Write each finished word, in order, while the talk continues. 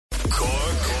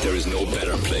there is no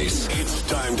better place. It's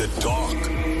time to talk.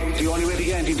 The only way to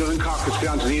get anything done in Cork is to get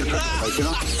on to Neil Prendeville, you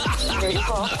know? There you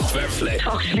go. Fair play.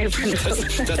 Talk to Neil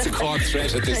Prendeville. That's a Cork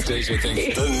threat at this stage, I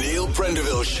think. The Neil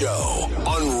Prendeville Show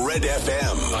on Red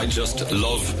FM. I just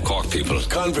love Cork people.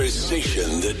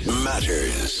 Conversation that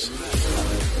matters.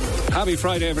 Happy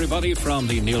Friday, everybody, from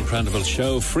the Neil Prendeville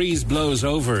Show. Freeze blows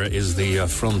over is the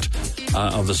front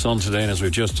of the sun today, and as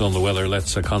we've just done the weather,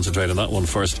 let's concentrate on that one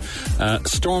first.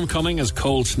 Storm coming as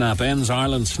cold snap ends.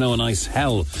 Ireland's snow and ice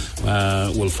hell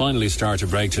will finally start to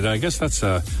break today. I guess that's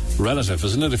relative,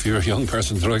 isn't it? If you're a young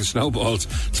person throwing snowballs,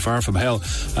 it's far from hell.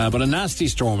 But a nasty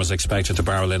storm is expected to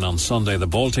barrel in on Sunday. The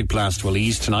Baltic blast will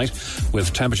ease tonight,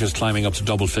 with temperatures climbing up to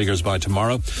double figures by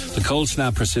tomorrow. The cold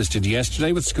snap persisted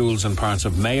yesterday, with schools and parts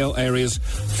of Mayo areas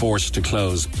forced to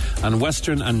close. And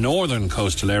western and northern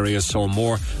coastal areas saw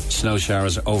more snow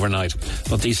showers overnight.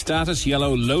 But the status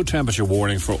yellow low temperature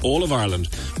warning for all of Ireland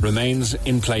remains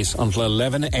in place until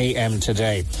 11 a.m.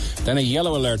 today. Then a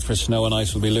yellow alert for snow and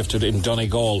ice will be lifted in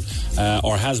Donegal,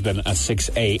 or has been, at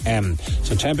 6 a.m.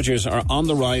 So temperatures are on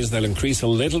the rise. They'll increase a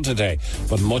little today,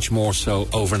 but much more so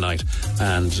overnight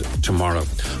and tomorrow.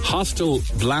 Hostile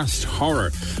blast horror.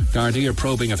 Gardaí are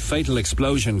probing a fatal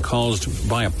explosion caused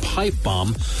by a pipe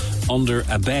bomb under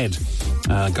a bed.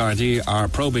 Gardaí are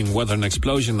probing whether an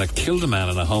explosion that killed a man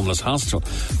in a homeless hostel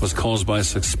was caused by a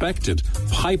suspected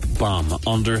pipe bomb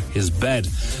under his bed.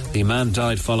 The man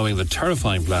died following the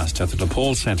terrifying blast at the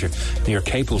DePaul Centre near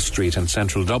Capel Street in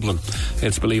central Dublin.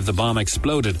 It's believed the bomb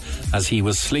exploded as he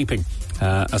was sleeping.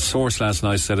 A source last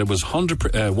night said it was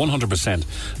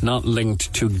 100% not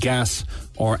linked to gas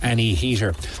or any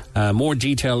heater. More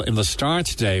detail in the Star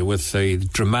today with the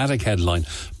dramatic headline,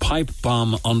 Pipe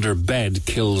Bomb Under Bed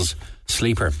Kills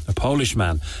Sleeper. A Polish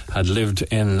man had lived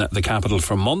in the capital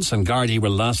for months, and Gardaí were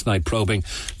last night probing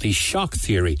the shock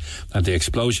theory that the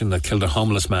explosion that killed a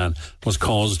homeless man was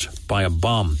caused by a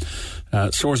bomb.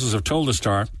 Sources have told the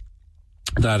Star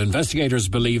that investigators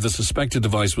believe the suspected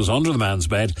device was under the man's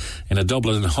bed in a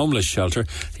Dublin homeless shelter.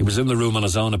 He was in the room on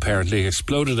his own, apparently. It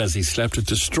exploded as he slept. It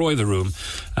destroyed the room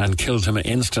and killed him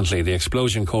instantly. The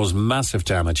explosion caused massive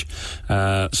damage.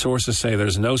 Sources say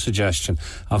there's no suggestion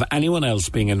of anyone else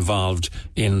being involved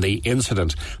in the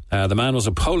incident. The man was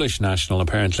a Polish national,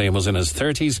 apparently, and was in his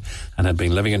 30s and had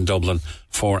been living in Dublin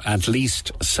for at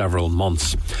least several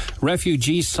months.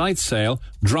 Refugee site sale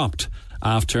dropped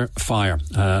after fire.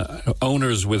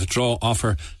 Owners withdraw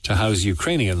offer to house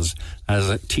Ukrainians as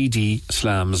TD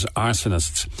slams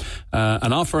arsonists.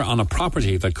 An offer on a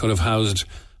property that could have housed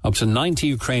up to 90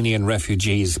 Ukrainian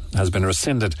refugees has been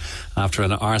rescinded after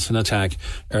an arson attack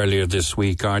earlier this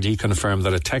week. Gardaí confirmed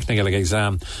that a technical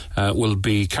exam will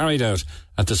be carried out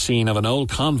at the scene of an old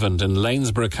convent in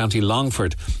Lanesborough, County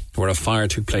Longford, where a fire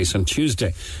took place on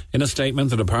Tuesday. In a statement,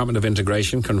 the Department of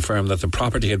Integration confirmed that the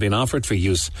property had been offered for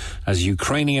use as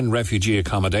Ukrainian refugee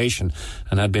accommodation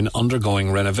and had been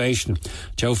undergoing renovation.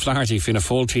 Joe Flaherty, Fianna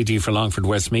Fáil TD for Longford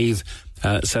Westmeath,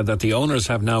 said that the owners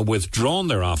have now withdrawn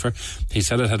their offer. He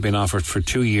said it had been offered for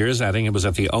 2 years, adding it was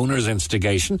at the owner's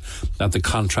instigation that the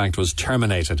contract was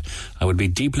terminated. I would be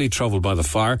deeply troubled by the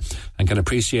fire and can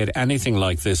appreciate anything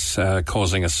like this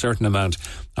causing a certain amount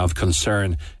of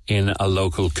concern in a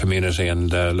local community.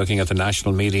 And looking at the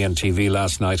national media and TV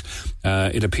last night,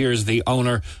 it appears the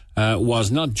owner was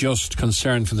not just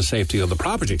concerned for the safety of the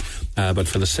property, but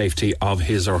for the safety of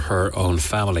his or her own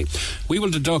family. We will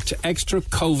deduct extra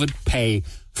COVID pay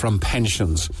from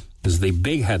pensions is the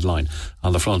big headline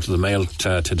on the front of the Mail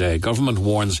today. Government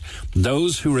warns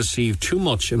those who receive too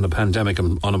much in the pandemic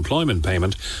unemployment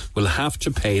payment will have to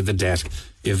pay the debt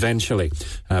eventually.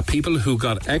 People who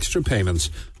got extra payments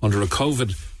under a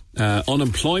COVID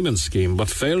unemployment scheme but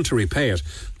failed to repay it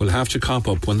will have to cop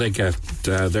up when they get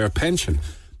their pension.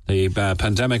 The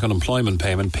pandemic unemployment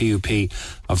payment, PUP,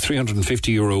 of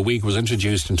 €350 a week was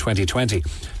introduced in 2020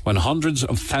 when hundreds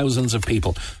of thousands of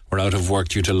people were out of work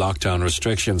due to lockdown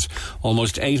restrictions.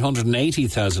 Almost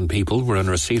 880,000 people were in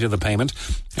receipt of the payment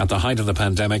at the height of the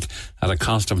pandemic at a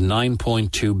cost of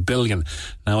 $9.2 billion.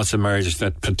 Now it's emerged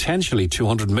that potentially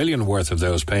 200 million worth of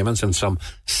those payments in some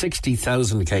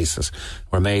 60,000 cases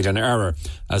were made in error,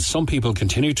 as some people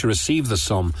continue to receive the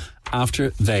sum after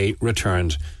they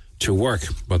returned to work,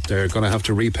 but they're going to have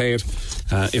to repay it,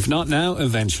 if not now,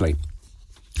 eventually.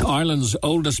 Ireland's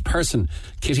oldest person,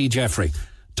 Kitty Jeffrey,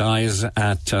 dies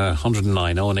at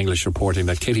 109. Owen English reporting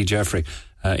that Kitty Jeffrey,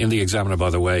 in the Examiner, by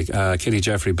the way, Kitty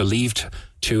Jeffrey believed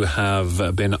to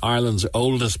have been Ireland's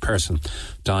oldest person,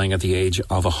 dying at the age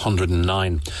of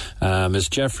 109. Miss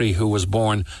Jeffrey, who was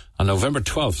born on November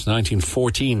 12th,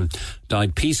 1914,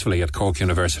 died peacefully at Cork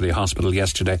University Hospital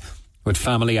yesterday with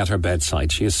family at her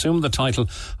bedside. She assumed the title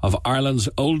of Ireland's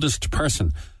oldest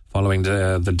person following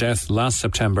the death last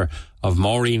September of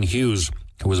Maureen Hughes,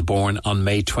 who was born on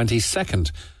May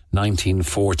 22nd,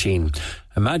 1914.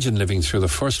 Imagine living through the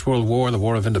First World War, the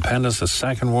War of Independence, the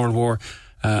Second World War,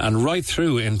 and right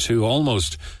through into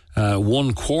almost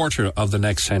 1/4 of the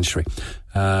next century.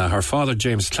 Her father,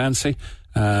 James Clancy,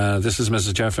 this is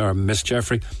Miss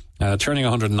Jeffrey, turning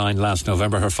 109 last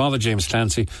November. Her father, James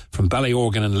Clancy, from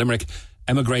Ballyorgan in Limerick,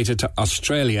 emigrated to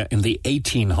Australia in the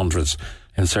 1800s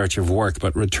in search of work,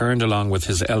 but returned along with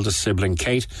his eldest sibling,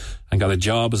 Kate, and got a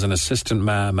job as an assistant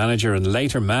manager and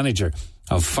later manager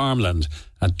of farmland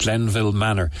at Glenville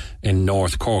Manor in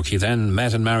North Cork. He then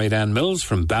met and married Anne Mills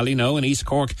from Ballyknoe in East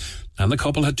Cork, and the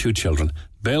couple had 2 children,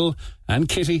 Bill and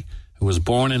Kitty, who was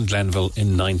born in Glenville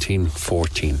in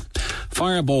 1914.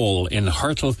 Fireball in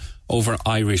Hurtle over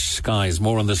Irish skies.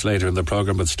 More on this later in the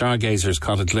programme, but stargazers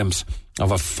caught a glimpse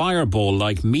of a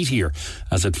fireball-like meteor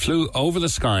as it flew over the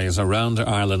skies around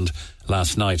Ireland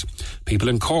last night. People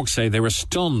in Cork say they were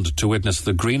stunned to witness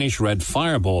the greenish-red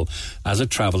fireball as it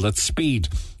travelled at speed.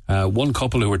 One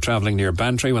couple who were travelling near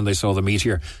Bantry when they saw the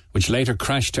meteor, which later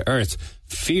crashed to Earth,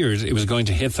 feared it was going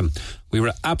to hit them. We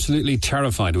were absolutely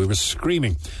terrified. We were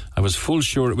screaming. I was full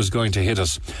sure it was going to hit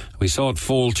us. We saw it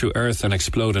fall to Earth and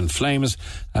explode in flames,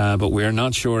 but we are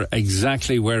not sure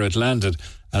exactly where it landed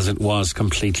as it was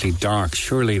completely dark.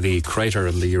 Surely the crater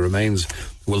and the remains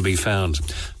will be found.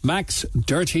 Mac's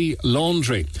Dirty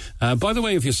Laundry. By the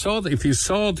way, if you saw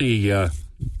the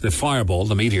fireball,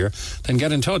 the meteor, then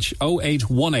get in touch.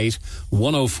 0818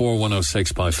 104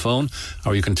 106 by phone,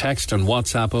 or you can text and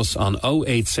WhatsApp us on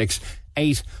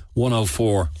 0868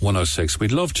 104 106.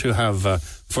 We'd love to have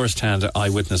first-hand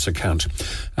eyewitness account.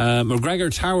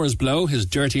 McGregor Towers blow his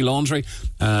dirty laundry.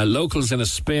 Locals in a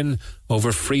spin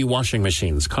over free washing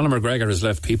machines. Conor McGregor has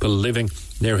left people living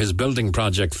near his building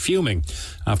project fuming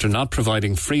after not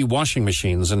providing free washing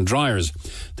machines and dryers.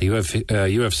 The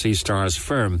UFC star's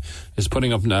firm is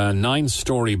putting up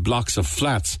 9-storey blocks of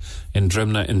flats in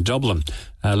Drimna in Dublin.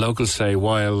 Locals say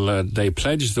while they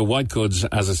pledged the white goods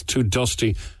as it's too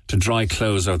dusty to dry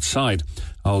clothes outside.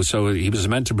 So he was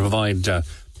meant to provide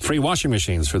free washing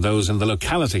machines for those in the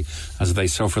locality as they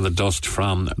suffer the dust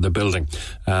from the building.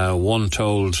 One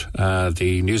told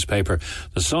the newspaper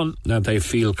The Sun that they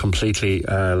feel completely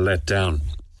let down.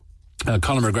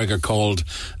 Conor McGregor called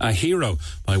a hero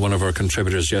by one of our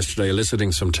contributors yesterday,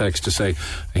 eliciting some text to say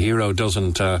a hero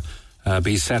doesn't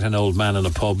be set an old man in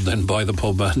a pub, then buy the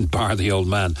pub and bar the old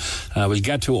man. We'll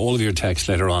get to all of your texts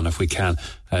later on if we can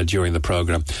during the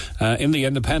programme. In The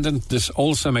Independent, this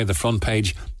also made the front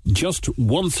page. Just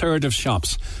 1/3 of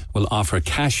shops will offer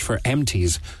cash for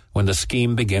empties when the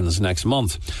scheme begins next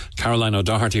month. Caroline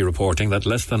O'Doherty reporting that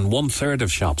less than 1/3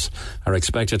 of shops are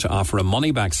expected to offer a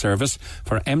money-back service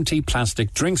for empty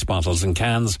plastic drinks bottles and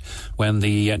cans when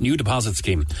the new deposit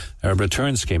scheme, or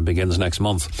return scheme, begins next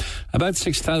month. About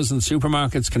 6,000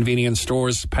 supermarkets, convenience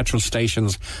stores, petrol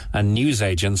stations and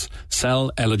newsagents sell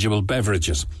eligible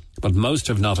beverages, but most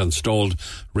have not installed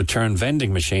return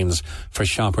vending machines for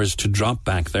shoppers to drop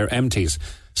back their empties.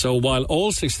 So while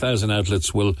all 6,000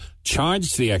 outlets will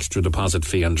charge the extra deposit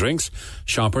fee on drinks,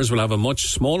 shoppers will have a much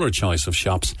smaller choice of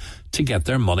shops to get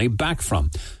their money back from.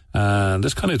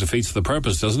 This kind of defeats the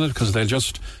purpose, doesn't it? Because they'll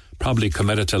just probably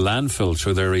commit it to landfill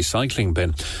through their recycling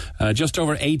bin. Just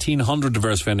over 1,800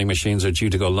 diverse vending machines are due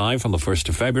to go live on the 1st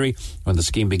of February when the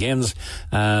scheme begins.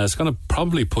 It's going to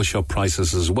probably push up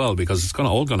prices as well, because it's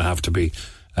all going to have to be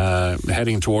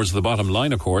heading towards the bottom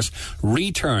line, of course.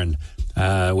 Return,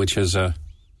 which is a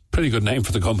pretty good name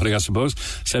for the company, I suppose,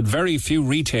 said very few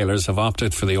retailers have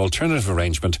opted for the alternative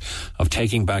arrangement of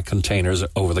taking back containers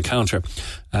over the counter.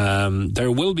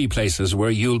 There will be places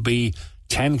where you'll be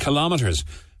 10 kilometres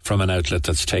from an outlet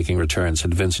that's taking returns,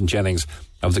 said Vincent Jennings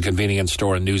of the Convenience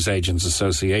Store and Newsagents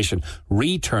Association.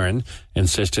 Return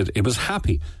insisted it was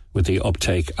happy with the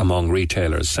uptake among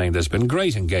retailers, saying there's been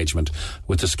great engagement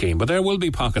with the scheme. But there will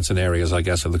be pockets and areas, I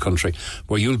guess, of the country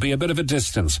where you'll be a bit of a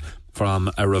distance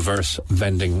from a reverse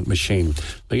vending machine.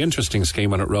 The interesting scheme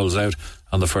when it rolls out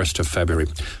on the 1st of February.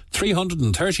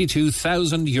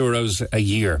 €332,000 a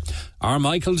year. Our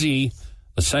Michael D,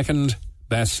 the second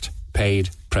best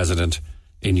paid president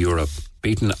in Europe,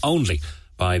 beaten only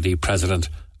by the president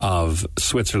of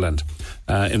Switzerland.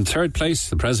 In third place,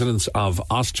 the presidents of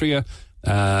Austria,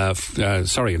 in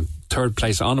third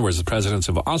place onwards, the presidents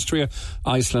of Austria,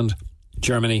 Iceland,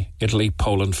 Germany, Italy,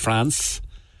 Poland, France,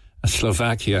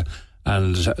 Slovakia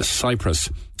and Cyprus.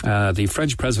 The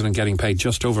French president getting paid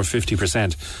just over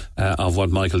 50% of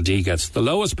what Michael D gets. The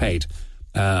lowest paid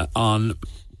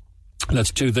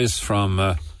let's do this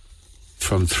from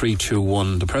from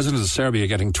 321. The president of Serbia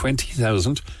getting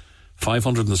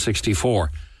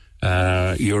 20,564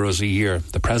 euros a year.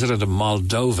 The president of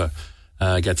Moldova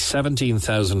gets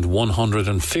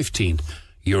 17,115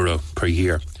 euro per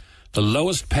year. The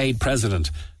lowest paid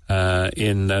president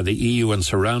in the EU and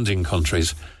surrounding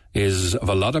countries is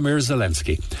Volodymyr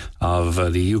Zelensky of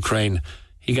the Ukraine.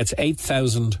 He gets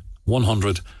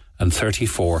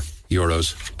 8,134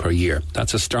 euros per year.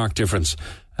 That's a stark difference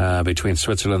between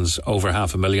Switzerland's over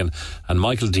 500,000 and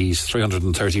Michael D's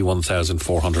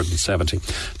 331,470.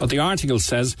 But the article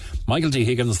says Michael D.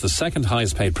 Higgins, the second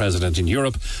highest paid president in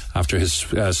Europe after his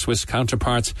Swiss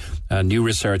counterparts, new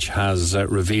research has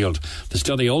revealed. The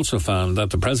study also found that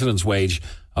the president's wage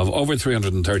of over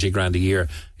 330 grand a year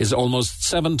is almost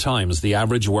 7 times the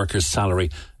average worker's salary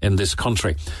in this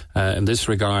country. In this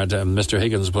regard, Mr.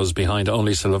 Higgins was behind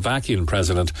only Slovakian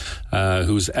president,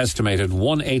 whose estimated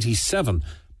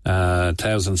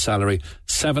 187,000 salary,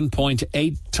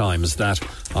 7.8 times that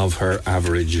of her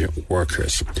average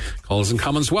workers. Calls and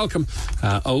comments welcome.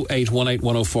 0818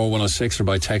 104 106 or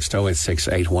by text 086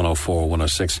 8104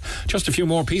 106. Just a few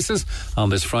more pieces on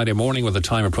this Friday morning with the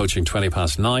time approaching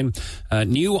 9:20.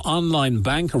 New online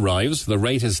bank arrives. The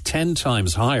rate is 10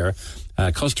 times higher.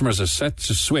 Customers are set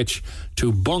to switch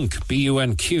to Bunk,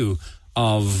 B-U-N-Q,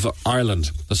 of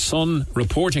Ireland. The Sun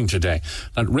reporting today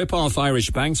that rip-off Irish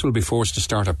banks will be forced to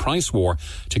start a price war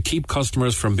to keep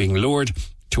customers from being lured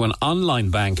to an online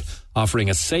bank offering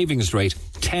a savings rate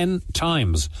 10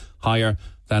 times higher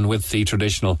than with the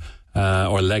traditional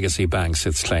or legacy banks,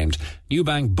 it's claimed. New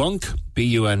bank Bunk,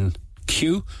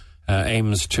 B-U-N-Q,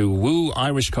 aims to woo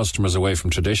Irish customers away from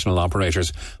traditional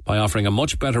operators by offering a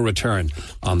much better return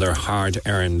on their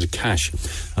hard-earned cash.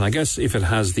 And I guess if it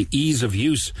has the ease of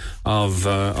use of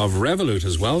Revolut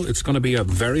as well, it's going to be a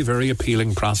very, very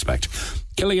appealing prospect.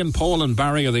 Killian, Paul and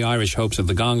Barry are the Irish hopes of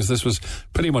the Gongs. This was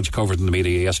pretty much covered in the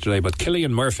media yesterday, but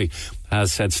Cillian Murphy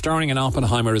has said starring in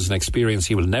Oppenheimer is an experience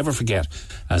he will never forget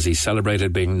as he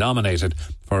celebrated being nominated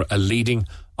for a leading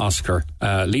actor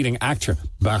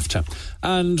BAFTA.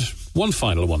 And one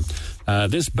final one.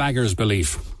 This beggar's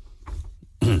belief.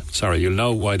 Sorry, you'll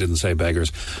know why I didn't say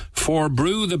beggars. For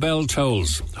brew the bell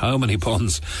tolls. How many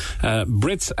puns?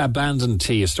 Brits abandon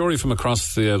tea. A story from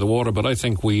across the water, but I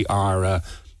think we are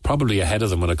probably ahead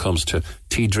of them when it comes to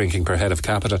tea drinking per head of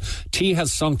capita. Tea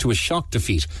has sunk to a shock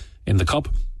defeat in the cup,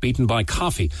 beaten by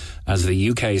coffee as the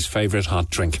UK's favourite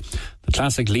hot drink. The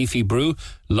classic leafy brew,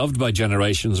 loved by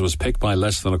generations, was picked by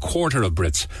less than a quarter of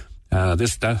Brits.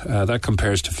 That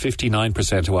compares to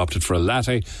 59% who opted for a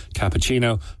latte,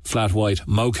 cappuccino, flat white,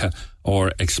 mocha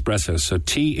or espresso. So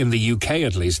tea in the UK,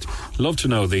 at least, love to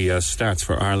know the stats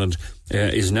for Ireland,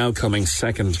 is now coming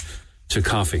second to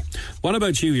coffee. What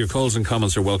about you? Your calls and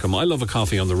comments are welcome. I love a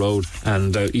coffee on the road,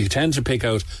 and you tend to pick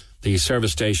out the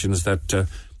service stations that, to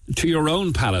your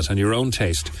own palate and your own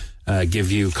taste, give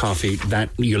you coffee that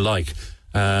you like.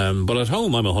 But at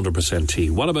home, I'm 100% tea.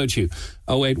 What about you?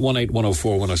 0818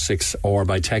 104 106 or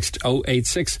by text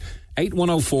 086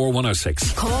 8104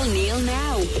 106. Call Neil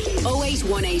now.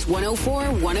 0818 104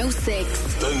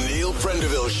 106. The Neil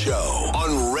Prendeville Show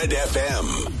on Red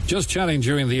FM. Just chatting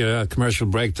during the commercial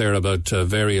break there about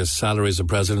various salaries of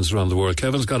presidents around the world.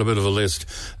 Kevin's got a bit of a list.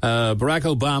 Barack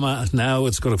Obama, now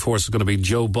it's going to be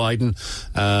Joe Biden.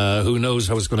 Who knows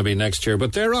how it's going to be next year,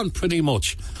 but they're on pretty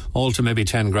much all to maybe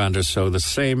 10 grand or so, the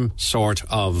same sort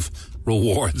of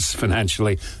rewards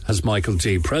financially as Michael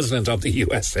D., President of the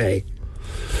USA.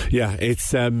 Yeah,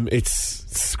 it's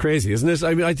crazy, isn't it?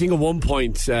 I mean, I think at one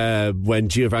point when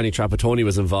Giovanni Trapattoni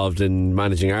was involved in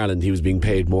managing Ireland, he was being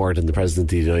paid more than the President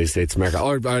of the United States of America,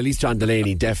 or at least John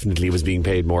Delaney definitely was being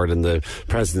paid more than the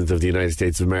President of the United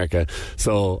States of America.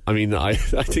 So, I mean, I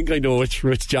think I know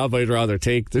which job I'd rather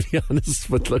take, to be honest.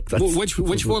 But look, that's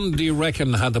which one do you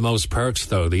reckon had the most perks,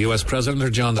 though? The US President or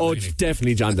John Delaney? Oh,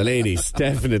 definitely John Delaney's.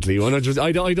 Definitely 100%.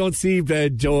 I don't see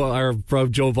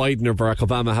Joe Biden or Barack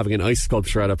Obama having an ice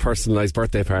sculpture at a personalised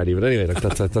birthday party. But anyway,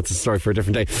 that's a story for a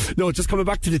different day. No, just coming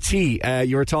back to the tea,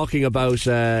 you were talking about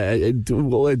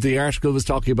the article was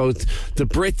talking about the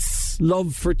Brits'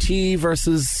 love for tea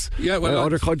versus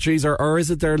other countries, or is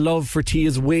it their love for tea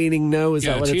is waning now? Is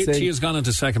that what it's saying? Tea has gone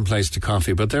into second place to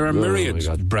coffee, but there are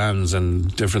myriad brands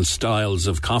and different styles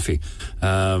of coffee.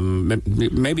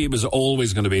 Maybe it was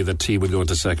always going to be that tea would go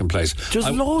into second place. There's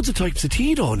loads of types of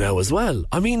tea though now as well.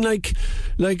 I mean, this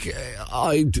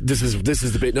is this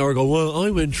is the bit now I go, well,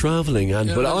 I went travelling, and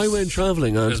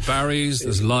there's Barry's,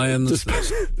 there's Lions.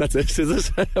 That's it.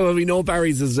 Is it? Well, we know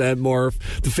Barry's is more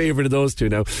the favourite of those two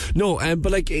now. No,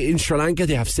 but like in Sri Lanka,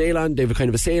 they have Ceylon. They have a kind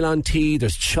of a Ceylon tea.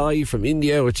 There's chai from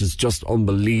India, which is just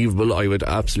unbelievable. I would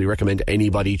absolutely recommend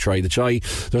anybody try the chai.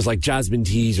 There's like jasmine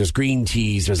teas, there's green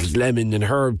teas, there's lemon and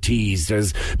herb teas,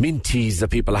 there's mint teas that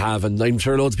people have, and I'm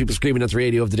sure loads of people screaming at the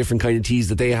radio of the different kind of teas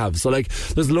that they have. So like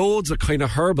there's loads of kind of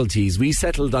herbal teas. We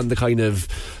settled on the kind of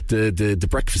the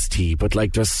breakfast tea, but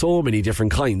like there's so many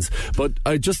different kinds. But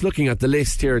just looking at the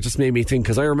list here, it just made me think,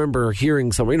 because I remember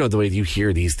hearing somewhere, you know, the way you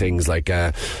hear these things like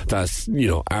that, you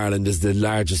know, Ireland is the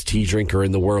largest tea drinker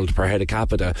in the world per head of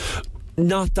capita.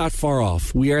 Not that far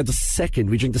off. We are the second.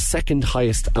 We drink the second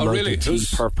highest amount of tea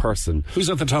per person. Who's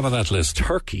at the top of that list?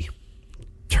 Turkey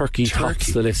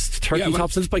tops the list. Turkey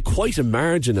tops the list by quite a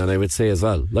margin, and I would say as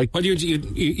well. Like, well,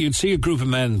 you'd see a group of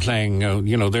men playing,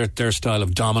 you know, their style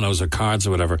of dominoes or cards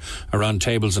or whatever around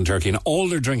tables in Turkey, and all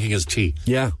they're drinking is tea.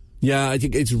 Yeah. Yeah, I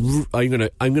think it's. I'm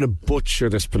gonna butcher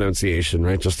this pronunciation,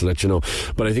 right? Just to let you know,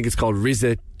 but I think it's called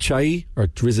Rize Chai or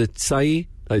Rize Tsai.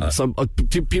 Some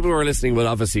people who are listening will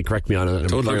obviously correct me on it.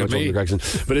 Don't look at me.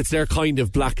 But it's their kind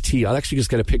of black tea. I'll actually just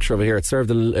get a picture over here. It's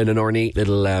served in an ornate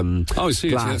little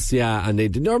glass. Yeah, and they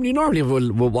normally have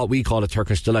what we call a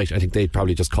Turkish delight. I think they'd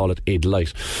probably just call it a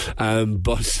delight.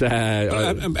 Apparently,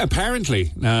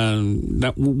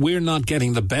 we're not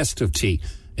getting the best of tea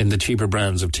in the cheaper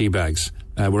brands of tea bags.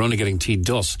 We're only getting tea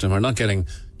dust, and we're not getting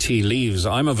tea leaves.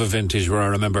 I'm of a vintage where I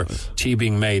remember tea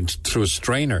being made through a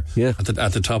strainer at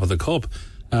the top of the cup.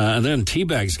 And then tea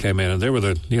bags came in, and they were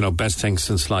the best things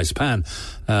since sliced pan.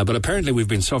 But apparently we've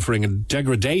been suffering a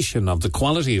degradation of the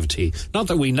quality of tea. Not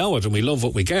that we know it and we love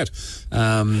what we get.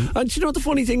 And you know what the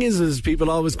funny thing is people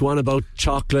always go on about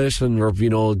chocolate and what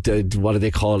do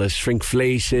they call it,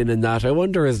 shrinkflation and that. I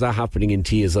wonder, is that happening in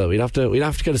tea as well? We'd have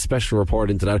to get a special report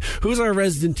into that. Who's our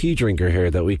resident tea drinker here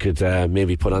that we could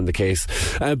maybe put on the case?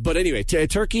 But anyway,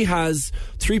 Turkey has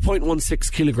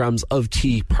 3.16 kilograms of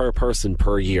tea per person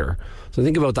per year. So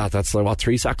think about that. That's like,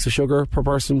 3 sacks of sugar per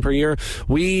person per year.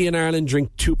 We in Ireland drink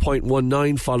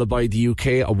 2.19, followed by the UK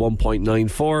at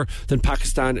 1.94, then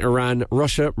Pakistan, Iran,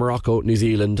 Russia, Morocco, New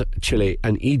Zealand, Chile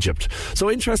and Egypt. So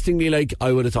interestingly, like,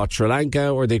 I would have thought Sri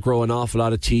Lanka, where they grow an awful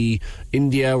lot of tea,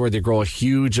 India, where they grow a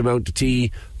huge amount of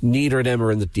tea, neither of them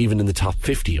are even in the top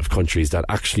 50 of countries that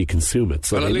actually consume it.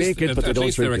 So well, they make it, but they don't drink it. At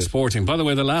least they're exporting. By the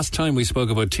way, the last time we spoke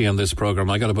about tea on this programme,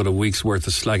 I got about a week's worth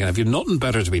of slagging. Have you nothing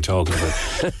better to be talking about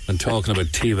than talking about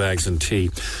tea bags and tea?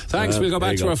 Thanks. We'll go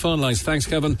back to our phone lines. Thanks,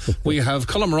 Kevin. We have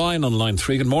Colm Ryan on line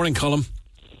 3. Good morning, Colm.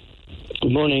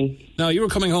 Good morning. Now, you were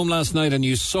coming home last night and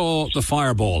you saw the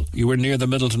fireball. You were near the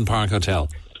Middleton Park Hotel.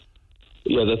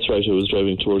 Yeah, that's right. I was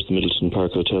driving towards the Middleton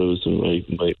Park Hotel. It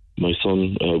was my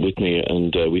son with me,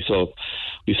 and we saw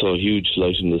a huge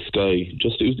light in the sky.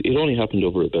 It only happened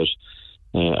over about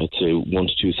I'd say 1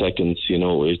 to 2 seconds.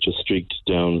 It just streaked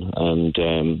down, and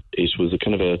it was a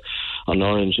kind of an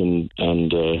orange and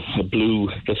a blue.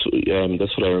 That's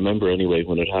what I remember anyway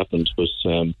when it happened. But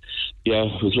I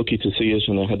was lucky to see it,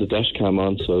 and I had the dash cam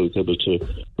on, so I was able to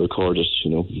record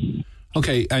it.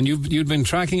 Okay, and you'd been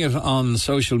tracking it on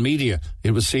social media.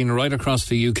 It was seen right across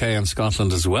the UK and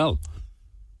Scotland as well.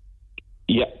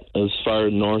 Yeah, as far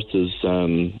north as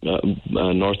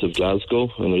north of Glasgow,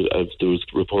 and there was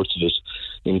reports of it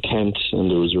in Kent, and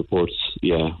there was reports,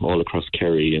 all across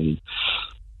Kerry and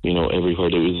everywhere.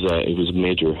 It was a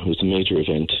major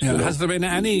event. Yeah. Has there been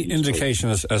any indication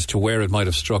as to where it might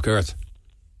have struck Earth?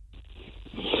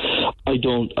 I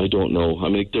don't know. I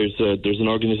mean, there's an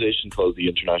organisation called the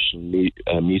International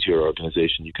Meteor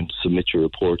Organisation. You can submit your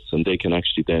reports, and they can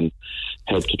actually then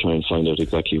help to try and find out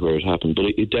exactly where it happened. But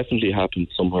it definitely happened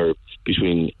somewhere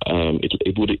between.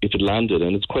 It would, if it landed,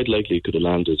 and it's quite likely it could have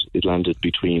landed. It landed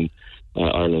between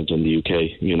Ireland and the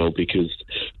UK. Because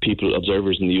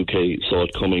observers in the UK saw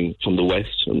it coming from the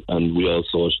west, and we all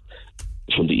saw it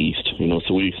from the east.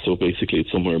 So basically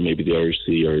it's somewhere, maybe the Irish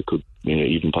Sea, or it could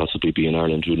even possibly be in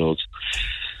Ireland, who knows.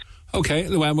 Okay,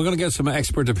 well, we're going to get some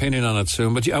expert opinion on it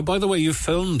soon, but by the way, you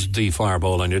filmed the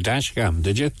fireball on your dash cam,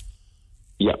 did you?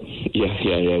 Yeah,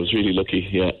 I was really lucky.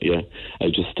 Yeah. I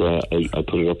just I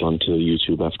put it up onto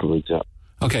YouTube afterwards. Yeah.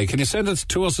 Okay, can you send it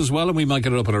to us as well, and we might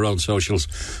get it up on our own socials,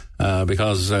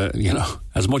 because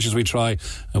as much as we try,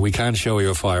 we can't show you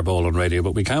a fireball on radio,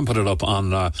 but we can put it up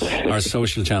on our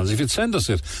social channels. If you'd send us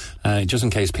it, just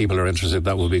in case people are interested,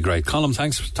 that would be great. Colm,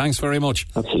 thanks very much.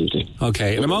 Absolutely.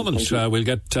 Okay, in a moment we'll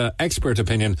get expert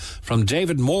opinion from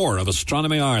David Moore of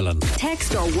Astronomy Ireland.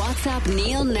 Text or WhatsApp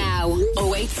Neil now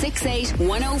 0868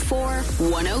 104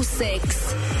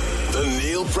 106. The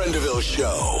Neil Prendeville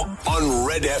Show on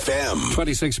Red FM.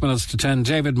 26 minutes to 10.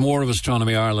 David Moore of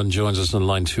Astronomy Ireland joins us on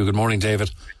line 2. Good morning, David.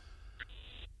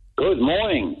 Good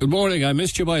morning. Good morning. I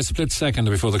missed you by a split second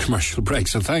before the commercial break,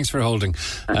 so thanks for holding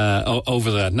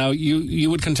over that. Now, you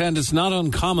would contend it's not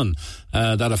uncommon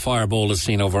that a fireball is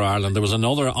seen over Ireland. There was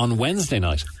another on Wednesday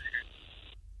night.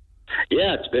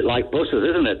 Yeah, it's a bit like buses,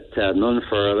 isn't it? None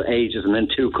for ages and then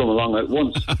two come along at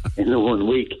once in the 1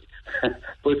 week.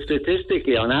 But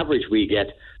statistically, on average, we get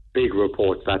big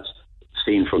reports that's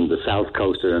seen from the south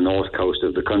coast and the north coast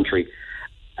of the country.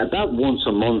 About once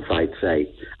a month, I'd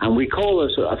say. And we call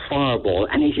this a fireball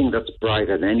anything that's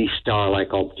brighter than any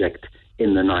star-like object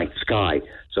in the night sky.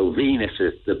 So Venus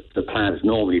is the planet is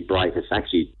normally bright. It's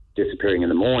actually disappearing in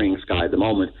the morning sky at the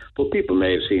moment, but people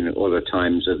may have seen it other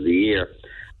times of the year.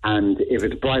 And if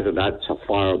it's brighter, that's a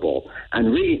fireball.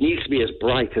 And really, it needs to be as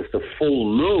bright as the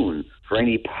full moon for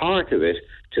any part of it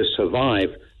to survive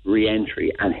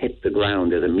re-entry and hit the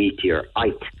ground as a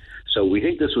meteorite. So we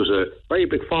think this was a very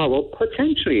big fireball,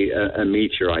 potentially a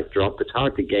meteorite drop. It's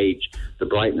hard to gauge the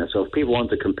brightness. So if people want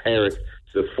to compare it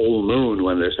to the full moon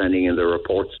when they're sending in their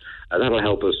reports, that'll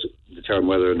help us determine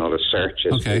whether or not a search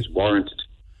is warranted.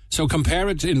 So compare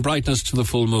it in brightness to the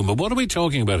full moon. But what are we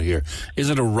talking about here? Is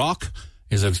it a rock?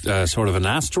 Is it sort of an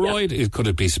asteroid? Yeah. Could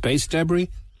it be space debris?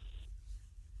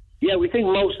 Yeah, we think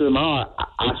most of them are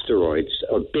asteroids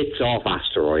or bits off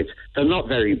asteroids. They're not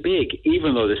very big,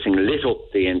 even though this thing lit up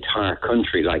the entire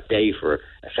country like day for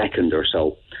a second or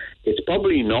so. It's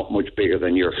probably not much bigger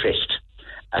than your fist.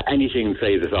 Anything,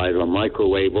 say, the size of a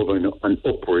microwave oven and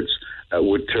upwards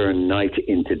would turn night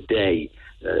into day.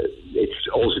 It's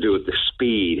also to do with the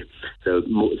speed.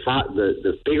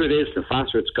 The bigger it is, the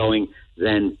faster it's going,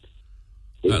 then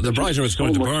the brighter it's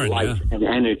going to burn. Light and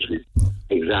energy.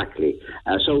 Exactly.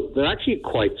 So they're actually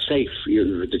quite safe.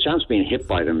 The chance of being hit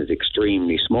by them is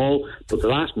extremely small. But the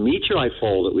last meteorite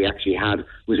fall that we actually had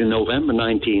was in November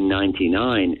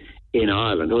 1999 in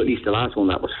Ireland, or at least the last one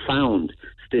that was found.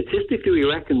 Statistically, we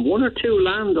reckon one or two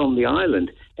land on the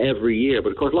island every year.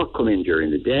 But of course, a lot come in during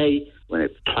the day when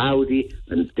it's cloudy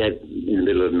and it's dead in the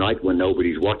middle of the night when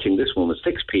nobody's watching. This one was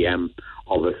 6 p.m.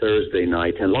 of a Thursday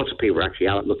night, and lots of people were actually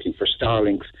out looking for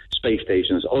Starlinks, space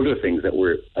stations, other things that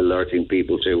we're alerting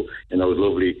people to in those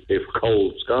lovely, if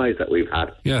cold skies that we've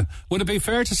had. Yeah. Would it be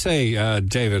fair to say,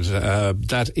 David,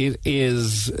 that it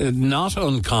is not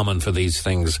uncommon for these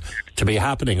things to be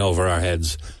happening over our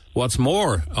heads? What's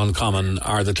more uncommon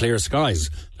are the clear skies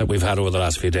that we've had over the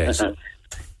last few days.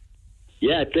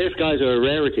 Yeah, clear skies are a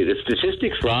rarity. The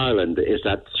statistics for Ireland is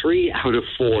that 3 out of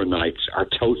 4 nights are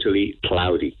totally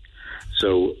cloudy.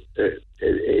 So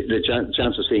the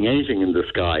chance of seeing anything in the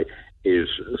sky is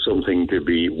something to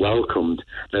be welcomed,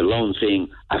 let alone seeing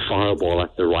a fireball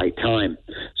at the right time.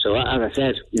 So as I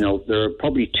said, there are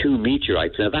probably 2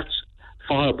 meteorites. Now that's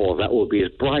fireballs that will be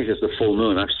as bright as the full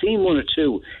moon. I've seen 1 or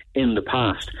 2 in the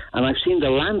past, and I've seen the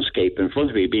landscape in front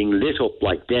of me being lit up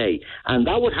like day, and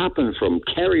that would happen from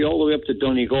Kerry all the way up to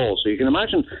Donegal. So you can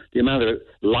imagine the amount of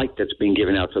light that's being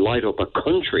given out to light up a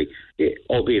country,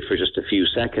 albeit for just a few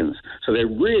seconds. So they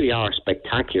really are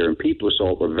spectacular, and people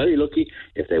saw it were very lucky.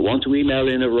 If they want to email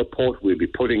in a report, we'll be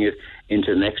putting it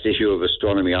into the next issue of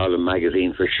Astronomy Ireland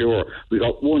magazine for sure. We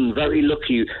got one very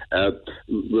lucky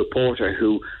reporter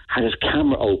who had his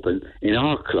camera open in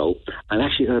Arklow and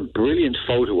actually got a brilliant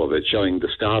photo of it showing the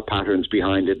star patterns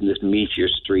behind it and this meteor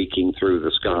streaking through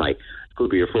the sky.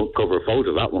 Could be a front cover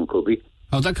photo, that one could be.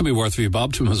 Oh, that could be worth a few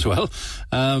bob to him as well.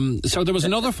 So there was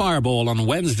another fireball on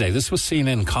Wednesday. This was seen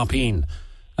in Coppeen.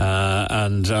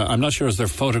 And I'm not sure is there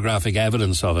photographic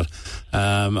evidence of it.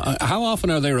 How often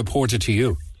are they reported to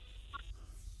you?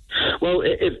 Well,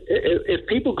 if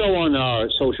people go on our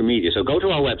social media, so go to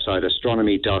our website,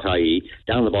 astronomy.ie,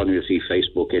 down the bottom you'll see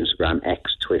Facebook, Instagram, X,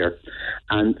 Twitter,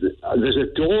 and there's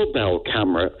a doorbell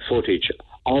camera footage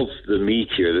of the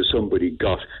meteor that somebody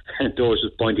got, and doors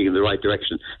is pointing in the right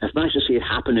direction. And it's nice to see it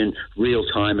happen in real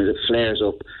time as it flares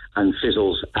up and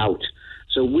fizzles out.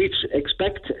 So we'd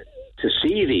expect to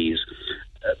see these,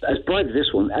 as bright as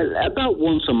this one, about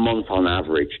once a month on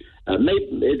average.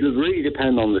 It will really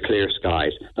depend on the clear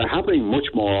skies. They're happening much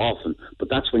more often, but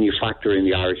that's when you factor in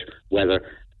the Irish weather,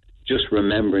 just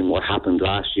remembering what happened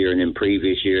last year and in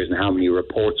previous years and how many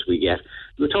reports we get.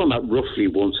 We're talking about roughly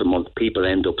once a month people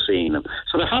end up seeing them.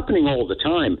 So they're happening all the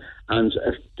time. And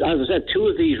as I said, 2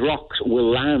 of these rocks will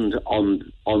land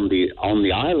on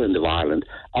the island of Ireland.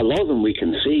 A lot of them we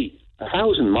can see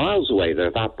 1,000 miles away.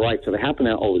 They're that bright. So they happen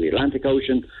out over the Atlantic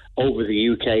Ocean, over the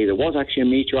UK. There was actually a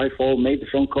meteorite fall, made the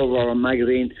front cover of our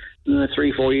magazine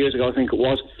 3-4 years ago, I think it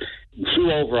was.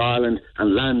 flew over Ireland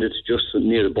and landed just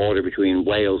near the border between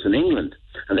Wales and England.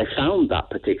 And they found that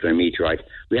particular meteorite.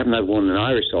 We haven't had one in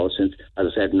Irish soil since, as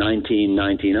I said,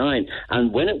 1999.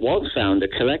 And when it was found, a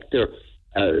collector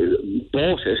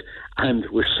bought it and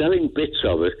were selling bits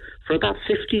of it for about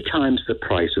 50 times the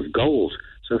price of gold.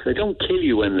 So if they don't kill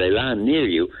you when they land near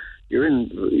you,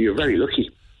 you're very lucky.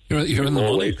 You're in the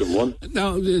money.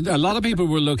 Now, a lot of people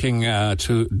were looking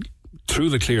through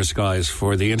the clear skies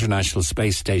for the International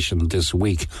Space Station this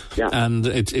week. Yeah. And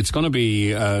it's going to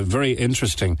be very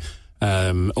interesting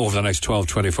over the next 12,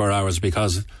 24 hours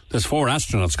because there's 4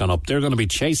 astronauts gone up. They're going to be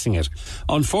chasing it.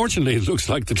 Unfortunately, it looks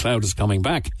like the cloud is coming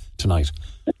back tonight.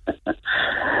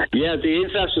 Yeah, the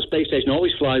International Space Station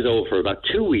always flies over for about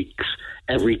 2 weeks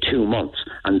every 2 months.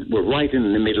 And we're right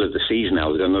in the middle of the season now.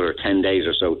 We've got another 10 days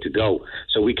or so to go.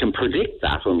 So we can predict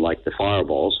that, unlike the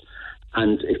fireballs.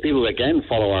 And if people, again,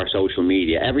 follow our social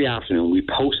media, every afternoon we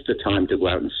post the time to go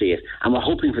out and see it. And we're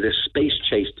hoping for this space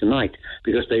chase tonight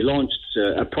because they launched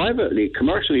a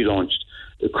commercially launched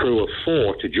crew of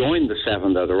 4 to join the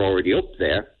 7 that are already up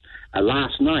there.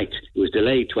 Last night, it was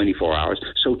delayed 24 hours.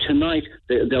 So tonight,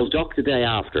 they'll dock the day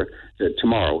after,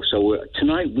 tomorrow. So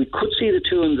tonight, we could see the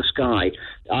 2 in the sky.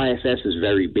 ISS is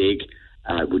very big.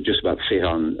 Would just about fit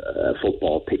on a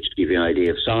football pitch to give you an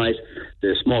idea of size.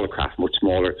 The smaller craft, much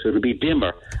smaller, so it'll be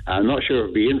dimmer. I'm not sure if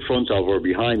it'll be in front of or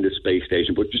behind the space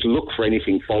station, but just look for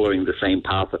anything following the same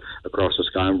path across the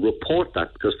sky and report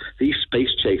that, because these space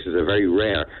chases are very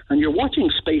rare. And you're watching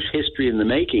space history in the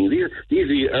making. These are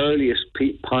the earliest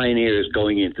pioneers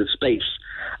going into space.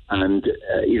 And,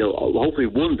 hopefully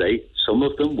one day some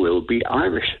of them will be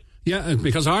Irish. Yeah,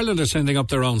 because Ireland are sending up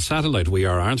their own satellite,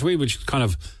 aren't we? Which is kind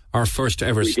of our first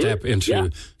ever step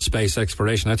into space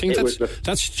exploration. I think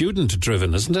that's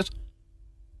student-driven, isn't it?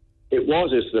 It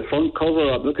was. It's the front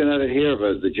cover. I'm looking at it here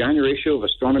of the January issue of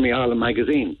Astronomy Ireland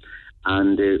magazine.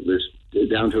 And it was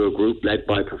down to a group led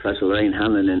by Professor Lorraine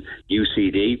Hanlon in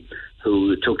UCD,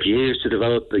 who took years to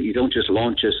develop. But you don't just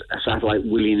launch a satellite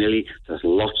willy-nilly. There's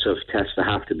lots of tests that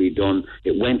have to be done.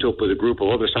 It went up with a group of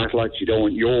other satellites. You don't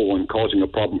want your one causing a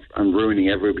problem and ruining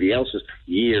everybody else's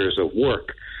years of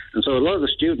work. And so a lot of the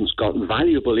students got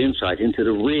valuable insight into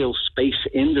the real space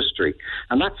industry.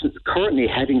 And that's currently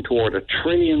heading toward $1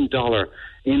 trillion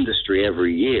industry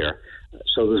every year.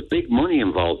 So there's big money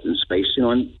involved in space,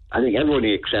 and I think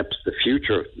everybody accepts the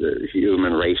future of the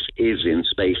human race is in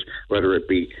space, whether it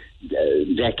be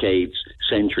decades,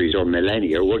 centuries or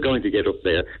millennia. We're going to get up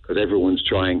there because everyone's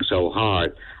trying so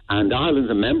hard. And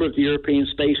Ireland's a member of the European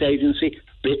Space Agency.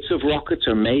 Bits of rockets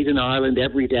are made in Ireland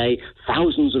every day.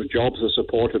 Thousands of jobs are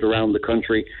supported around the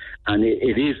country. And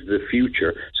it is the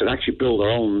future. So to actually build our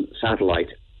own satellite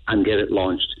and get it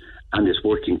launched, and it's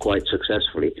working quite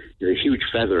successfully, is a huge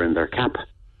feather in their cap.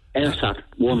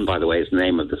 AirSat-1, by the way, is the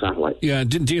name of the satellite. Yeah,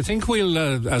 do you think we'll,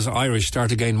 as Irish, start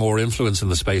to gain more influence in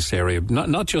the space area?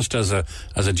 Not just as a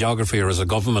geography or as a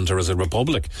government or as a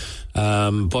republic,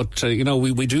 but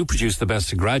we do produce the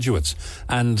best of graduates,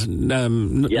 and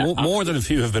more than a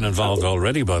few have been involved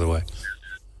already, by the way.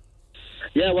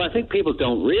 Yeah, well, I think people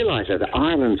don't realise that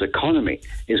Ireland's economy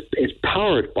is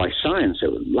powered by science.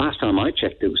 Last time I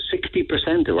checked, it was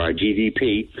 60% of our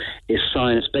GDP is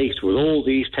science-based with all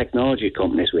these technology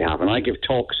companies we have. And I give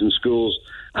talks in schools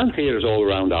and theatres all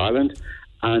around Ireland,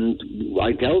 and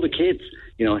I tell the kids,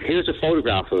 here's a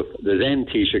photograph of the then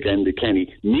Taoiseach Enda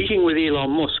Kenny meeting with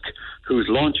Elon Musk, who's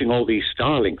launching all these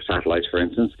Starlink satellites, for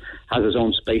instance, has his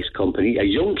own space company, a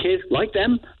young kid like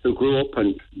them who grew up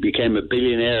and became a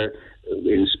billionaire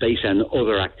in space and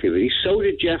other activities. So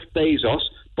did Jeff Bezos,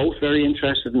 both very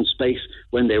interested in space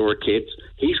when they were kids.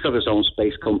 He's got his own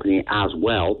space company as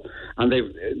well. And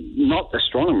they've not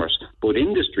astronomers, but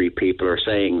industry people are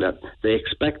saying that they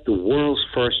expect the world's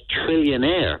first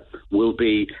trillionaire will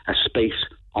be a space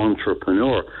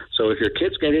entrepreneur. So if your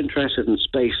kids get interested in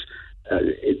space,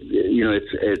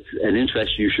 it's an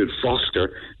interest you should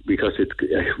foster because it's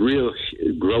a real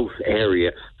growth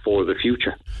area for the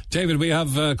future. David, we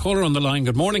have a caller on the line.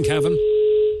 Good morning, Kevin.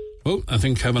 Oh, I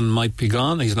think Kevin might be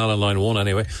gone. He's not on line 1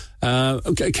 anyway.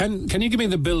 Okay, can you give me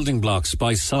the building blocks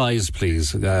by size,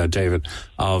 please, David,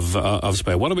 of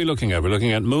space? What are we looking at? We're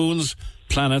looking at moons,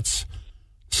 planets,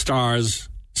 stars,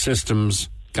 systems,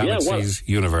 galaxies,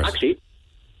 universe. Actually,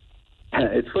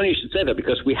 it's funny you should say that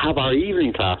because we have our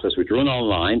evening classes which run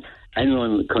online.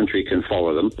 Anyone in the country can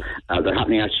follow them. They're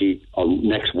happening actually on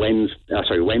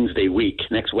Wednesday week.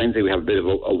 Next Wednesday we have a bit of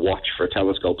a watch for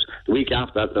telescopes. The week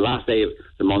after that, the last day of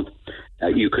the month,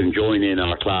 you can join in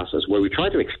our classes where we try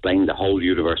to explain the whole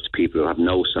universe to people who have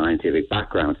no scientific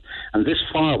background. And this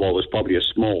fireball was probably a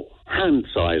small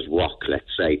hand-sized rock, let's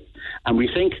say. And we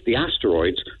think the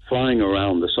asteroids flying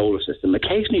around the solar system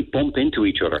occasionally bump into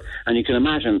each other. And you can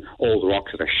imagine all the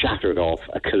rocks that are shattered off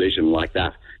a collision like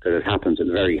that, because it happens at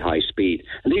very high speed.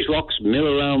 And these rocks mill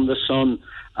around the sun,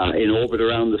 in orbit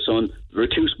around the sun. They're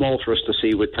too small for us to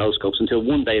see with telescopes until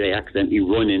one day they accidentally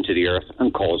run into the Earth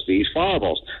and cause these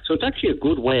fireballs. So it's actually a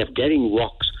good way of getting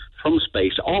rocks from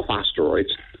space off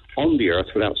asteroids on the Earth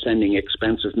without sending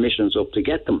expensive missions up to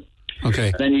get them.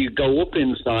 Okay. Then you go up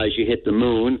in size, you hit the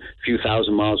moon, a few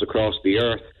thousand miles across the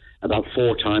Earth, about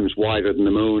 4 times wider than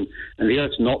the moon. And the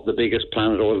Earth's not the biggest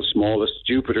planet or the smallest.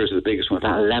 Jupiter is the biggest one,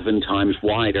 about 11 times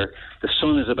wider. The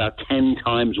Sun is about 10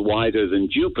 times wider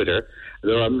than Jupiter.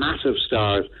 There are massive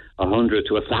stars 100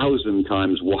 to 1,000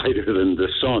 times wider than the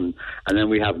Sun. And then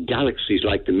we have galaxies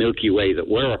like the Milky Way that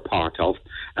we're a part of,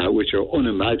 which are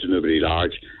unimaginably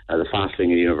large. The fastest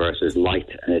thing in the universe is light,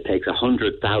 and it takes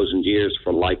 100,000 years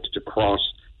for light to cross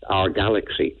our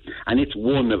galaxy. And it's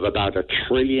one of about 1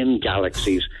 trillion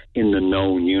galaxies in the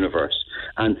known universe.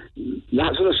 And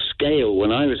that sort of scale,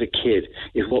 when I was a kid,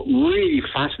 is what really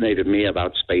fascinated me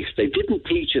about space. They didn't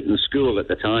teach it in school at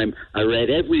the time. I read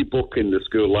every book in the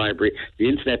school library. The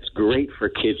internet's great for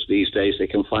kids these days. They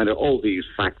can find out all these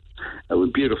facts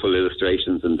with beautiful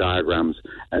illustrations and diagrams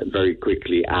very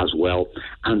quickly as well.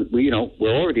 And we're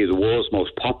already the world's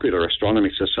most popular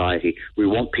astronomy society. We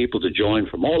want people to join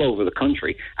from all over the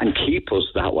country and keep us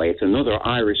that way. It's another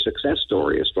Irish success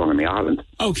story, Astronomy Ireland.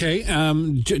 Okay,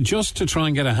 just to try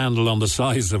and get a handle on the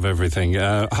size of everything,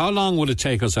 how long would it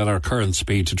take us at our current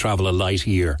speed to travel a light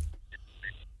year?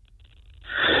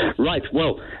 Right,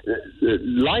 well,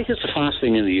 light is the fastest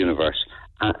thing in the universe.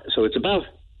 So it's about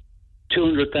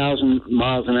 200,000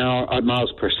 miles an hour, or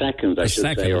miles per second, I should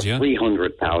say, or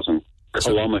 300,000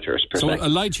 kilometres per second. So a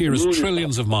light year is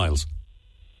trillions of miles.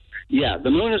 Yeah,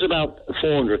 the moon is about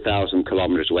 400,000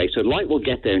 kilometres away, so light will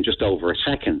get there in just over a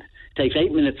second. It takes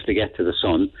 8 minutes to get to the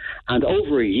sun, and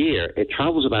over a year, it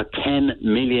travels about 10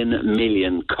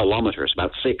 million kilometres,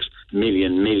 about 6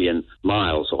 million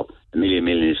miles, or a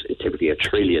million is typically a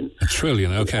trillion. A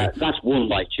trillion, okay. That's one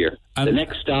light year. The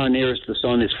next star nearest the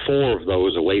sun is 4 of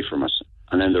those away from us,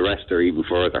 and then the rest are even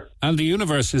further. And the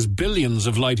universe is billions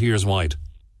of light years wide.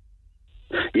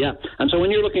 Yeah, and so when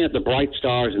you're looking at the bright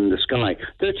stars in the sky,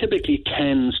 they're typically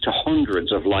tens to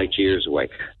hundreds of light years away.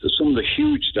 So some of the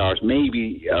huge stars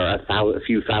maybe are a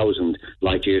few thousand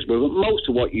light years away, but most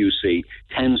of what you see,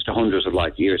 tens to hundreds of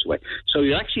light years away. So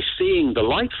you're actually seeing the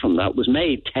light from that was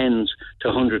made tens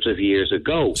to hundreds of years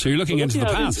ago. So you're looking into the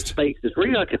past. Into space, it's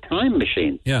really like a time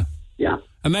machine. Yeah. Yeah.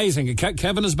 Amazing.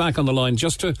 Kevin is back on the line,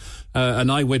 just an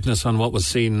eyewitness on what was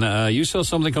seen. You saw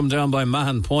something come down by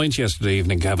Mahon Point yesterday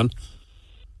evening, Kevin.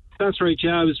 That's right,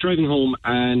 yeah. I was driving home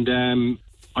and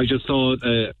I just saw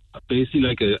basically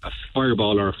like a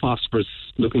fireball or a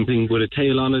phosphorus-looking thing with a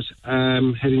tail on it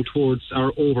heading towards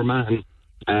our over Mahon.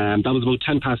 That was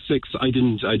about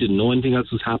 6:10. I didn't know anything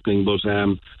else was happening, but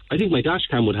I think my dash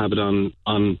cam would have it on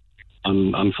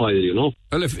file, you know.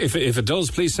 Well, if it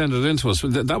does, please send it in to us.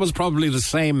 That was probably the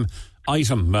same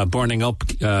item burning up,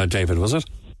 David, was it?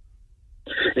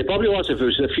 It probably was. If it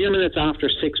was a few minutes after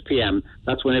 6 p.m.,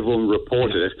 that's when everyone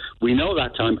reported it. We know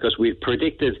that time because we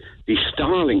predicted the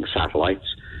Starlink satellites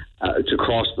to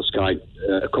cross the sky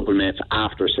a couple of minutes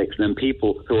after 6. And then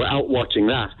people who were out watching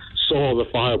that saw the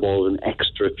fireball as an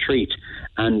extra treat.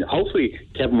 And hopefully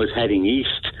Kevin was heading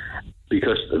east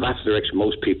because that's the direction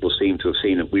most people seem to have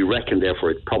seen it. We reckon,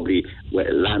 therefore, it probably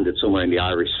landed somewhere in the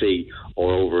Irish Sea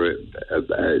or over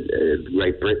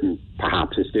Great Britain,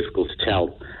 perhaps. It's difficult to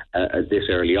tell this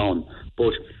early on.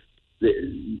 But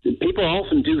people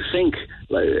often do think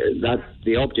that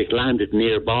the object landed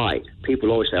nearby.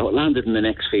 People always say, oh, it landed in the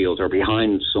next field or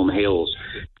behind some hills.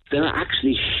 There are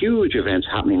actually huge events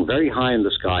happening very high in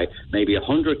the sky, maybe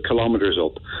 100 kilometres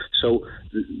up. So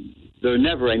they're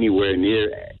never anywhere near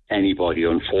anybody,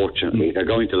 unfortunately. They're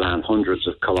going to land hundreds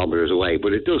of kilometres away,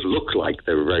 but it does look like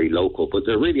they're very local, but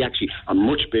they're really actually a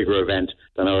much bigger event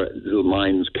than our little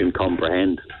minds can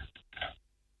comprehend.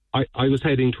 I was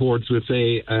heading towards, let's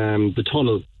say, the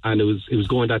tunnel, and it was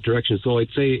going that direction. So I'd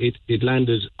say it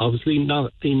landed, obviously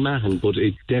not in Mahon, but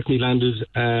it definitely landed,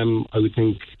 I would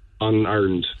think, on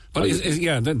Ireland. But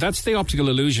that's the optical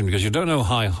illusion, because you don't know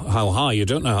how high, you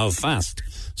don't know how fast,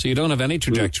 so you don't have any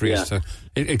trajectory. Yeah.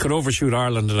 It could overshoot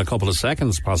Ireland in a couple of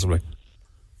seconds, possibly.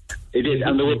 It did,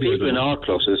 and there were people in our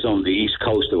clusters on the east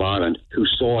coast of Ireland who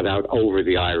saw it out over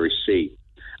the Irish Sea.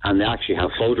 And they actually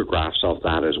have photographs of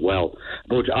that as well.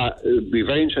 But it would be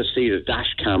very interesting to see the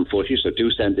dash cam footage, so do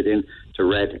send it in to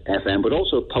Red FM, but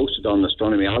also post it on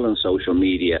Astronomy Ireland social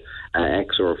media,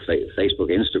 X or Facebook,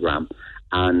 Instagram.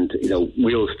 and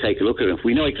we'll take a look at it. If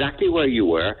we know exactly where you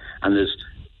were, and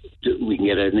we can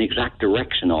get an exact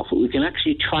direction off it, we can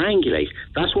actually triangulate.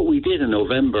 That's what we did in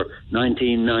November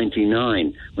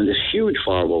 1999 when this huge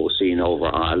fireball was seen over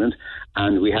Ireland,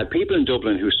 and we had people in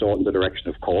Dublin who saw it in the direction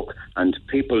of Cork and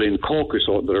people in Cork who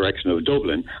saw it in the direction of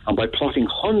Dublin, and by plotting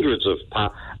hundreds of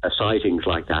sightings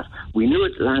like that, we knew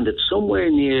it landed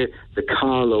somewhere near the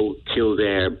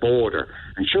Carlow-Kildare border,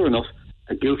 and sure enough,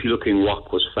 a guilty-looking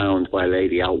rock was found by a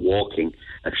lady out walking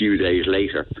a few days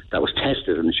later that was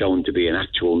tested and shown to be an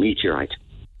actual meteorite.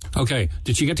 Okay.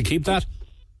 Did she get to keep that?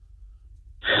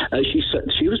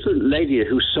 She was the lady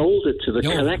who sold it to the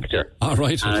collector. Oh,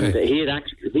 right, okay. And he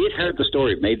had heard the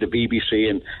story, made the BBC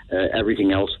and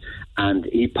everything else, and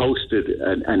he posted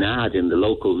an ad in the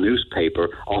local newspaper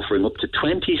offering up to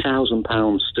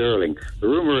 £20,000 sterling. The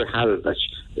rumour had it that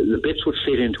the bits would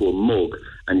fit into a mug,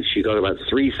 and she got about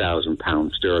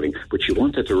 £3,000 sterling, but she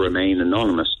wanted to remain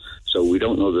anonymous, so we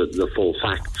don't know the full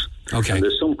facts. Okay. And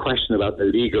there's some question about the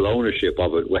legal ownership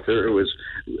of it, whether it was,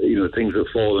 things that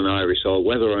fall in Irish soil,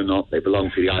 whether or not they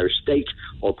belong to the Irish state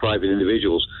or private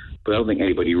individuals. But I don't think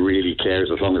anybody really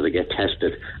cares as long as they get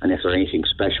tested and if there's anything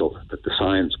special that the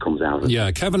science comes out of.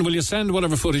 Yeah, Kevin, will you send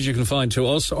whatever footage you can find to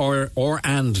us or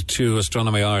to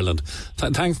Astronomy Ireland?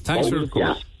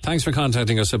 Thanks for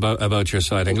contacting us about your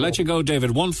sighting. Let you go,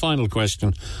 David. One final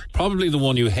question, probably the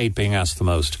one you hate being asked the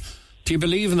most. Do you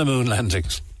believe in the moon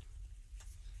landings?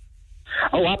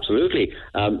 Oh, absolutely.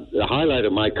 The highlight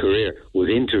of my career was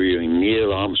interviewing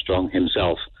Neil Armstrong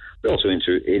himself. We also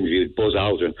interviewed Buzz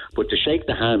Aldrin. But to shake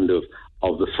the hand of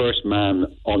the first man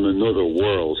on another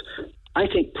world, I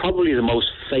think probably the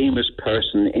most famous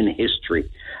person in history,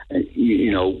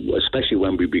 especially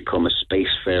when we become a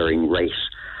spacefaring race.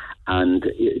 And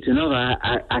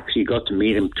I actually got to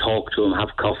meet him, talk to him,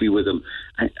 have coffee with him,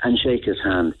 and shake his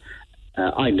hand.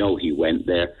 I know he went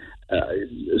there.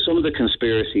 Some of the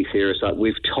conspiracy theorists, that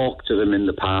we've talked to them in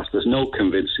the past, there's no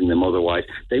convincing them otherwise.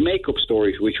 They make up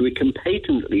stories which we can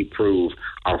patently prove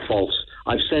are false.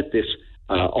 I've said this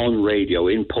on radio,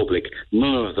 in public.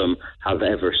 None of them have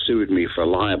ever sued me for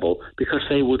libel because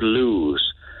they would lose.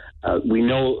 We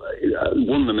know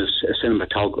one of them is a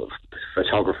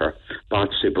cinematographer,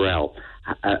 Bart Sibrel,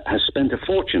 has spent a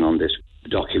fortune on this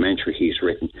documentary he's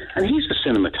written, and he's a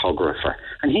cinematographer,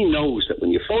 and he knows that when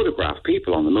you photograph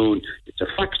people on the moon, it's a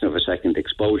fraction of a second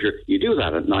exposure. You do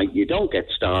that at night, you don't get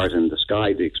stars in the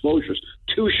sky, the exposure's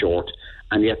too short,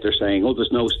 and yet they're saying,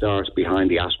 there's no stars behind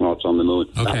the astronauts on the moon.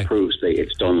 Okay. That proves that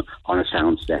it's done on a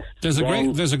sound set. There's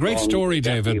a great story,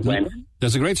 David.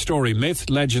 There's a great story,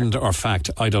 myth, legend or fact,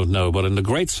 I don't know, but in the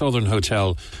Great Southern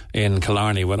Hotel in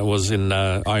Killarney, when it was in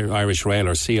Irish Rail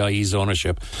or CIE's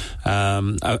ownership,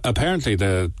 apparently at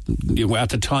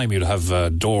the time you'd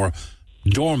have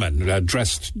doormen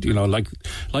dressed, like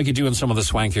you do in some of the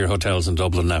swankier hotels in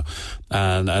Dublin now,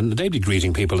 and they'd be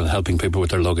greeting people and helping people with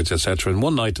their luggage, etc. And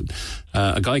one night,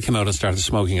 a guy came out and started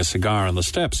smoking a cigar on the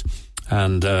steps,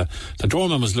 and the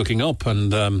doorman was looking up,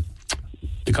 and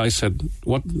the guy said,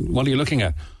 "What are you looking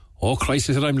at?" "Oh, Christ,"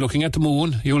 he said, "I'm looking at the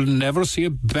moon. You'll never see a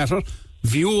better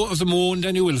view of the moon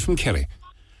than you will from Kerry."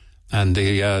 And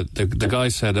the guy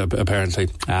said, apparently,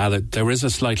 that there is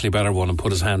a slightly better one, and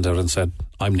put his hand out and said,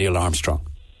 "I'm Neil Armstrong."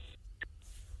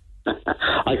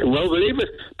 I can well believe it,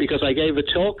 because I gave a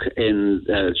talk in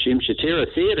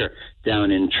Shimshatira Theatre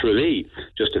down in Tralee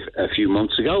just a few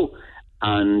months ago,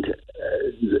 and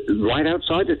right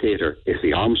outside the theatre is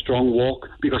the Armstrong Walk,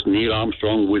 because Neil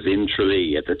Armstrong was in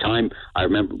Tralee at the time. I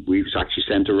remember we actually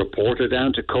sent a reporter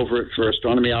down to cover it for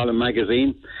Astronomy Ireland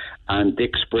magazine, and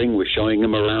Dick Spring was showing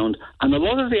him around. And a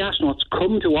lot of the astronauts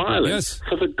come to Ireland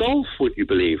for the golf, would you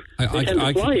believe? They tend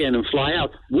to fly in and fly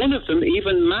out. One of them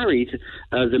even married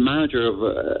the manager of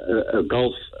a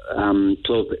golf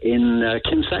club in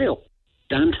Kinsale,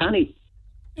 Dan Tanney.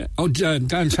 Oh, Dan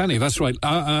Tanney, that's right.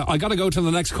 I got to go to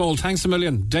the next call. Thanks a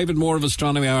million. David Moore of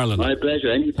Astronomy Ireland. My pleasure.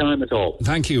 Anytime at all.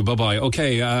 Thank you. Bye-bye.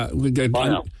 Okay. Bye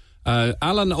now.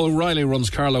 Alan O'Reilly runs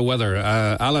Carlow Weather.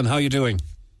 Alan, how are you doing?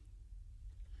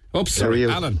 Oops, sorry. How are you?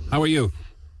 Alan, how are you?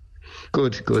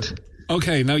 Good.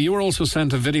 Okay, now you were also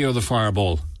sent a video of the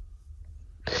fireball.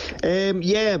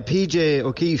 PJ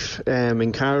O'Keeffe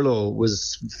in Carlow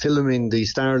was filming the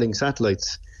Starlink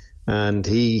satellites, and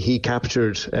he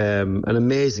captured an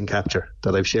amazing capture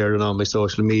that I've shared on all my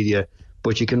social media.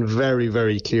 But you can very,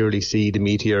 very clearly see the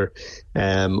meteor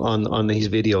on his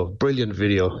video. Brilliant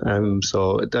video.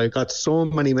 So I got so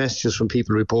many messages from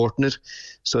people reporting it.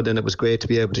 So then it was great to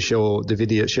be able to share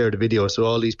the video. So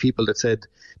all these people that said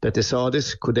that they saw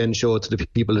this could then show it to the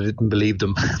people that didn't believe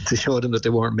them, to show them that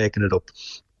they weren't making it up.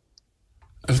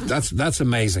 That's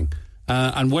amazing.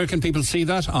 And where can people see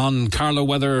that? On Carlow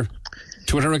Weather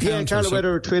Twitter account? Yeah, Carlow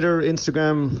Weather, Twitter,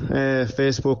 Instagram,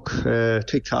 Facebook,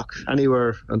 TikTok,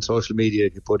 anywhere on social media.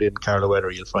 If you put in Carlow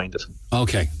Weather, you'll find it.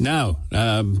 Okay, now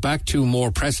back to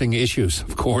more pressing issues,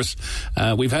 of course.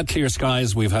 We've had clear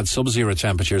skies, we've had sub-zero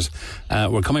temperatures.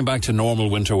 We're coming back to normal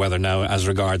winter weather now as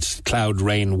regards cloud,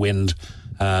 rain, wind,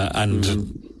 and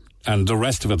the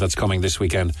rest of it that's coming this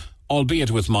weekend,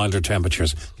 albeit with milder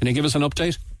temperatures. Can you give us an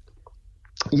update?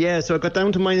 Yeah, so it got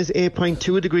down to minus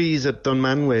 8.2 degrees at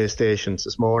Dunmanway stations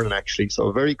this morning, actually. So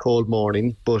a very cold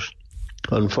morning, but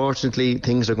unfortunately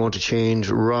things are going to change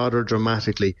rather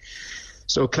dramatically.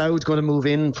 So clouds going to move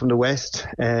in from the west.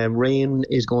 Rain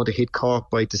is going to hit Cork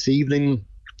by this evening,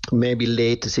 maybe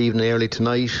late this evening, early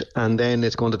tonight, and then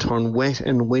it's going to turn wet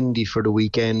and windy for the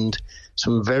weekend.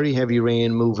 Some very heavy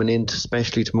rain moving into,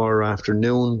 especially tomorrow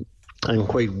afternoon, and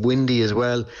quite windy as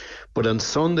well. But on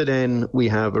Sunday then, we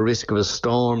have a risk of a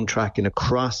storm tracking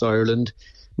across Ireland.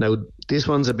 Now, this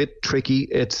one's a bit tricky.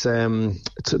 It's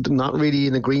not really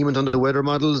in agreement under the weather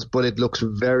models, but it looks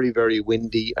very, very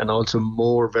windy and also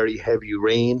more very heavy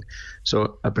rain.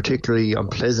 So a particularly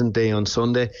unpleasant day on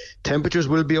Sunday. Temperatures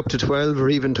will be up to 12 or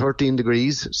even 13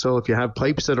 degrees. So if you have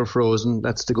pipes that are frozen,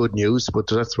 that's the good news. But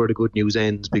that's where the good news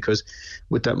ends, because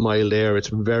with that mild air, it's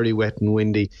very wet and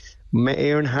windy.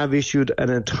 Éireann have issued an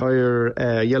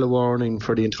entire yellow warning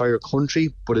for the entire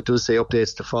country, but it does say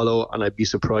updates to follow, and I'd be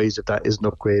surprised if that isn't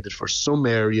upgraded for some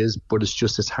areas, but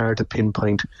it's hard to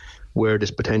pinpoint where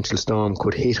this potential storm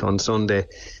could hit on Sunday.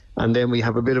 And then we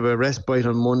have a bit of a respite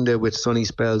on Monday with sunny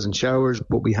spells and showers,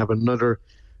 but we have another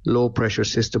low pressure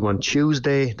system on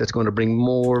Tuesday that's going to bring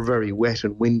more very wet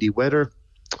and windy weather.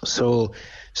 So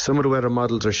some of the weather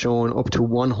models are showing up to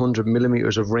 100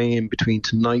 millimetres of rain between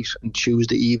tonight and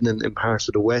Tuesday evening in parts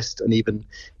of the west, and even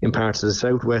in parts of the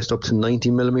southwest up to 90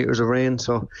 millimetres of rain.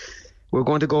 So we're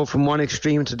going to go from one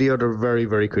extreme to the other very,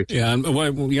 very quickly. Yeah,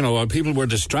 and people were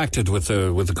distracted with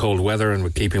the cold weather and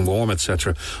with keeping warm,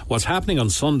 etc. What's happening on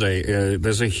Sunday?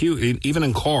 There's a huge, even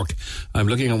in Cork. I'm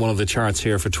looking at one of the charts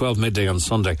here for 12 midday on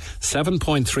Sunday.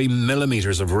 7.3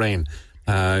 millimetres of rain.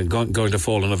 Going to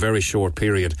fall in a very short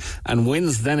period, and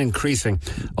winds then increasing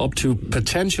up to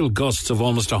potential gusts of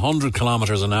almost 100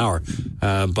 kilometres an hour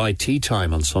by tea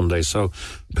time on Sunday. So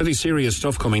pretty serious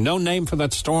stuff coming. No name for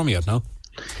that storm yet, no?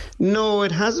 No,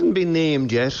 it hasn't been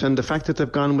named yet, and the fact that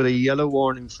they've gone with a yellow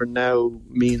warning for now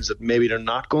means that maybe they're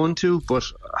not going to, but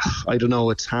I don't know,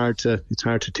 it's hard to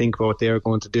think about what they are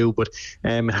going to do, but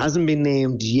it hasn't been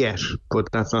named yet,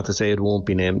 but that's not to say it won't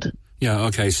be named. Yeah,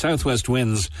 okay, southwest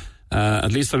winds.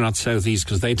 At least they're not southeast,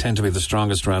 because they tend to be the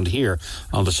strongest around here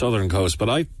on the southern coast. But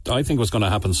I think what's going to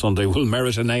happen Sunday will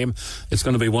merit a name. It's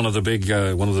going to be one of the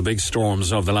big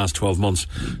storms of the last 12 months.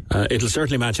 It'll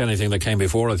certainly match anything that came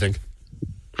before, I think.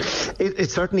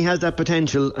 It certainly has that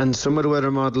potential, and some of the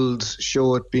weather models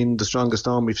show it being the strongest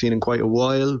storm we've seen in quite a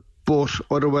while. But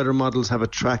other weather models have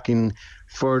it tracking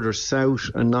further south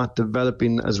and not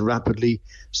developing as rapidly.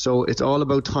 So it's all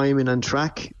about timing and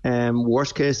track.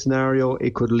 Worst case scenario,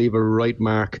 it could leave a right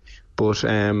mark. But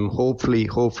hopefully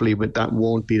that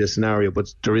won't be the scenario.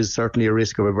 But there is certainly a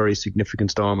risk of a very significant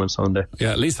storm on Sunday.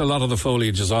 Yeah, at least a lot of the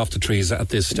foliage is off the trees at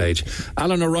this stage.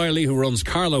 Alan O'Reilly, who runs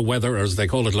Carlow Weather, or as they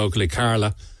call it locally,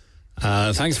 Carla.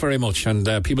 Thanks very much,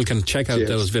 and people can check out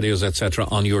those videos, etc.,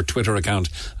 on your Twitter account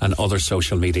and other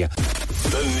social media.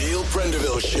 The Neil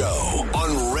Prendeville Show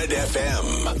on Red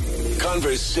FM.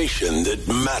 Conversation that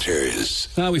matters.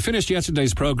 We finished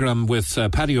yesterday's programme with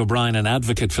Paddy O'Brien, an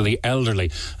advocate for the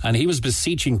elderly, and he was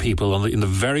beseeching people in the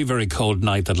very, very cold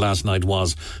night that last night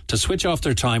was to switch off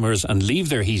their timers and leave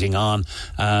their heating on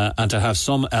and to have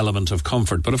some element of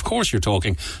comfort. But of course you're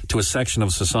talking to a section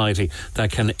of society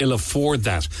that can ill afford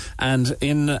that. And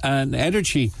in an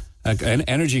energy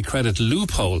credit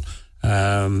loophole,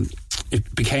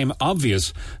 it became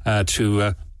obvious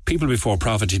to People Before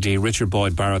Profit TD Richard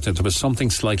Boyd Barrett that there was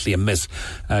something slightly amiss.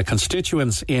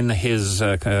 Constituents in his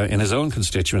own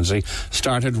constituency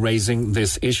started raising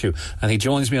this issue, and he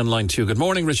joins me on line 2. Good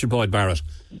morning, Richard Boyd Barrett.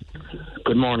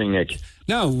 Good morning, Nick.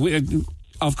 Now,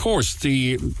 of course,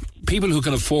 the people who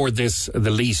can afford this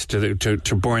the least,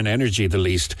 to burn energy the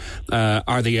least,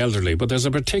 are the elderly. But there's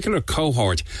a particular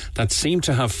cohort that seem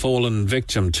to have fallen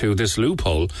victim to this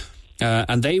loophole,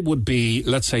 and they would be,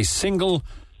 let's say, single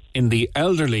in the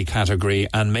elderly category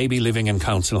and maybe living in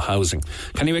council housing.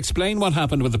 Can you explain what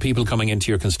happened with the people coming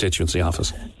into your constituency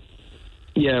office?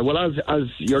 Yeah, well, as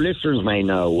your listeners may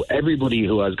know, everybody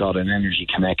who has got an energy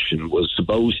connection was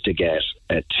supposed to get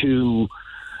 2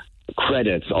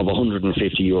 credits of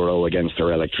 €150 against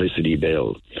their electricity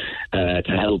bill to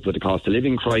help with the cost of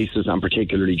living crisis, and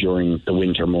particularly during the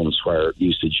winter months where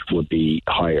usage would be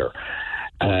higher.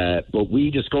 But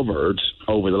we discovered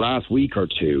over the last week or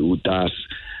two that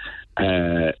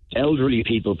elderly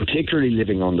people, particularly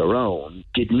living on their own,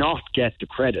 did not get the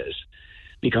credit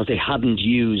because they hadn't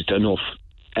used enough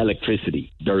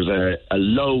electricity. There's a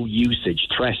low usage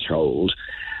threshold,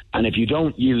 and if you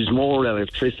don't use more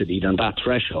electricity than that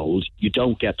threshold, you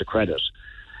don't get the credit.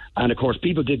 And of course,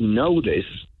 people didn't know this,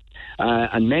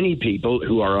 and many people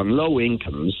who are on low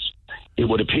incomes, it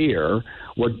would appear,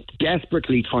 were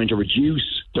desperately trying to reduce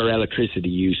their electricity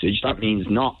usage. That means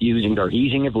not using their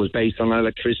heating if it was based on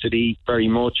electricity very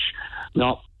much,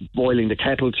 not boiling the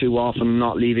kettle too often,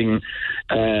 not leaving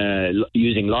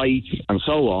using lights and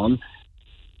so on.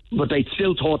 But they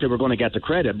still thought they were going to get the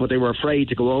credit, but they were afraid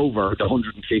to go over the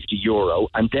 €150.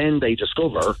 And then they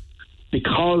discover,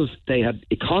 because they had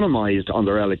economised on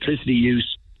their electricity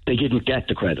use, they didn't get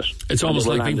the credit. It's almost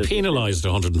like being penalised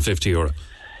 €150.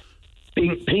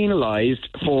 Being penalised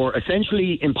for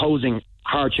essentially imposing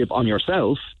hardship on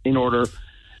yourself in order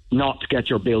not to get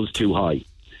your bills too high.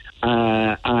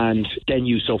 And then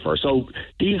you suffer. So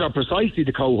these are precisely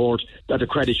the cohort that the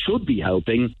credit should be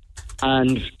helping,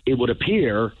 and it would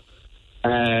appear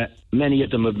many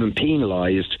of them have been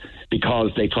penalised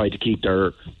because they tried to keep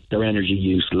their energy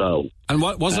use low. And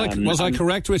was I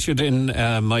correct, Richard, in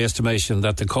my estimation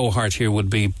that the cohort here would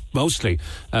be mostly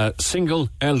single,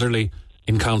 elderly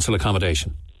in council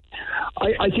accommodation?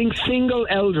 I think single,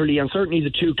 elderly, and certainly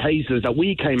the two cases that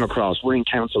we came across were in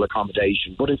council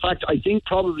accommodation. But in fact, I think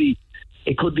probably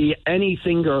it could be any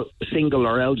single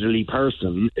or elderly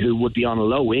person who would be on a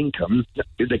low income.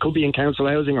 They could be in council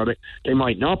housing, or they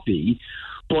might not be,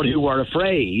 but who are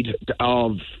afraid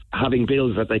of having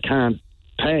bills that they can't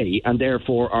pay and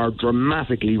therefore are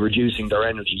dramatically reducing their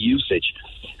energy usage.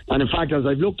 And in fact, as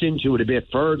I've looked into it a bit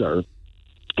further,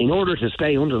 in order to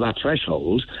stay under that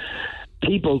threshold,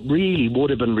 people really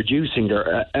would have been reducing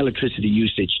their electricity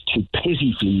usage to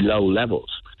pitifully low levels.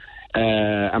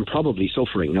 And probably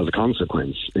suffering as a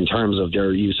consequence in terms of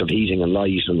their use of heating and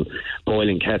light and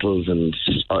boiling kettles and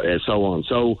so on.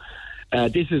 So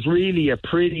this is really a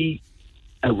pretty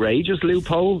outrageous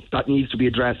loophole that needs to be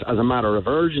addressed as a matter of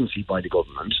urgency by the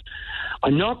government.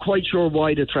 I'm not quite sure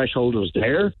why the threshold was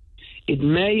there. It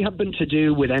may have been to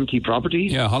do with empty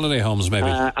properties. Yeah, holiday homes maybe.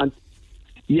 And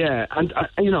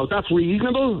that's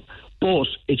reasonable, but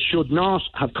it should not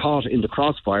have caught in the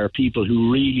crossfire people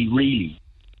who really, really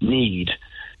need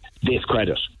this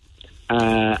credit.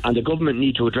 And the government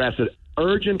need to address it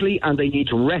urgently, and they need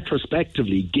to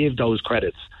retrospectively give those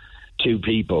credits to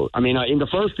people. I mean, in the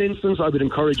first instance, I would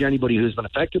encourage anybody who's been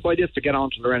affected by this to get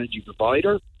onto their energy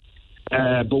provider.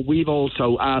 But we've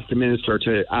also asked the Minister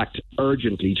to act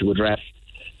urgently to address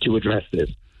this.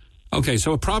 Okay,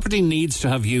 so a property needs to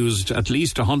have used at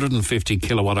least 150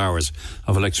 kilowatt hours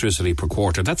of electricity per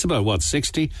quarter. That's about, what,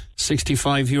 60,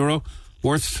 65 euro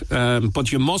worth?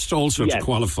 But you must also, to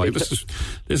qualify,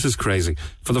 this is crazy.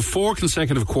 For the 4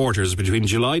 consecutive quarters between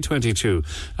July 22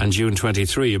 and June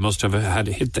 23, you must have had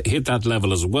hit that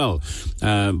level as well.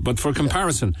 But for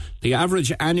comparison, the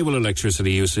average annual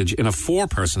electricity usage in a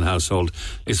 4-person household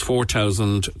is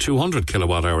 4,200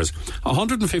 kilowatt hours.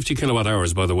 150 kilowatt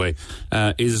hours, by the way,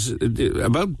 is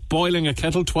about boiling a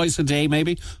kettle twice a day,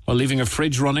 maybe, or leaving a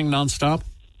fridge running non-stop.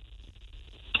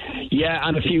 Yeah,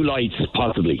 and a few lights,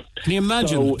 possibly. Can you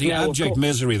imagine the abject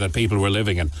misery that people were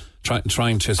living in,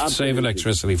 trying to save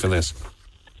electricity for this?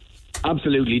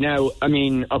 Absolutely. Now, I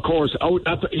mean, of course,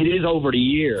 it is over the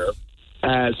year.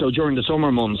 So during the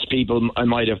summer months, people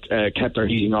might have kept their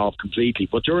heating off completely.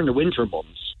 But during the winter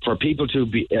months, for people to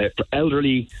be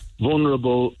elderly,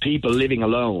 vulnerable people living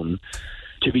alone,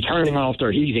 to be turning off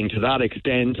their heating to that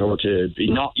extent, or to be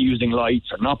not using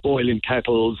lights or not boiling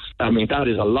kettles, I mean, that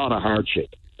is a lot of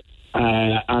hardship.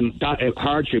 And that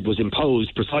hardship was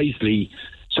imposed precisely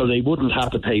so they wouldn't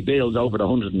have to pay bills over the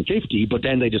 150, but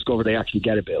then they discover they actually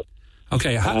get a bill.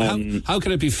 Okay, how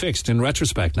can it be fixed in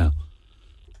retrospect now?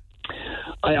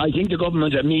 I think the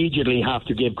government immediately have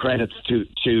to give credits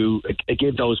to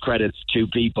give those credits to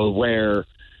people where,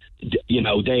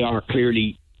 they are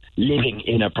clearly living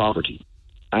in a property,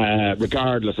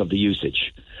 regardless of the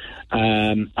usage.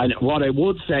 And what I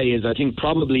would say is, I think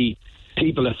probably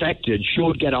people affected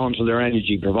should get onto their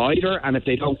energy provider, and if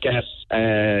they don't get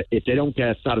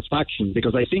satisfaction,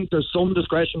 because I think there's some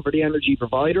discretion for the energy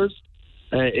providers,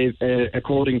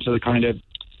 according to the kind of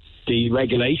the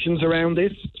regulations around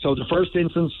this. So the first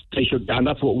instance, they should, and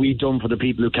that's what we've done for the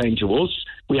people who came to us.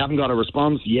 We haven't got a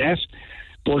response yet,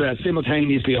 but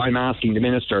simultaneously I'm asking the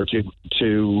Minister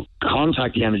to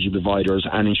contact the energy providers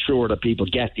and ensure that people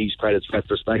get these credits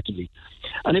retrospectively.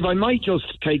 And if I might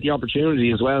just take the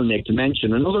opportunity as well, Nick, to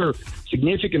mention another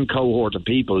significant cohort of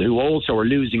people who also are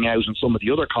losing out on some of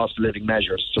the other cost of living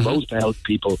measures supposed to help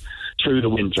people through the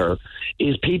winter,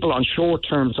 is people on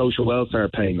short-term social welfare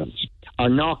payments are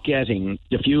not getting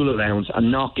the fuel allowance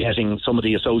and not getting some of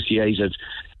the associated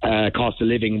cost of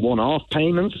living one-off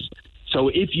payments. So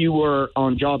if you were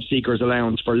on job seekers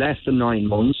allowance for less than 9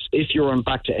 months, if you're on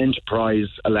back to enterprise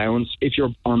allowance, if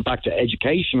you're on back to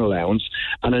education allowance,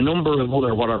 and a number of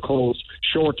other what are called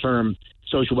short-term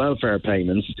social welfare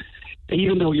payments,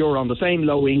 even though you're on the same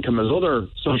low income as other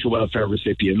social welfare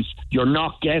recipients, you're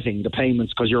not getting the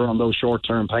payments because you're on those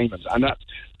short-term payments. And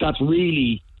that's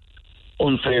really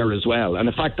unfair as well. And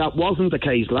in fact, that wasn't the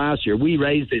case last year. We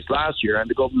raised this last year and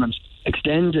the government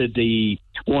extended the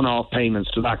one-off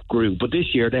payments to that group, but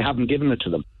this year they haven't given it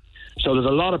to them. So there's a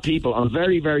lot of people on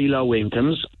very, very low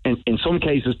incomes, in some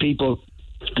cases people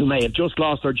who may have just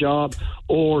lost their job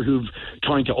or who've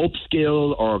trying to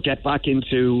upskill or get back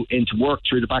into work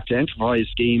through the Back to Enterprise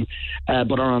scheme,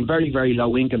 but are on very, very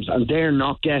low incomes, and they're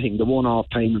not getting the one-off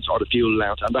payments or the fuel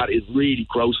allowance, and that is really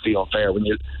grossly unfair when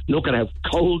you look at how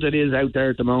cold it is out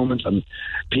there at the moment and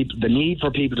the need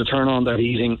for people to turn on their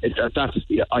heating.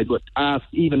 I would ask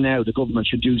even now the government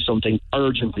should do something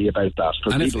urgently about that.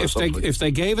 And if they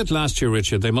gave it last year,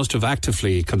 Richard, they must have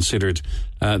actively considered,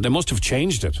 they must have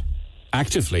changed it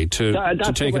actively to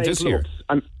take it this year.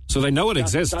 So they know it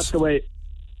exists. That's the way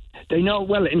they know.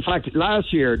 Well, in fact,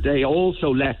 last year they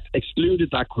also excluded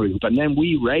that group, and then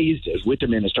we raised it with the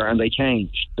minister, and they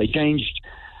changed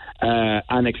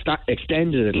and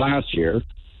extended it last year,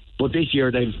 but this year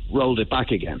they've rolled it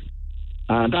back again.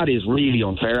 And that is really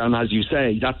unfair, and as you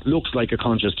say, that looks like a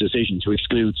conscious decision to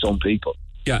exclude some people,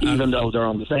 even though they're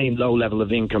on the same low level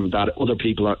of income that other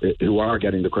people who are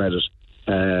getting the credit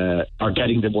are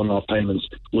getting the one-off payments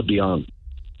would be on.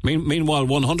 Meanwhile,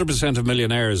 100% of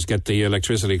millionaires get the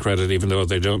electricity credit even though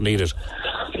they don't need it.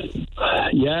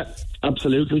 Yeah,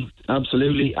 absolutely.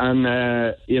 And,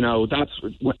 that's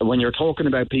when you're talking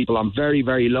about people on very,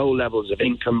 very low levels of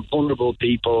income, vulnerable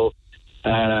people,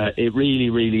 it really,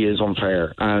 really is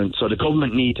unfair. And so the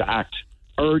government need to act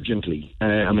urgently.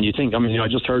 I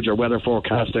just heard your weather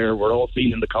forecast there. We're all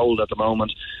feeling the cold at the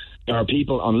moment. There are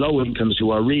people on low incomes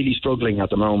who are really struggling at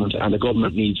the moment, and the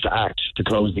government needs to act to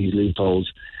close these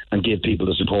loopholes and give people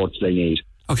the support they need.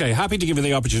 Okay, happy to give you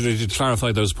the opportunity to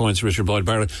clarify those points, Richard Boyd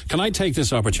Barrett. Can I take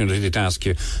this opportunity to ask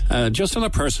you, just on a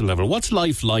personal level, what's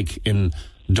life like in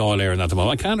Dáil Éireann at the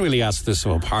moment? I can't really ask this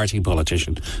of a party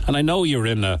politician, and I know you're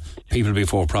in a People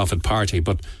Before Profit party,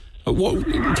 but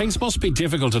things must be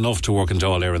difficult enough to work in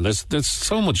Dáil Éireann. There's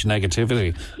so much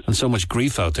negativity and so much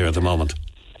grief out there at the moment.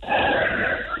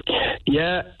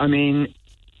 Yeah,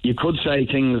 you could say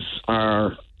things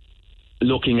are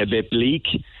looking a bit bleak,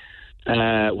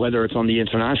 whether it's on the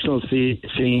international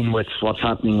scene with what's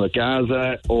happening with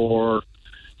Gaza or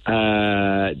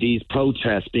these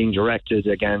protests being directed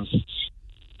against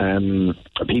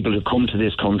people who come to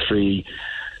this country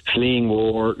fleeing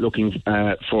war, looking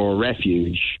for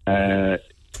refuge.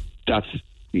 That's,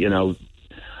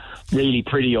 really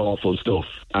pretty awful stuff.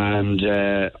 And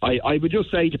I would just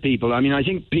say to people, I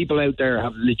think people out there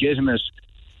have legitimate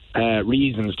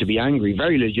reasons to be angry,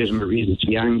 very legitimate reasons to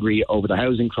be angry over the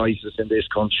housing crisis in this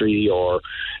country or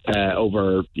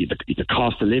over the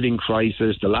cost of living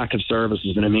crisis, the lack of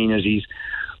services and amenities.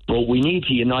 But we need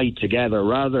to unite together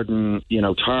rather than,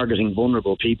 targeting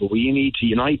vulnerable people. We need to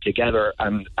unite together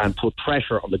and put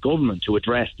pressure on the government to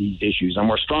address these issues. And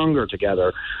we're stronger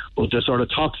together. But the sort of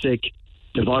toxic,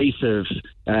 divisive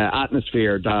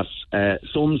atmosphere that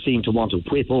some seem to want to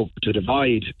whip up to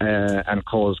divide and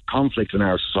cause conflict in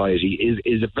our society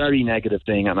is a very negative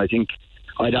thing. And I think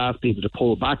I'd ask people to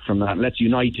pull back from that and let's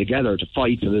unite together to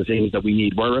fight for the things that we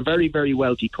need. We're a very, very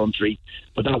wealthy country,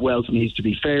 but that wealth needs to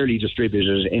be fairly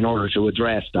distributed in order to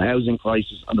address the housing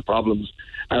crisis and the problems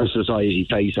our society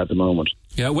face at the moment.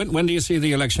 Yeah, when do you see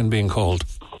the election being called?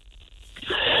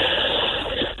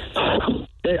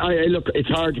 Look, it's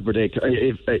hard to predict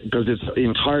because it's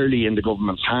entirely in the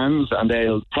government's hands, and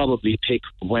they'll probably pick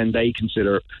when they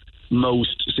consider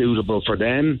most suitable for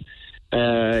them.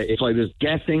 If I was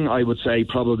guessing, I would say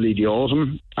probably the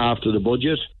autumn after the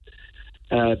budget.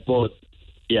 But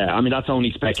yeah, that's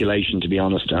only speculation, to be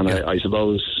honest. And I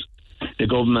suppose the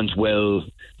government will,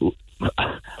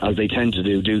 as they tend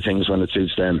to do things when it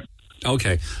suits them.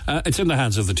 Okay. It's in the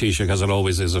hands of the Taoiseach, as it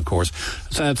always is, of course.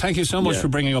 So, thank you so much for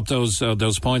bringing up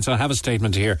those points. I have a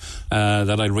statement here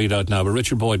that I'll read out now. But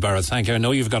Richard Boyd Barrett, thank you. I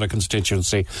know you've got a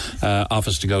constituency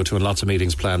office to go to and lots of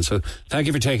meetings planned. So thank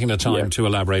you for taking the time to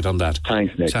elaborate on that.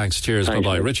 Thanks, Nick. Thanks. Cheers. Thanks,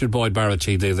 bye-bye. Nick. Richard Boyd Barrett,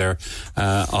 TD there,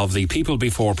 of the People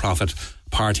Before Profit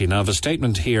Party. Now, I have a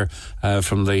statement here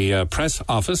from the press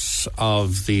office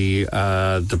of the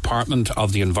Department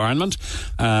of the Environment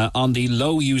on the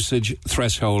low usage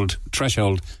threshold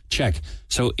check.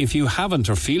 So if you haven't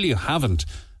or feel you haven't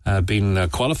been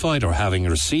qualified or having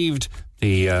received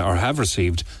or have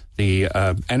received the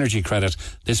energy credit,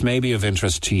 this may be of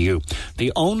interest to you.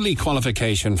 The only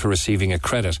qualification for receiving a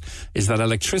credit is that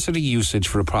electricity usage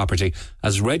for a property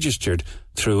as registered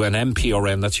through an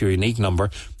MPRN, that's your unique number,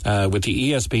 with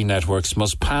the ESB networks,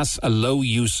 must pass a low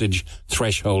usage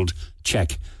threshold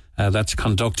check. That's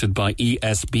conducted by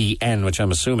ESBN, which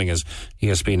I'm assuming is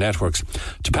ESB Networks.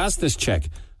 To pass this check,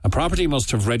 a property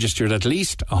must have registered at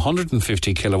least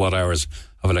 150 kilowatt hours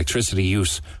of electricity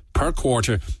use per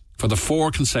quarter for the 4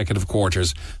 consecutive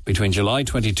quarters between July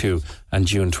 22 and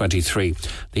June 23.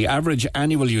 The average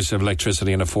annual use of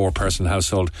electricity in a 4-person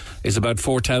household is about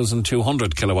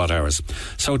 4,200 kilowatt hours.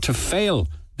 So to fail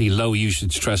the low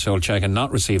usage threshold check and not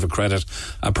receive a credit,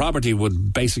 a property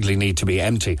would basically need to be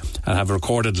empty and have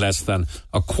recorded less than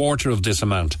a quarter of this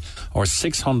amount, or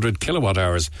 600 kilowatt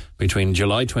hours between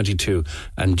July 22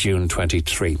 and June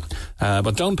 23.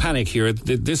 But don't panic here.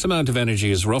 This amount of energy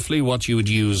is roughly what you would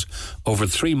use over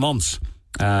 3 months.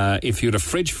 If you had a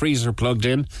fridge freezer plugged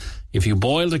in, if you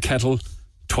boiled a kettle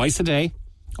twice a day,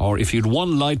 or if you'd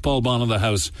one light bulb on in the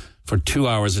house for 2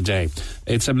 hours a day.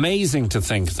 It's amazing to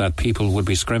think that people would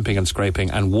be scrimping and scraping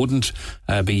and wouldn't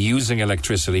be using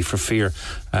electricity for fear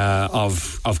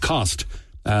of cost,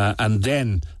 and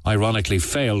then, ironically,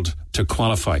 failed to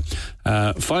qualify.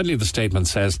 Finally, the statement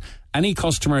says, any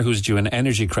customer who's due an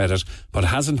energy credit but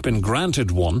hasn't been granted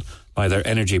one by their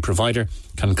energy provider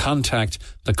can contact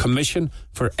the Commission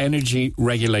for Energy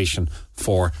Regulation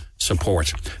for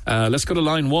support. Let's go to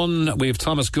line 1. We have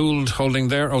Thomas Gould holding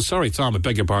there. Oh, sorry, Tom, I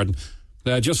beg your pardon.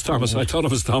 Just Thomas. I thought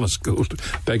it was Thomas Gould.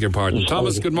 Beg your pardon.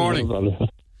 Thomas, good morning.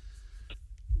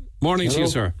 Morning to you,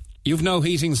 sir. You've no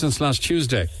heating since last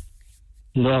Tuesday.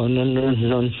 No, none,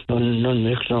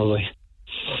 Nick, no way.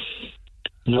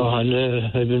 No, and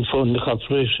I've been phoning the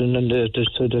corporation, and they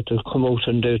said that they'll come out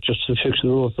and just to fix the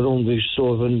roof around the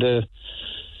stove, and they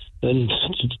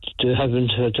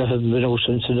haven't been out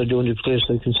since. And the only place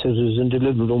I can sit is in the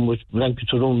living room with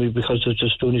blankets around me, because it's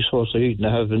just the only source of heat, and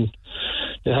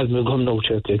they haven't been coming out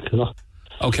yet, like, you know.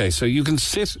 Okay, so you can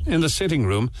sit in the sitting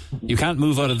room. You can't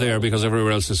move out of there because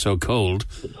everywhere else is so cold.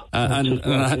 And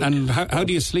how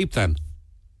do you sleep then?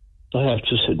 I have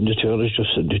to sit in the chair. I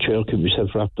just sit in the chair, keep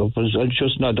myself wrapped up. I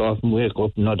just nod off and wake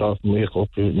up,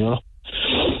 you know.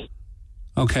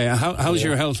 Okay, how's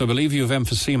your health? I believe you have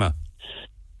emphysema.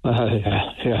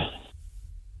 Yeah.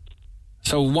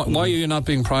 So why are you not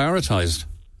being prioritised?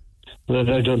 Well,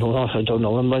 I don't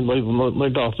know. And my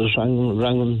doctors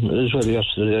rang as well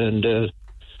yesterday,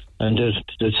 and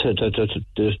they said that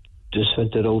they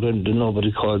sent it out and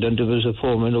nobody called. And there was a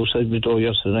foreman outside my door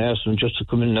yesterday, and I asked him just to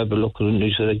come in and have a look, and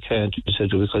he said, I can't. He said,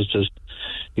 because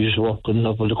he's walking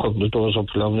up with a couple of doors up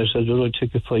along. I said, well, I'll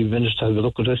take you 5 minutes to have a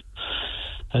look at it.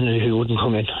 And he wouldn't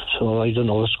come in. So I don't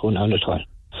know what's going on at all.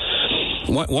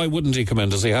 Why wouldn't he come in?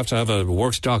 Does he have to have a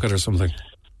works docket or something?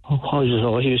 I don't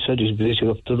know. He said he's busy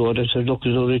up the road. I said, look,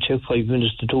 it'll only take 5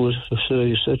 minutes to do it. So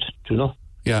he said, do you know?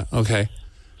 Yeah, okay.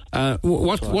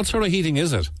 What sort of heating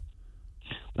is it?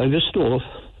 I have a stove.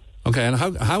 Okay, and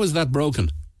how is that broken?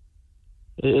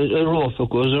 A rope that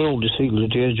goes around the ceiling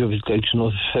at the edge of it, like, you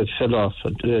know, fell off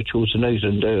Tuesday night,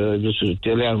 and the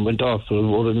alarm went off for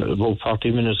about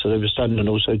 40 minutes, and I was standing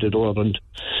outside the door, and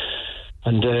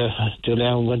the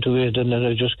alarm went away. Then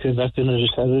I just came back in, and I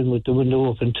sat in with the window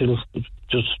open till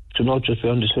just be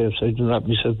on the safe side and wrap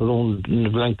myself around in the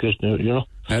blanket, you know.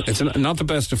 It's not the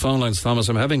best of phone lines, Thomas.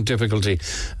 I'm having difficulty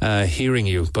hearing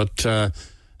you, but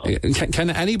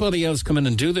can anybody else come in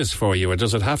and do this for you, or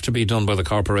does it have to be done by the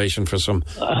corporation for some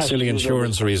silly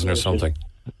insurance reason or something?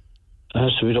 It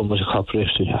has to be done by the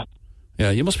corporation, yeah. Yeah,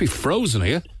 you must be frozen, are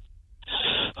you?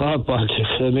 Oh, Baltic.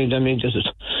 I mean, this is...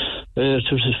 it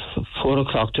was 4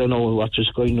 o'clock, I know what the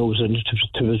Sky News, and it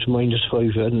was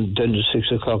 -5, and then at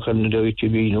 6 o'clock on the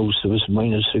ITV News, it was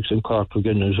 -6 in Cork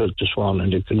again as well this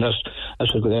morning, and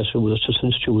that's a glass of water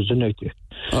since Tuesday night.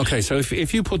 Okay, so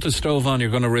if you put the stove on,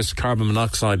 you're going to risk carbon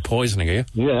monoxide poisoning, are you?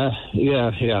 Yeah.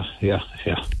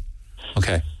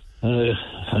 Okay.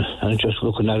 I'm just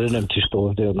looking at an empty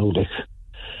stove there now, Dick.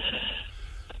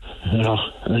 You know,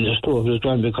 and the stove is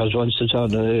grand because once it's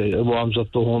on, it warms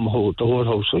up the whole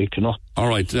house, like, you know. All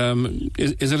right.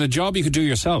 Is it a job you could do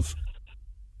yourself?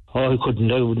 Oh, I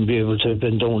wouldn't be able to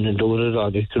bend down and do it at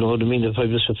all, like, you know what I mean? If I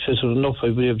was fit enough,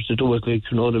 I'd be able to do it, like,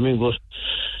 you know what I mean? But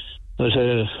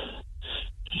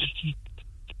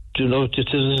you know, it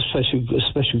is a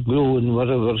special glue and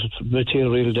whatever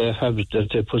material they have that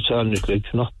they put on it, like,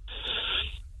 you know.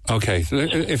 Okay,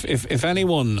 if any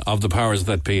one of the powers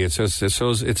that be, it's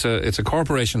a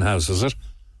corporation house, is it?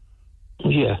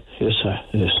 Yeah, yes, sir.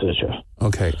 Yes, sir.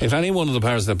 Okay, if any one of the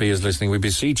powers that be is listening, we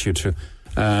beseech you to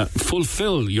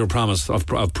fulfil your promise of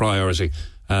priority,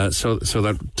 so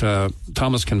that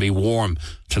Thomas can be warm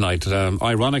tonight.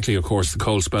 Ironically, of course, the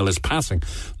cold spell is passing.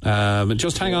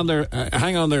 Just hang on there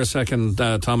a second,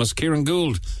 Thomas. Kieran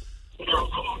Gould.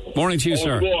 Morning to you,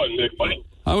 sir.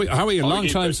 How are you? Long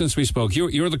time since we spoke.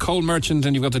 You're the coal merchant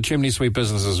and you've got the chimney sweep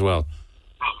business as well.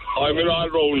 I'm an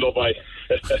all-rounder, boy.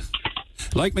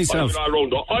 Like myself. I'm an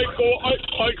all-rounder. I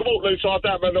come out and I sort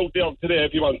that man out there today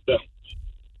if he wants to.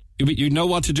 You know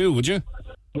what to do, would you?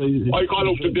 I got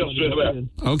out to there straight away.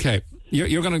 Okay.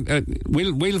 You're going to...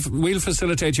 we'll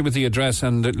facilitate you with the address,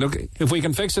 and look, if we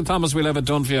can fix it, Thomas, we'll have it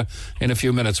done for you in a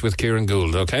few minutes with Kieran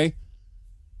Gould, okay?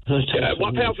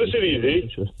 What part of the city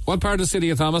is he? What part of the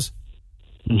city, Thomas?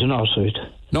 The north side.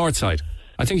 North side.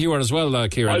 I think you are as well,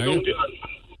 Kieran.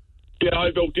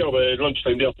 I'll go there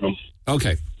lunchtime there for him.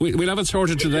 Okay. We'll have it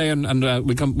sorted today, and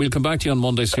we'll come back to you on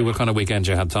Monday, see what kind of weekend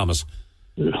you had, Thomas.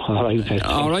 All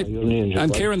right.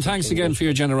 And Kieran, thanks again for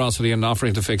your generosity in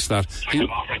offering to fix that.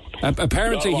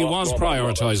 Apparently he was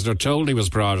prioritised, or told he was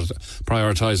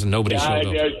prioritised, and nobody showed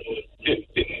up.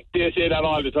 They say that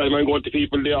all the time. I'm going to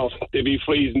people there, they be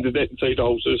freezing to death inside the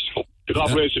houses. The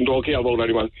corporation don't care about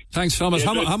anyone. Thanks, Thomas.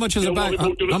 How much is a bag?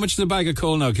 How much is a bag of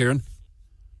coal now, Kieran?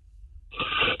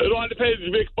 It all depends,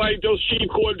 Mick. There's cheap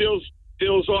coal,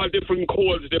 there's all different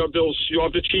coals there. You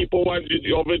have the cheaper one,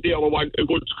 you have the other one, a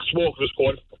good smokeless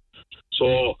coal.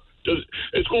 So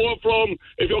it's going from,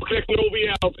 if you're collecting over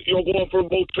here, you're going from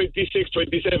about 26,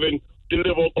 27,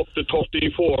 deliver up to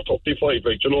 34, 35,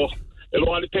 right, you know. It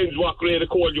all depends what grade of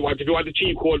coal you want. If you want a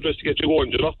cheap coal just to get you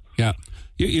going, you know. Yeah.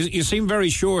 You seem very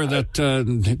sure that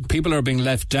people are being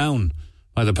left down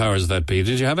by the powers that be.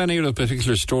 Did you have any other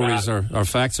particular stories or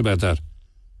facts about that?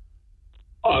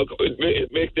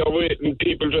 Make their waiting.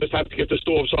 People just have to get the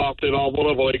stove sorted or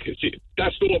whatever. Like,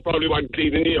 that stove probably won't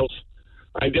clean the nails,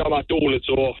 and they're not doing it.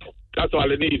 So that's all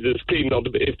it needs is cleaning up.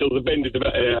 If there's a bend at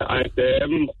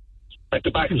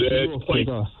the back of the pipe,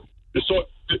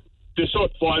 the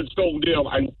soot falls down there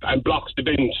and blocks the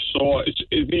bends. So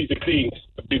it needs a clean.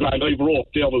 Big line I've rope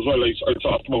there as well. I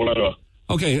talked about that.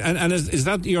 Okay, and is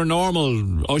that your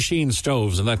normal Oisin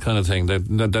stoves and that kind of thing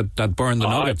that burn the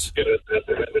nuggets?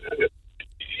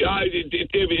 Yeah,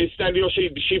 it's that'd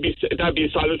be a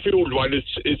solid fuel one.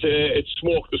 It's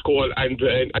smokeless coal and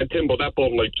timber that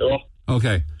burn, like, you know.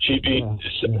 Okay.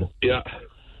 Yeah.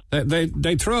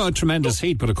 They throw out tremendous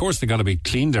heat, but of course they got to be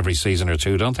cleaned every season or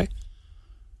two, don't they?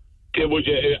 Yeah, but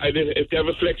if they have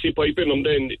a flexi pipe in them,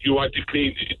 then you want to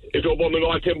clean. If you're burning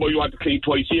all timber, you want to clean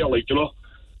twice a year, like, you know.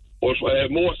 But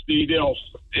mostly they're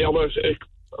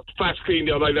fast clean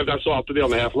there, I have that sorted there on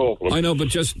the half an hour. I know, but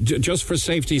just for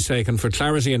safety's sake and for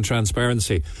clarity and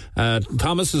transparency,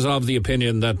 Thomas is of the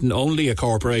opinion that only a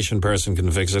corporation person can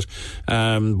fix it.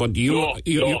 But you're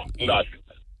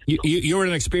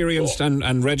an experienced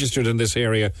and registered in this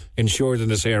area, insured in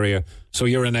this area, so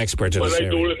you're an expert in this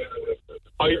area.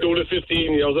 I do it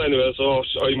 15 years anyway, so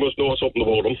I must know something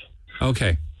about them.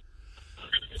 Okay.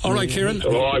 All right, Kieran.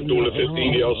 So I'm doing it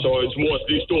 15 years, so it's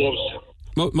mostly stoves.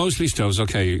 Mostly stoves,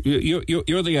 okay.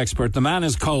 You're the expert. The man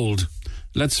is cold.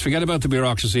 Let's forget about the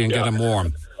bureaucracy and get him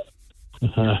warm.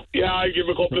 Yeah, I give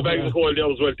a couple of bags of coal there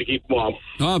as well to keep him warm.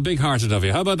 Oh, big-hearted of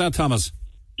you. How about that, Thomas?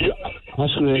 Yeah.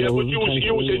 That's great. Yeah, but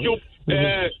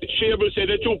Seamus said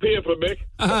that you pay for it, Mick.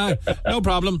 No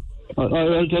problem.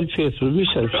 I'll get paid for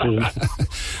myself.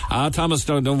 Thomas,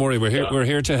 don't worry. We're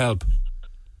here to help.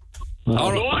 No,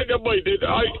 I never mind.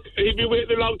 He'd be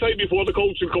waiting a long time before the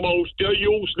council come out. They're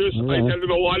useless. I tell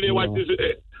you, all they want is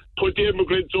put the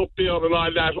immigrants up there and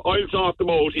all that. I'll sort them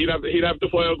out. He'd have the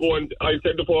fire going. I'll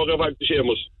send the fire back to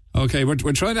Seamus. Okay,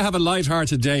 we're trying to have a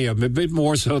light-hearted day, a bit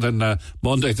more so than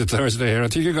Monday to Thursday here. I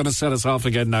think you're going to set us off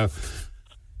again now.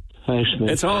 Thanks,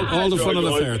 mate. It's all the fun of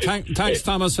the fair. Thanks,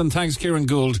 Thomas, and thanks, Kieran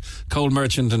Gould, coal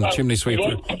merchant and chimney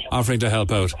sweeper, offering to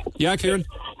help out. Yeah, Kieran?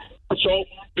 So,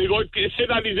 we're going to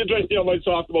sit on his address there and I'll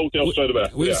sort them out there straight away.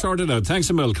 We'll sort it out. Thanks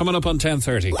a mil. Coming up on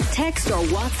 10:30. Text or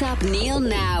WhatsApp Neil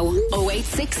now.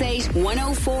 0868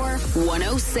 104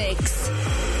 106.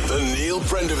 The Neil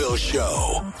Prendeville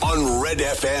Show on Red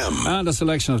FM. And a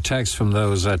selection of texts from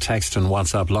those text and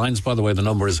WhatsApp lines. By the way, the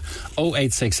number is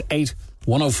 0868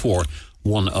 104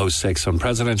 106. On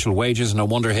presidential wages, no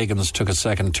wonder Higgins took a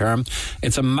second term.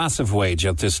 It's a massive wage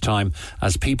at this time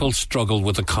as people struggle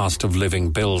with the cost of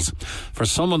living bills. For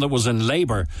someone that was in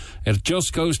Labour, it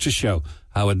just goes to show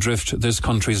how adrift this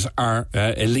country's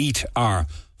elite are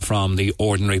from the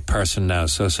ordinary person now,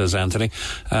 so says Anthony.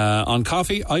 On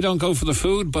coffee, I don't go for the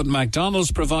food, but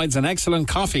McDonald's provides an excellent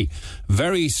coffee.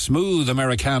 Very smooth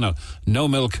Americano. No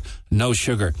milk, no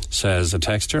sugar, says a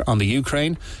texter. On the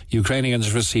Ukraine,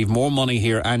 Ukrainians receive more money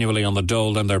here annually on the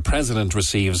dole than their president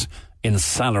receives in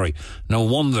salary. No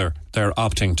wonder they're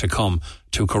opting to come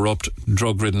to corrupt,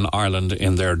 drug-ridden Ireland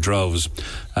in their droves.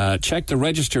 Check the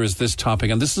register is this topic,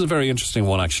 and this is a very interesting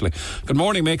one, actually. Good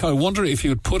morning, Mick. I wonder if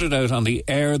you'd put it out on the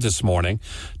air this morning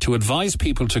to advise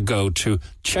people to go to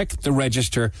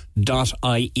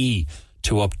checktheregister.ie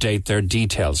to update their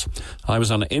details. I was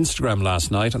on Instagram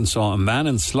last night and saw a man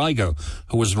in Sligo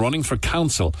who was running for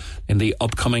council in the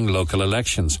upcoming local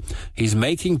elections. He's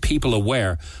making people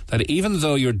aware that even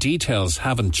though your details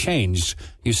haven't changed,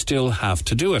 you still have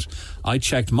to do it. I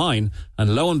checked mine,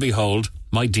 and lo and behold,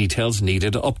 my details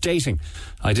needed updating.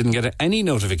 I didn't get any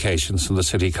notifications from the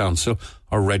City Council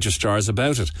or registrars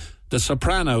about it. The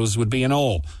Sopranos would be in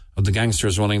awe of the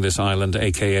gangsters running this island,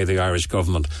 aka the Irish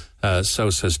government. So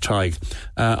says Tig.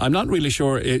 I'm not really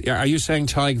sure. Are you saying,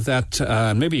 Tig, that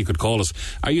maybe you could call us?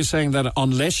 Are you saying that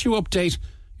unless you update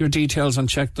your details on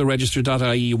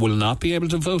checktheregister.ie, you will not be able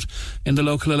to vote in the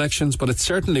local elections? But it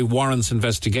certainly warrants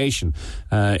investigation.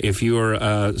 If you're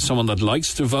someone that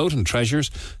likes to vote and treasures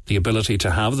the ability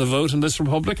to have the vote in this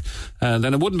republic,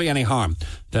 then it wouldn't be any harm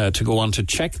to go on to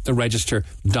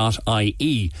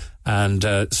checktheregister.ie and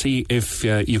see if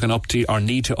you can update or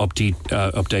need to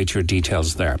update your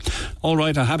details there. All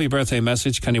right, a happy birthday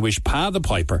message. Can you wish Pa the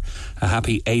Piper a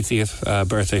happy 80th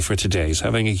birthday for today? He's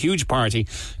having a huge party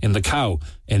in the Cow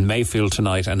in Mayfield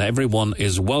tonight, and everyone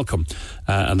is welcome.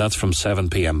 And that's from 7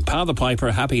 p.m. Pa the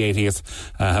Piper, happy 80th,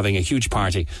 having a huge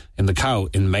party in the Cow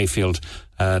in Mayfield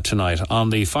tonight. On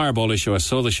the Fireball issue, I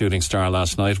saw the shooting star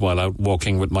last night while out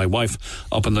walking with my wife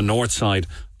up on the north side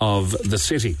of the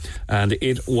city, and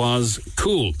it was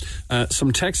cool.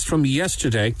 Some text from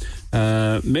yesterday.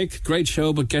 Mick, great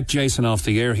show, but get Jason off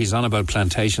the air. He's on about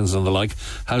plantations and the like.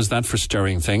 How's that for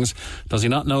stirring things? Does he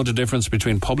not know the difference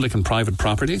between public and private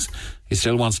properties? He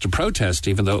still wants to protest,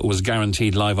 even though it was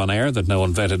guaranteed live on air that no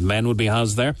unvetted men would be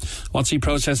housed there. What's he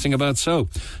protesting about so?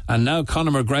 And now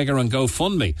Conor McGregor and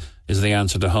GoFundMe is the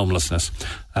answer to homelessness.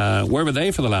 Where were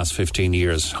they for the last 15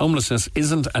 years? Homelessness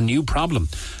isn't a new problem.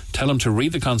 Tell them to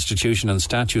read the Constitution and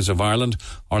Statutes of Ireland,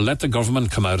 or let the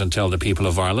government come out and tell the people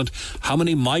of Ireland how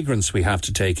many migrants we have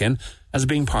to take in as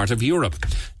being part of Europe.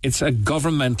 It's a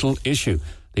governmental issue.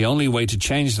 The only way to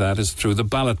change that is through the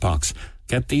ballot box.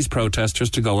 Get these protesters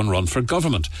to go and run for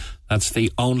government. That's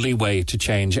the only way to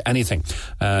change anything,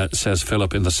 says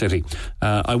Philip in the city.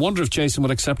 I wonder if Jason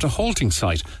would accept a halting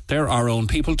site. They're our own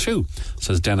people too,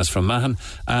 says Dennis from Mahon.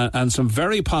 And some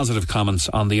very positive comments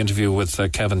on the interview with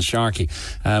Kevin Sharkey.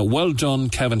 Well done,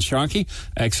 Kevin Sharkey.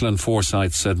 Excellent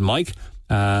foresight, said Mike.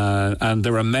 And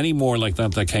there are many more like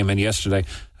that came in yesterday.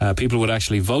 People would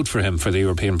actually vote for him for the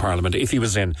European Parliament if he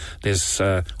was in this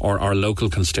or our local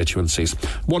constituencies.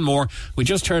 One more. We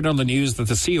just heard on the news that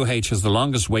the COH has the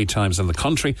longest wait times in the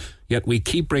country, yet we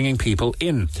keep bringing people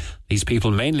in. These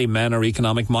people, mainly men, are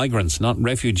economic migrants, not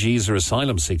refugees or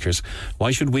asylum seekers.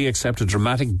 Why should we accept a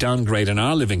dramatic downgrade in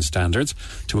our living standards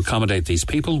to accommodate these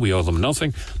people? We owe them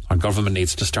nothing. Our government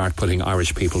needs to start putting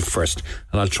Irish people first.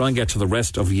 And I'll try and get to the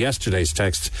rest of yesterday's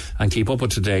texts and keep up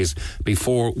with today's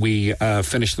before we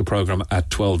finish the programme at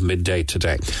 12 midday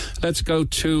today. Let's go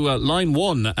to line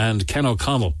 1 and Ken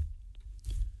O'Connell.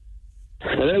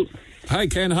 Hello. Hi,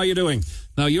 Ken. How you doing?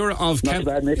 Now, you're of Not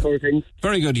bad, Nick. How are things?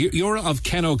 Very good. You're of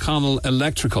Ken O'Connell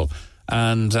Electrical.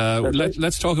 And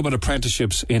let's talk about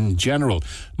apprenticeships in general.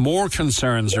 More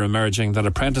concerns are emerging that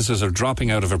apprentices are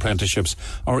dropping out of apprenticeships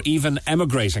or even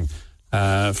emigrating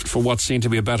for what seemed to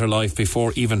be a better life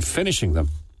before even finishing them.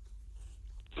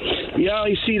 Yeah,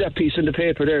 I see that piece in the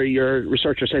paper there. Your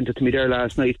researcher sent it to me there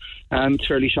last night. It's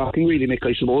fairly shocking, really, Mick,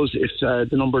 I suppose, if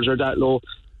the numbers are that low.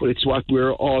 But it's what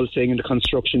we're all saying in the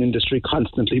construction industry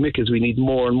constantly, Mick, is we need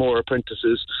more and more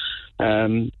apprentices.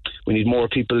 We need more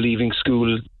people leaving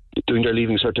school, doing their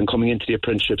leaving cert and coming into the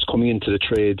apprenticeships, coming into the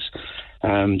trades.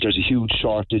 There's a huge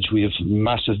shortage. We have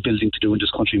massive building to do in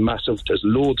this country, massive. There's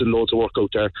loads and loads of work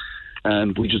out there.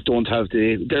 We just don't have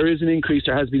there is an increase.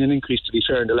 There has been an increase, to be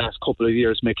fair, in the last couple of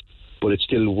years, Mick. but it's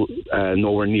still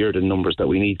nowhere near the numbers that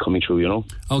we need coming through, you know.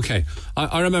 Okay.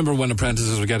 I remember when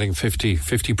apprentices were getting 50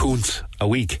 pounds a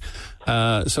week.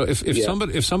 So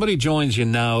if somebody joins you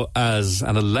now as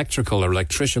an electrical or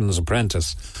electrician's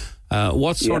apprentice,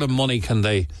 what sort of money can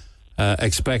they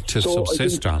expect to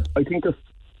subsist on? I think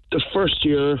the first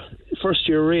year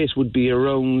rate would be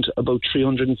around about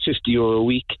 €350 a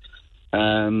week.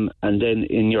 And then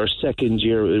in your second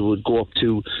year, it would go up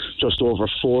to just over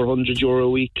 €400 a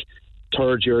week.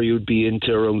 Third year, you'd be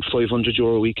into around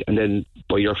 €500 a week, and then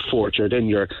by your fourth year, then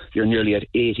you're nearly at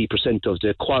 80% of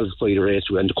the qualified rate,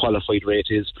 and the qualified rate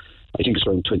is, I think it's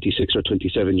around €26 or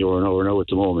 €27 an hour now at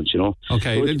the moment, you know.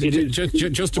 Okay, so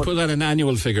just to put that in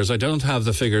annual figures, I don't have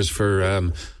the figures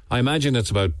for. I imagine it's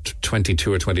about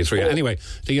 22 or 23. Anyway,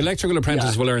 the electrical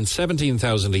apprentices will earn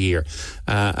 17,000 a year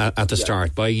at the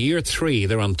start. By year 3,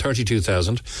 they're on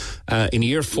 32,000. In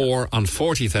year 4, on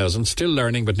 40,000. Still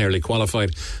learning, but nearly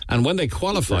qualified. And when they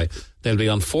qualify, they'll be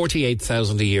on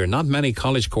 48,000 a year. Not many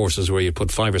college courses where you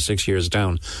put 5 or 6 years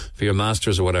down for your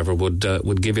masters or whatever would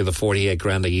give you the 48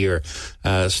 grand a year,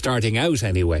 starting out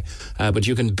anyway. But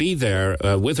you can be there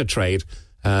with a trade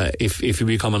if you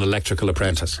become an electrical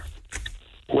apprentice.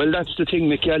 Well, that's the thing,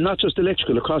 Mick. Yeah, not just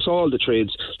electrical, across all the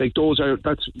trades. Like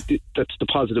that's the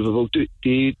positive about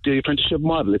the apprenticeship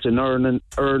model. It's an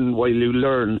earn while you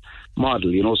learn model,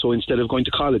 you know. So instead of going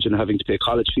to college and having to pay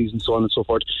college fees and so on and so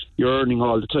forth, you're earning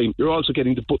all the time. You're also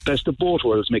getting the best of both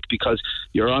worlds, Mick, because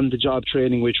you're on the job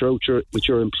training with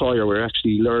your employer. We're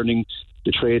actually learning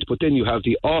the trade, but then you have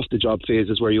the off the job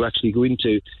phases where you actually go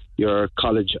into your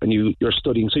college and you're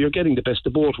studying. So you're getting the best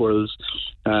of both worlds.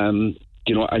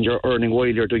 You know, and you're earning while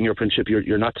you're doing your apprenticeship.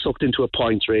 You're not sucked into a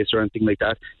points race or anything like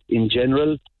that. In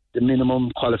general, the minimum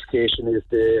qualification is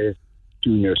the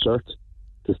junior cert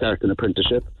to start an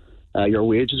apprenticeship. Your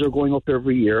wages are going up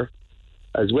every year.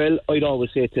 As well, I'd always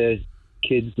say to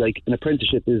kids, like, an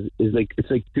apprenticeship is like,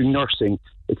 it's like doing nursing.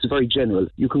 It's very general.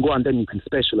 You can go on, then you can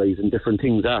specialise in different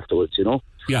things afterwards, you know.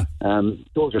 Yeah.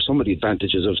 Those are some of the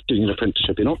advantages of doing an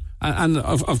apprenticeship, you know. And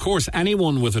of course,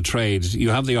 anyone with a trade,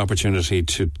 you have the opportunity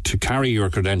to carry your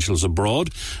credentials abroad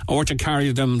or to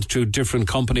carry them to different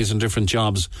companies and different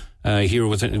jobs here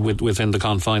within the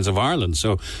confines of Ireland.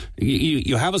 So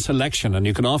you have a selection, and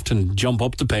you can often jump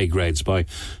up the pay grades by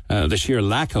the sheer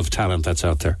lack of talent that's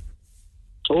out there.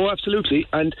 Oh, absolutely.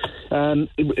 And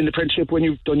in apprenticeship, when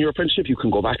you've done your apprenticeship, you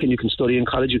can go back and you can study in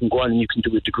college. You can go on and you can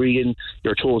do a degree in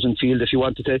your chosen field if you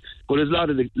wanted to. But a lot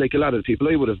of the people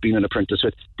I would have been an apprentice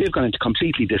with, they've gone into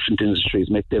completely different industries,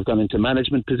 mate. They've gone into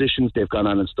management positions. They've gone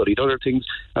on and studied other things.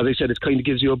 As I said, it kind of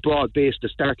gives you a broad base to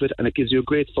start with, and it gives you a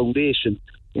great foundation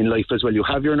in life as well. You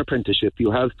have your apprenticeship,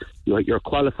 you're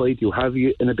qualified, you have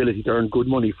an ability to earn good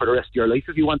money for the rest of your life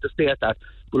if you want to stay at that.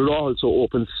 But it also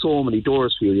opens so many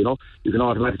doors for you, you know. You can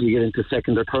automatically get into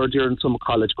second or third year in some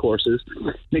college courses.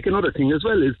 Like, another thing as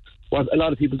well is what a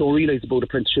lot of people don't realise about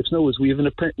apprenticeships now is we have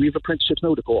apprenticeships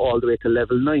now that go all the way to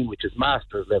level 9, which is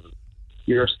master's level.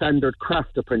 Your standard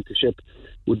craft apprenticeship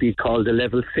would be called a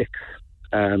level 6.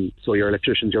 So your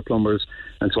electricians, your plumbers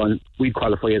and so on, we'd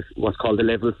qualify as what's called a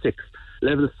level 6.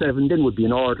 Level 7 then would be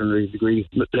an ordinary degree.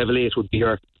 Level 8 would be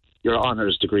your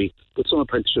honours degree. But some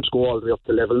apprenticeships go all the way up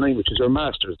to level 9, which is your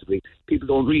master's degree. People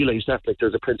don't realise that. Like,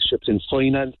 there's apprenticeships in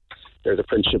finance, there's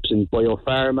apprenticeships in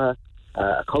biopharma,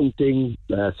 accounting,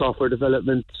 software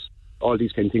development, all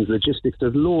these kind of things, logistics.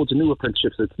 There's loads of new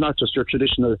apprenticeships. It's not just your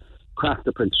traditional craft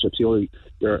apprenticeships, your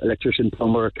electrician,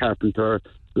 plumber, carpenter,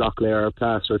 block layer,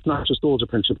 plaster. It's not just those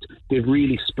apprenticeships. They've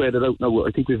really spread it out now.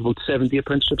 I think we have about 70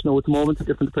 apprenticeships now at the moment,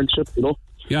 different apprenticeships, you know.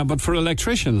 Yeah, but for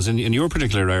electricians in your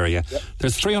particular area,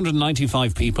 there's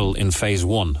 395 people in phase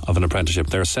 1 of an apprenticeship.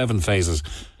 There are 7 phases.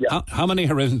 Yeah. How many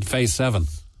are in phase 7?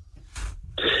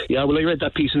 Yeah, well, I read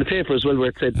that piece in the paper as well where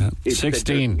it said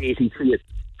 16. 83.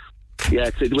 Yeah,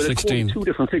 it quoted 2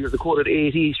 different figures. They quoted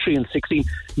 83 and 16.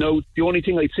 Now, the only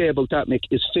thing I'd say about that, Mick,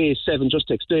 is phase 7, just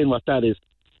to explain what that is.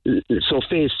 So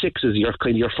phase 6 is your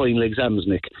final exams,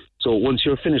 Nick. So once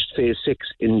you're finished phase 6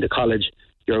 in the college,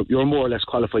 you're more or less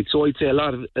qualified. So I'd say a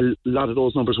lot of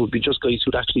those numbers would be just guys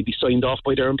who'd actually be signed off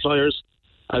by their employers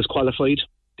as qualified,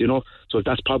 you know. So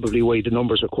that's probably why the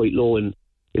numbers are quite low in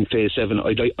phase 7.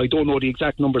 I don't know the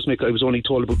exact numbers, Mick. I was only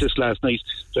told about this last night,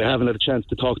 so I haven't had a chance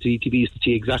to talk to ETBs to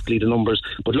see exactly the numbers.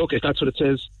 But look, if that's what it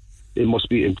says, it must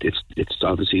be. It's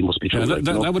obviously it must be true. Yeah,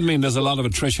 that would mean there's a lot of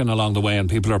attrition along the way, and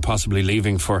people are possibly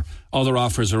leaving for other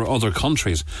offers or other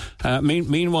countries.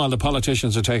 Meanwhile, the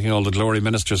politicians are taking all the glory.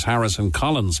 Ministers Harris and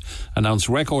Collins announced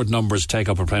record numbers take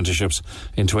up apprenticeships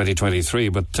in 2023.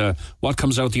 But what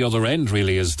comes out the other end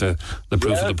really is the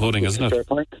proof of the pudding, isn't it? Fair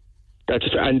point.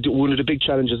 And one of the big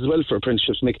challenges as well for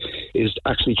apprenticeships, Mick, is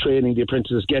actually training the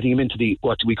apprentices, getting them into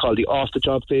what we call the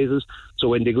off-the-job phases. So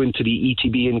when they go into the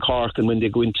ETB in Cork and when they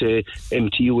go into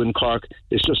MTU in Cork,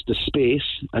 it's just the space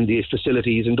and the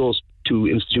facilities in those two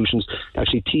institutions to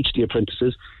actually teach the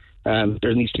apprentices.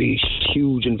 There needs to be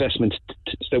huge investment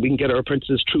so that we can get our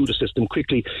apprentices through the system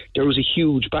quickly. There was a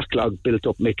huge backlog built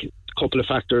up, Mick, a couple of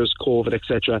factors, COVID,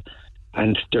 etc.,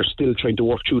 and they're still trying to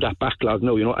work through that backlog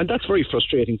now, and that's very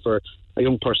frustrating for a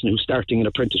young person who's starting an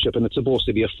apprenticeship, and it's supposed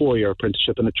to be a 4-year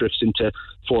apprenticeship, and it drifts into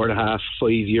 4.5, 5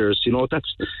 years.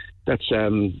 That's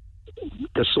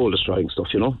soul destroying stuff.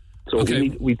 So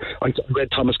okay. I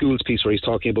read Thomas Gould's piece where he's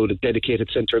talking about a dedicated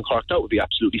centre in Cork. That would be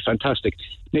absolutely fantastic.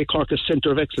 Make Cork a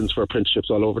centre of excellence for apprenticeships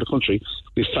all over the country.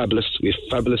 We have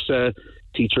fabulous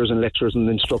teachers and lecturers and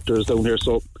instructors down here.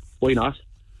 So why not?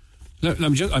 No,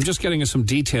 I'm just getting some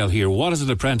detail here. What is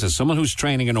an apprentice? Someone who's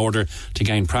training in order to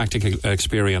gain practical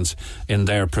experience in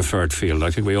their preferred field. I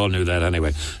think we all knew that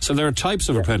anyway. So there are types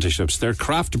of apprenticeships. There are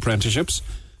craft apprenticeships.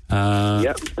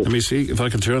 Let me see if I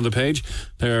can turn on the page.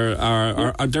 There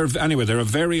are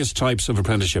various types of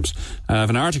apprenticeships. I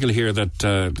have an article here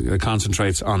that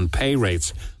concentrates on pay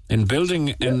rates in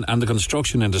building and the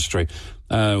construction industry.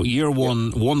 Year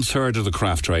one, 1/3 of the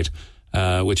craft rate,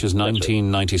 which is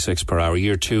 $19.96 per hour.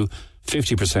 Year 2,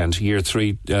 50%, year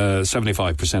 3,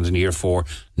 75%, and year 4,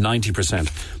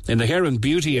 90%. In the hair and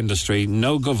beauty industry,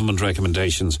 no government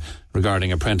recommendations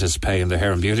regarding apprentice pay in the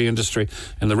hair and beauty industry.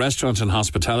 In the restaurant and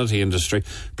hospitality industry,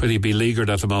 pretty beleaguered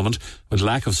at the moment with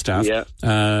lack of staff.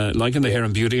 Like in the hair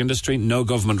and beauty industry, no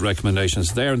government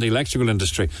recommendations. There in the electrical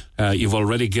industry, you've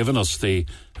already given us the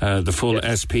full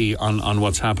SP on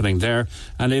what's happening there.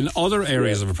 And in other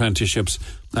areas of apprenticeships,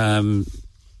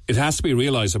 it has to be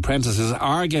realised apprentices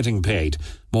are getting paid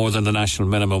more than the national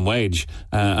minimum wage,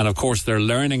 and of course they're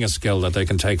learning a skill that they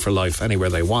can take for life anywhere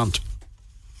they want.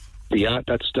 Yeah,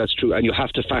 that's true, and you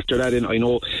have to factor that in. I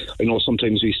know.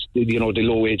 Sometimes the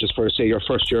low wages for, say, your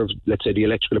first year of, let's say, the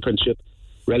electrical apprenticeship,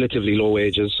 relatively low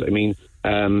wages. I mean,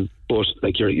 but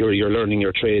like you're learning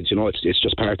your trades. It's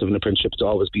just part of an apprenticeship. It's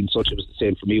always been such. It was the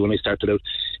same for me when I started out.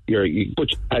 But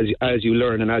as you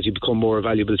learn and as you become more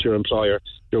valuable to your employer,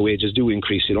 your wages do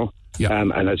increase.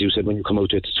 And as you said, when you come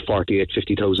out, it's 48,000,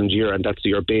 50,000 a year, and that's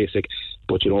your basic.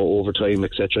 But overtime,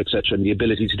 etc., and the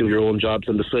ability to do your own jobs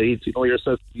on the side,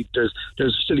 yourself.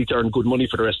 There's silly darn good money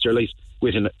for the rest of your life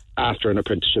after an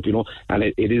apprenticeship, and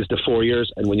it is the 4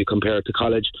 years. And when you compare it to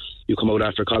college, you come out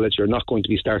after college, you're not going to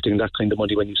be starting that kind of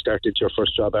money when you started your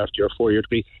first job after your 4-year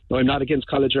degree. Now, I'm not against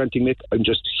college or anything, Mick. I'm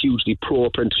just hugely pro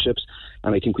apprenticeships,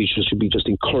 and I think we should be just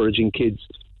encouraging kids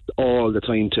all the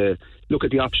time to look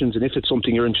at the options, and if it's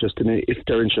something you're interested in, if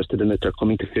they're interested in it, they're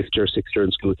coming to 5th year, 6th year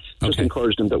in school. Just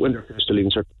encourage them that when they're finished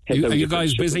studying, are you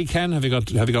guys busy, Ken? Have you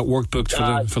got work booked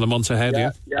for the months ahead?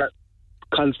 Yeah.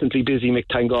 Constantly busy, Mick,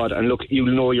 thank God. And look,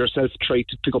 you'll know yourself, try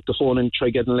to pick up the phone and try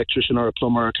get an electrician or a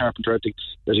plumber or a carpenter. I think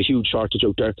there's a huge shortage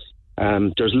out there.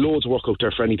 There's loads of work out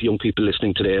there for any young people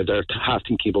listening today. They're half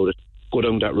thinking about it. Go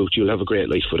down that route, you'll have a great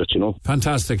life with it,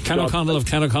 Fantastic. Ken O'Connell of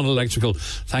Ken O'Connell Electrical,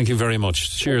 thank you very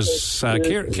much. Cheers.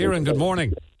 Kieran, good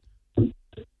morning. Hi,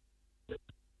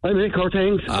 Mick, how are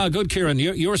things? Good, Kieran.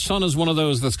 Your son is one of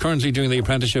those that's currently doing the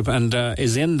apprenticeship and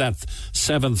is in that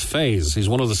 7th phase. He's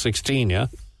one of the 16, yeah?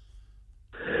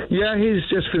 Yeah, he's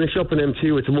just finished up in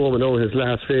MTU at the moment, his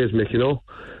last phase, Mick,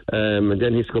 and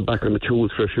then he's to go back on the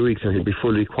tools for a few weeks and he'll be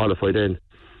fully qualified then.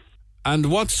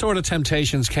 And what sort of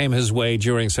temptations came his way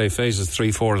during, say, phases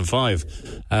 3, 4 and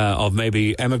 5 of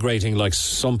maybe emigrating like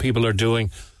some people are doing,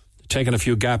 taking a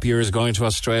few gap years, going to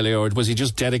Australia, or was he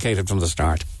just dedicated from the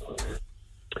start?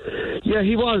 Yeah,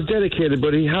 he was dedicated,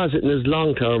 but he has it in his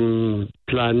long-term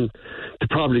plan to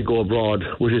probably go abroad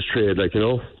with his trade,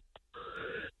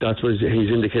 That's what he's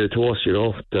indicated to us,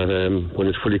 that when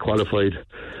he's fully qualified,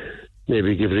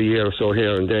 maybe give it a year or so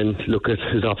here and then look at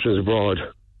his options abroad.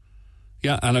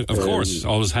 Yeah, and of course,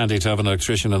 always handy to have an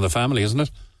electrician in the family, isn't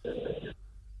it?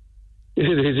 It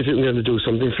is if you're going to do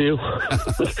something for you.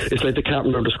 It's like the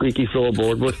carpenter or the squeaky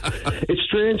floorboard, but it's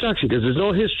strange actually because there's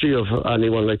no history of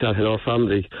anyone like that in our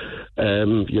family.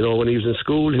 When he was in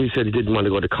school, he said he didn't want to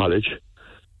go to college.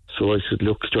 So I said,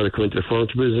 look, do you want to come into the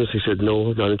furniture business? He said, no,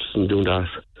 I'm not interested in doing that.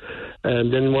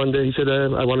 And then one day he said,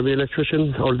 I want to be an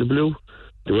electrician, out of the blue.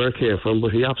 The where it came from, but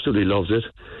he absolutely loves it.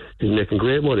 He's making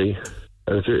great money.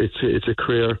 And it's a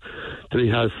career that he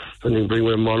has, and he can bring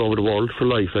with him all over the world for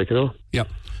life, Yeah,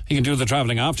 he can do the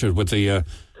travelling after it with the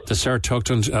cert tucked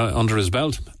under his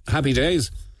belt. Happy days.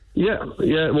 Yeah,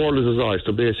 world is his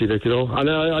oyster, basically, And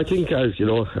I think, as you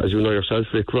know yourself,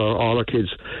 Vic, for all our kids,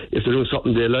 if they're doing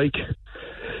something they like,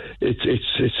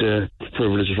 it's a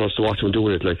privilege for us to watch them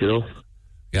doing it, like, you know.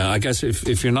 Yeah, I guess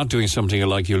if you're not doing something you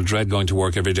like, you'll dread going to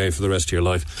work every day for the rest of your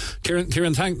life.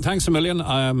 Kieran, thanks a million,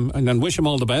 and wish him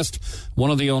all the best.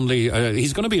 One of the only...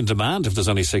 he's going to be in demand if there's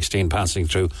only 16 passing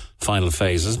through final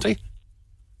phase, isn't he?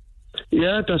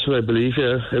 Yeah, that's what I believe,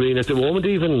 yeah. I mean, at the moment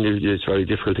even, it's very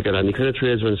difficult to get any kind of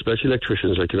tradesmen, especially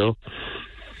electricians, like, you know.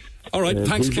 All right,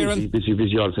 thanks, Kieran.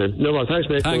 Busy all the time. No, well, thanks,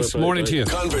 mate. Thanks, morning to you.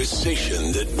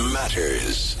 Conversation that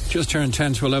matters. Just turned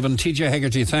 10 to 11. TJ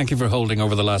Hegarty, thank you for holding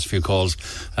over the last few calls.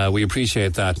 We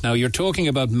appreciate that. Now, you're talking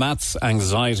about maths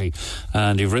anxiety,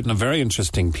 and you've written a very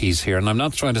interesting piece here, and I'm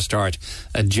not trying to start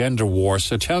a gender war,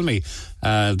 so tell me,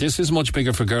 this is much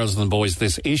bigger for girls than boys,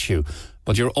 this issue,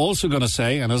 but you're also going to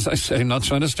say, and as I say, not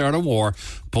trying to start a war,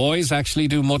 boys actually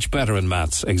do much better in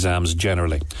maths exams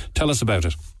generally. Tell us about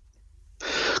it.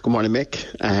 Good morning, Mick,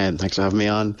 and thanks for having me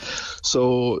on.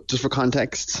 So, just for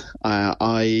context, I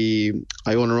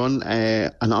own and run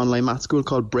an online maths school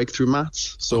called Breakthrough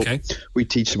Maths. So, we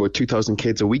teach about 2,000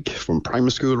 kids a week from primary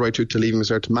school right through to leaving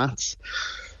cert maths.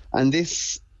 And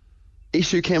this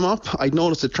issue came up. I'd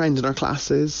noticed a trend in our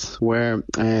classes where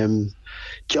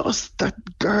just that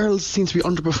girls seem to be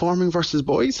underperforming versus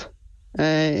boys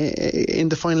in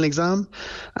the final exam,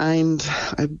 and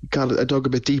I dug a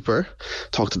bit deeper,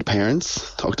 talked to the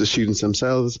parents, talked to the students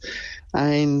themselves,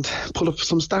 and pulled up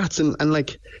some stats, and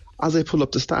like as I pulled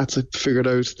up the stats, I figured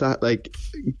out that like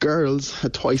girls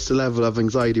had twice the level of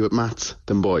anxiety with maths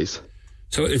than boys.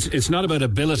 So it's not about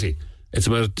ability, it's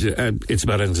about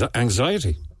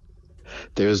anxiety.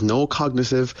 There's no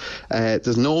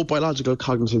there's no biological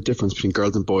cognitive difference between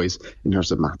girls and boys in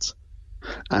terms of maths.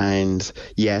 And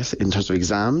yes, in terms of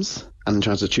exams and in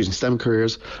terms of choosing STEM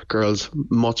careers, girls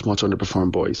much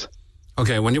underperform boys.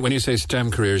 Okay, when you say STEM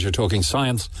careers, you're talking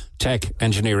science, tech,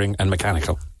 engineering and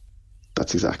mechanical.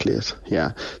 That's exactly it.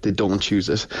 Yeah, they don't choose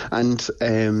it, and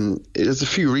there's a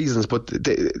few reasons, but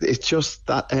it's just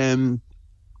that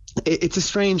it's a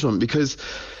strange one because,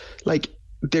 like,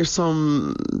 there's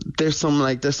some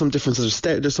differences.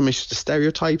 There's some issues with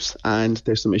stereotypes, and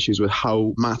there's some issues with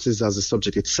how maths is as a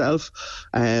subject itself.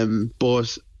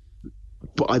 But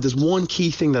there's one key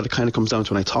thing that it kind of comes down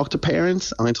to when I talk to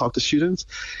parents and I talk to students.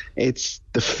 It's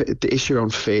the issue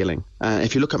around failing.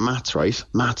 If you look at maths, right,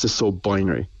 maths is so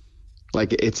binary.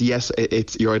 Like it's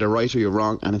you're either right or you're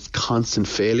wrong, and it's constant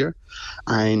failure.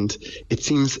 And it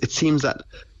seems that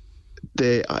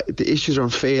the issues around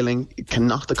failing can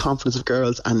knock the confidence of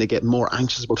girls, and they get more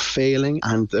anxious about failing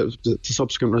and the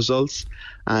subsequent results,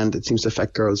 and it seems to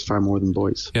affect girls far more than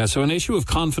boys. Yeah, so an issue of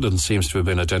confidence seems to have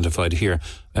been identified here,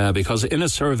 because in a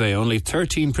survey only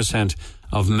 13%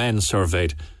 of men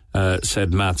surveyed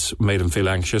said maths made them feel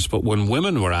anxious, but when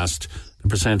women were asked, the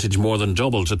percentage more than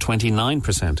doubled to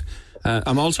 29%.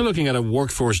 I'm also looking at a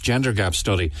workforce gender gap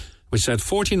study which said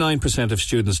 49% of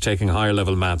students taking higher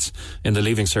level maths in the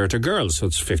Leaving Cert are girls, so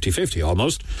it's 50-50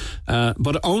 almost,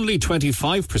 but only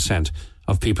 25%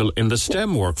 of people in the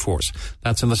STEM workforce,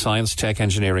 that's in the science, tech,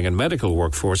 engineering and medical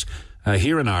workforce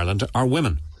here in Ireland, are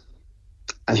women.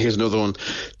 And here's another one.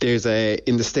 There's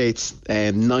in the States,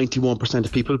 91%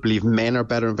 of people believe men are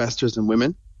better investors than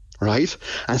women. Right?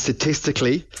 And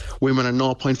statistically, women are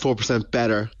 0.4%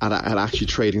 better at actually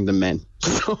trading than men.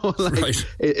 So, like,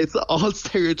 it's all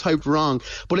stereotyped wrong.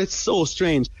 But it's so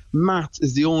strange. Maths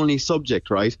is the only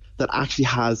subject, right, that actually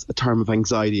has a term of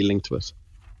anxiety linked to it.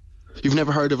 You've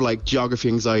never heard of, like, geography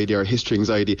anxiety or history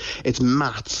anxiety. It's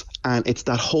maths, and it's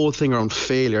that whole thing around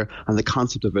failure and the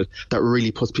concept of it that really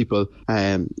puts people,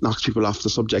 knocks people off the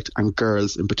subject, and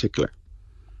girls in particular.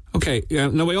 Okay,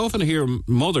 now we often hear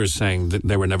mothers saying that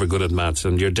they were never good at maths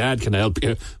and your dad can help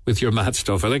you with your maths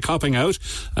stuff. Are they copping out,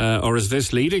 or is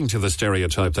this leading to the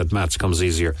stereotype that maths comes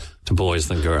easier to boys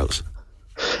than girls?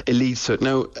 It leads to it.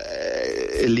 Now,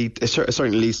 it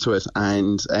certainly leads to it,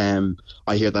 and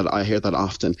I hear that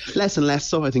often. Less and less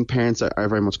so. I think parents are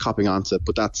very much copping onto it,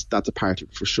 but that's a part of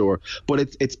it for sure.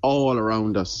 But it's all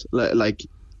around us. Like,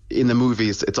 in the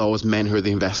movies, it's always men who are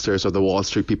the investors or the Wall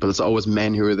Street people. It's always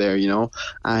men who are there, you know.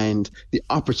 And the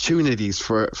opportunities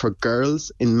for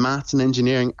girls in maths and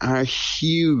engineering are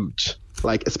huge.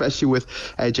 Like, especially with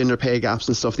gender pay gaps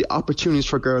and stuff, the opportunities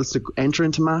for girls to enter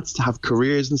into maths, to have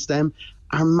careers in STEM,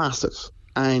 are massive.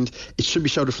 And it should be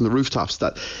shouted from the rooftops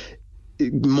that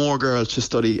more girls should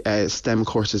study STEM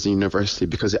courses in university,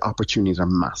 because the opportunities are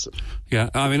massive.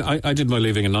 Yeah, I mean, I did my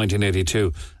leaving in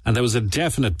 1982, and there was a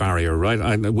definite barrier,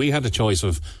 right? We had a choice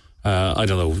of,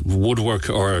 woodwork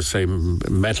or, say,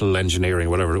 metal engineering,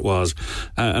 whatever it was,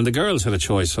 and the girls had a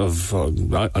choice of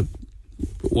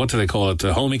what do they call it,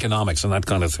 home economics and that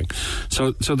kind of thing.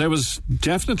 So there was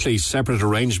definitely separate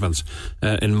arrangements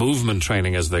in movement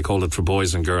training, as they called it, for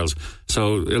boys and girls.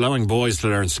 So allowing boys to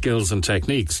learn skills and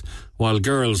techniques, while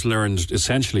girls learned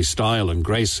essentially style and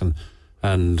grace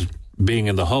and being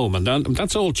in the home. And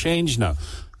that's all changed now.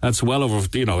 That's well over,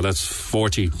 that's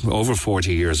over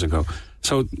 40 years ago.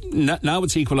 So now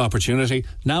it's equal opportunity.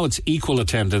 Now it's equal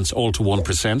attendance, all to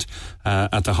 1%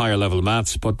 at the higher level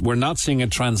maths. But we're not seeing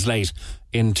it translate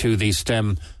into the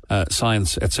STEM,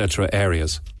 science, etc.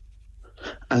 areas.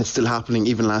 And it's still happening.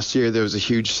 Even last year, there was a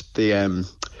huge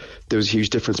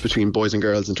difference between boys and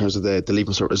girls in terms of the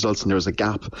Leaving Cert results, and there was a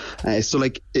gap. So,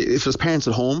 like, if there's parents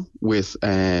at home with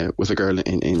a girl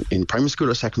in primary school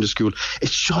or secondary school,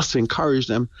 it's just to encourage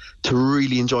them to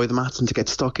really enjoy the maths and to get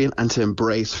stuck in and to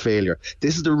embrace failure.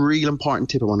 This is the real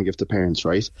important tip I want to give to parents,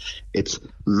 right? It's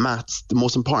maths. The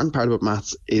most important part about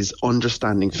maths is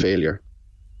understanding failure.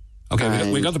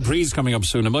 Okay, we got the prees coming up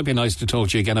soon. It might be nice to talk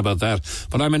to you again about that.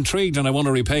 But I'm intrigued, and I want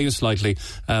to repay you slightly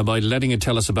by letting you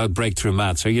tell us about Breakthrough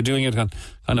Maths. Are you doing it on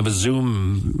kind of a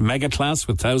Zoom mega class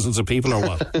with thousands of people, or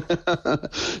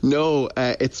what? No,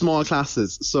 it's small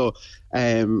classes. So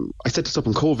I set this up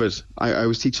in COVID. I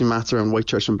was teaching maths around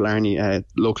Whitechurch and Blarney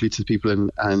locally to people,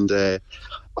 and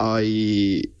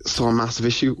I saw a massive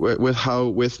issue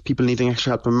with people needing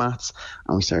extra help in maths,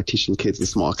 and we started teaching kids in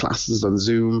small classes on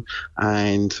Zoom,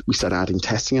 and we started adding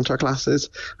testing into our classes,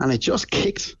 and it just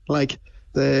kicked. Like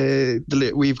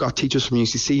we've got teachers from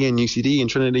UCC and UCD and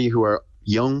Trinity who are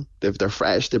young, they're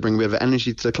fresh, they bring a bit of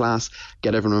energy to the class,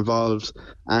 get everyone involved,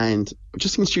 and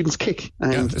just seeing students kick.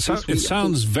 And it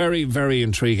sounds very, very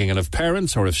intriguing. And if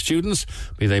parents or if students,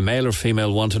 be they male or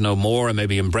female, want to know more and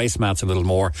maybe embrace maths a little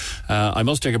more, I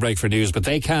must take a break for news, but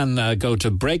they can go to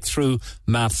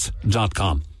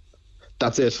breakthroughmaths.com.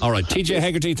 That's it. All right, TJ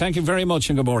Hegarty, thank you very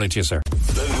much, and good morning to you, sir.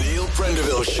 The Neil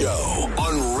Prendeville Show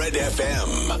on Red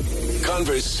FM.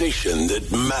 Conversation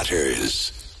that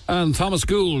matters. And Thomas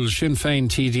Gould, Sinn Féin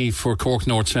TD for Cork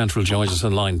North Central, joins us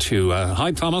on line 2.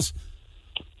 Hi, Thomas.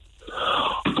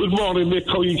 Good morning, Mick.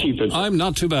 How are you keeping? I'm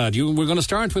not too bad. We're going to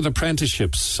start with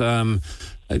apprenticeships.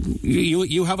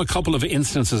 You have a couple of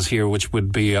instances here which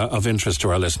would be of interest to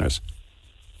our listeners.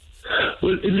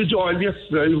 Well, in the Dáil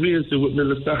yesterday, I raised it with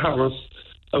Minister Harris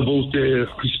about the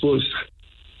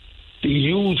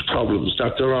huge problems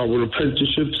that there are with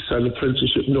apprenticeships and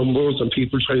apprenticeship numbers and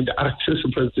people trying to access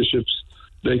apprenticeships.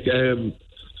 Like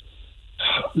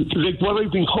what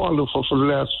I've been calling for the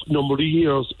last number of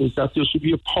years is that there should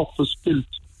be a purpose-built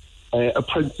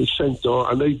apprentice centre,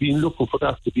 and I've been looking for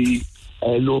that to be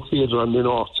located on the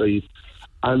north side.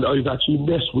 And I've actually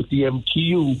met with the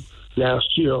MTU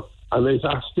last year, and I've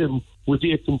asked them would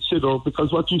they consider,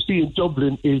 because what you see in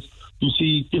Dublin is you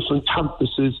see different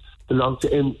campuses belong to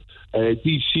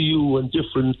DCU and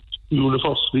different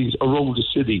universities around the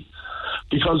city.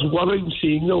 Because what I'm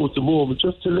seeing now at the moment,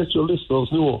 just to let your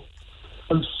listeners know,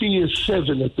 on phase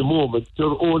 7 at the moment, there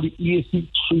are only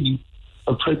 83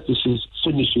 apprentices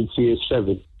finishing phase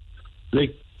 7.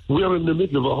 Like, we're in the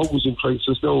middle of a housing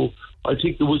crisis now. I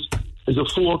think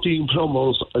there's 14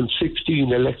 plumbers and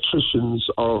 16 electricians,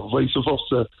 or vice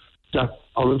versa, that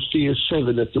are in phase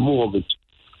 7 at the moment.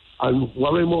 And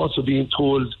what I'm also being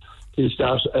told is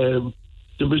that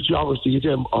the majority of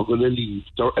them are going to leave.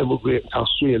 They're emigrating to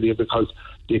Australia because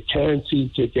they can't seem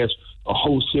to get a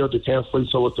house here. They can't find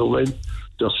somewhere to rent.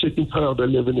 They're sick and tired of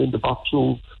living in the box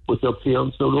room with their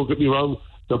parents. Now, don't get me wrong,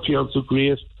 their parents are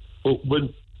great, but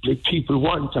when people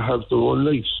want to have their own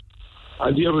life.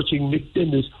 And the other thing, Mick,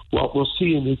 then is what we're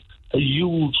seeing is a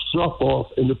huge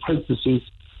drop-off in apprentices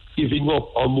giving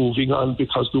up or moving on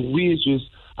because the wages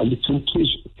and the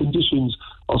conditions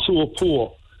are so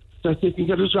poor that they can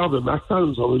get a job at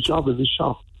McDonald's or a job in the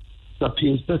shop that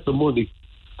pays better money.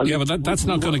 And yeah, but that's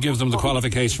not going to give them the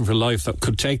qualification for life that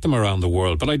could take them around the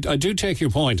world. But I do take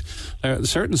your point.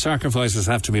 Certain sacrifices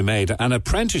have to be made, and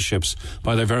apprenticeships,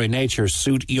 by their very nature,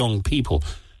 suit young people.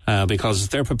 Because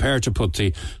they're prepared to put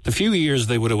the few years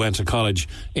they would have went to college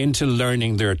into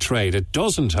learning their trade. It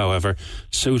doesn't, however,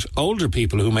 suit older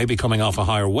people who may be coming off a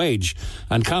higher wage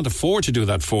and can't afford to do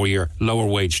that 4-year lower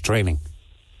wage training.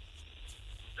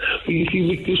 You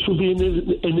see, there should be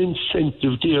an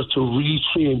incentive there to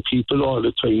retrain people all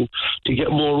the time, to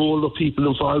get more older people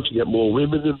involved, to get more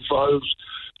women involved.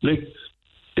 Like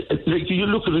you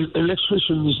look at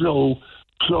electricians now,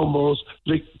 plumbers,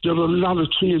 like there are a lot of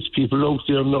tradespeople out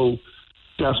there now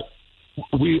that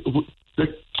I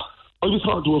was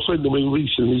talking to a friend of mine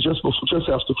recently, just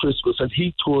after Christmas, and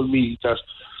he told me that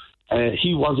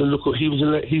he's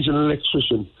an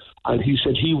electrician, and he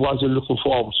said he wasn't looking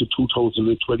forward to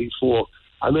 2024.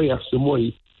 And I asked him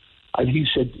why, and he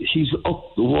said he's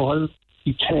up the wall.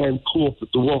 He can't cope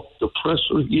with the work, the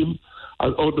pressure him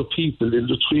and other people in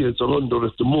the trades are under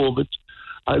at the moment.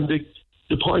 And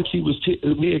the point he was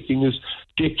making is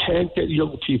they can't get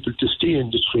young people to stay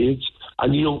in the trades,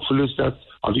 and the young fellas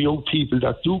or the young people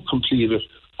that do complete it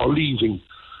are leaving.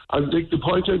 And the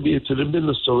point I made to the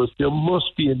minister is there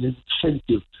must be an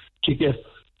incentive to get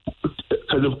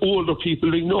kind of older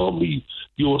people. Like normally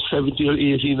you were 17 or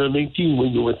 18 or 19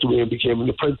 when you went away and became an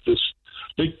apprentice.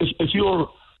 Like if you're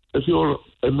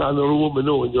a man or a woman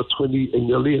now in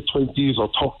your late 20s or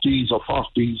 30s or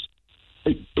 40s,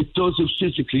 it doesn't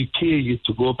physically pay you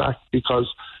to go back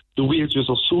because the wages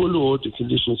are so low, the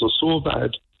conditions are so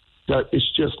bad that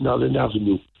it's just not an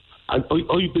avenue. And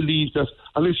I believe that,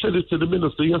 and I said it to the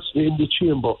minister yesterday in the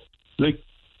chamber, like,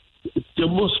 there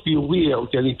must be a way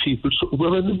of getting people. So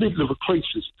we're in the middle of a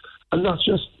crisis, and not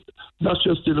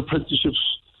just in apprenticeships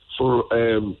for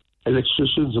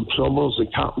electricians and plumbers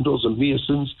and carpenters and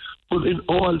masons, but in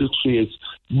all the trades,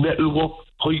 metalwork,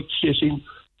 pipe fitting.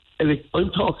 I'm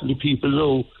talking to people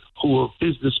now who are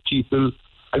business people,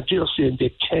 and they're saying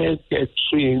they can't get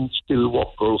trained skilled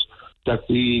workers, that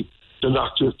they're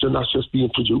not just being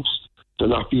produced, they're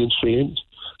not being trained.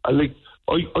 And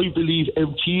I believe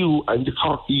MTU and the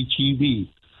Cork ETV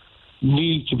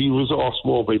need to be resourced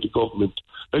more by the government.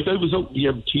 Like, I was out in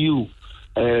the MTU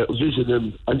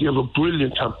visiting, and they have a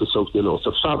brilliant campus out there now. It's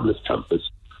a fabulous campus,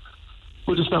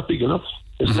 but it's not big enough.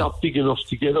 It's not big enough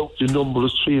to get out the number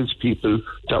of tradespeople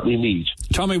that we need.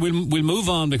 Tommy, we'll move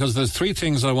on because there's three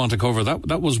things I want to cover.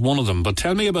 That was one of them. But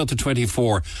tell me about the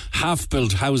 24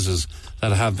 half-built houses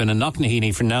that have been in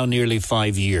Knocknaheeny for now nearly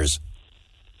 5 years.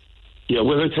 Yeah,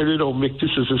 well, I tell you now, Mick,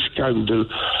 this is a scandal.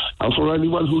 And for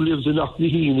anyone who lives in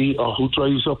Knocknaheeny or who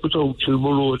drives up and down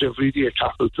Kilmore Road every day,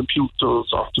 tackle computers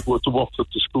or to go to work at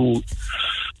the school,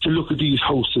 to look at these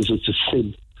houses, it's a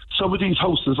sin. Some of these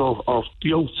houses are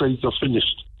the outsides are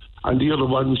finished, and the other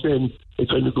ones then it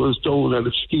kind of goes down at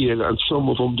a scale, and some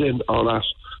of them then are at,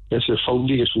 let's say,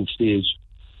 foundation stage.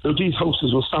 Now, these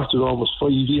houses were started almost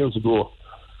 5 years ago,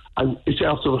 and it's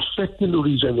after affecting the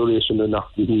regeneration in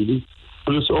Knocknaheeny,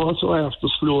 but it's also after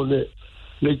slowing it.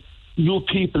 Like, you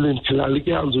people in Killala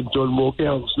Gardens and Dunmore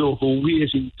Gardens know who are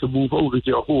waiting to move out of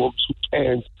their homes who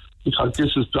can't, because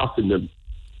this is blocking them.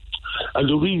 And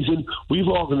the reason we've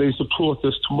organised a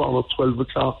protest tomorrow at 12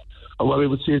 o'clock, and what I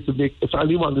would say to Nick, if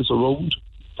anyone is around,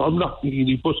 I'm not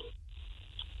really, but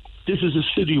this is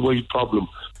a citywide problem,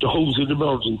 the housing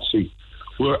emergency.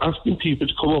 We're asking people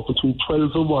to come up between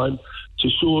 12 and 1 to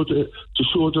show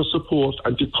their support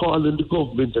and to call in the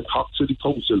government and Cork City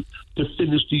Council to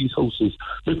finish these houses.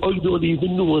 Like, I don't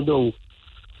even know now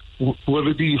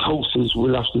whether these houses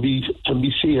can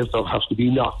be saved or have to be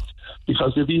knocked,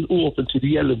 because they've been open to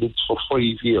the elements for 5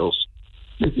 years.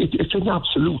 It's an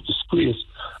absolute disgrace.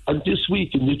 And this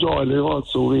week in the Dáil, I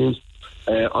also raised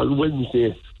on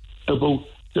Wednesday about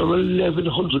there are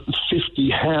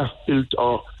 1,150 half-built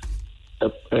or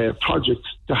projects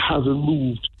that haven't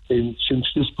moved in since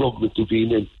this government has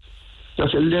been in.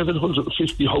 That's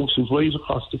 1,150 houses right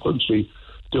across the country.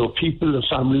 There are people and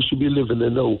families should be living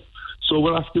in now. So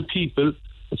we're asking people,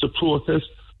 it's a protest,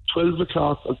 12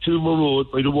 o'clock on Kilmore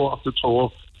Road by the water tower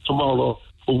tomorrow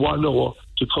for 1 hour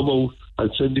to come out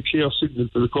and send a clear signal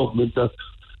to the government that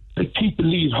people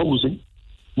need housing.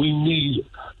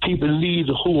 People need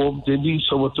a home, they need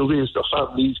somewhere to raise their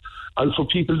families, and for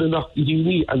people to not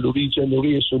need and the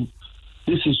regeneration,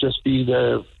 this has just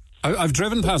been... I've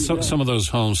driven past some of those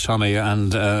homes, Tommy,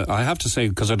 and I have to say,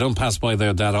 because I don't pass by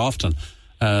there that often,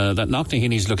 that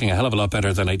Knocknaheeny's looking a hell of a lot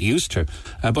better than it used to.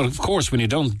 But of course, when you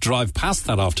don't drive past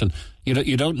that often,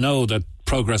 you don't know that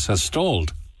progress has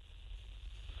stalled.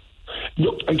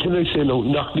 No, and can I say no,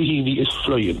 Knocknaheeny is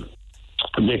flying.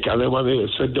 Nick, and I want to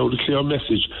send out a clear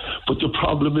message. But the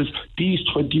problem is these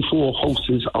 24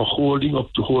 houses are holding up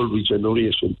the whole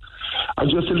regeneration.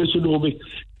 And just to let you know, Mick,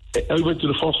 I went to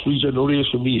the first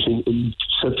regeneration meeting in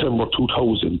September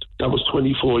 2000. That was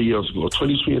 24 years ago,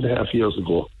 23 and a half years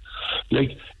ago.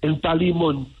 Like, in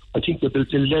Ballymun, I think they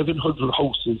built 1,100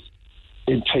 houses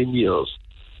in 10 years.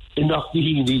 In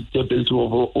Knocknaheeny, they built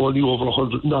only over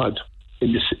 100 odd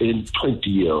in 20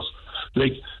 years.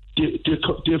 Like,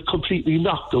 they've completely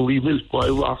knocked and rebuilt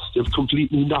Boy Ross. They've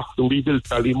completely knocked and rebuilt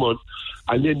Ballymun.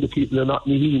 And then the people in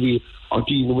Knocknaheeny are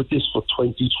dealing with this for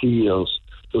 23 years.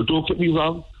 So don't get me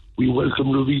wrong, we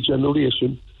welcome the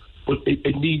regeneration, but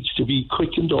it needs to be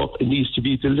quickened up, it needs to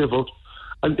be delivered.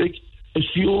 And like, if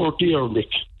you're there, Nick,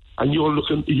 and you're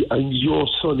looking, and your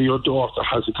son or your daughter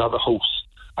hasn't got a house,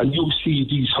 and you see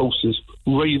these houses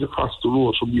right across the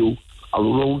road from you, or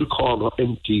around the corner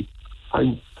empty,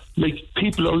 and Like,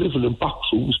 people are living in box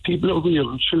rooms. People are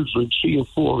rearing children 3 and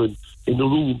 4 in a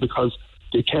room because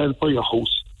they can't buy a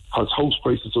house because house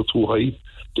prices are too high.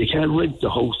 They can't rent the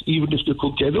house, even if they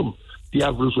could get them. The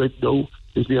average rent now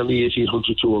is nearly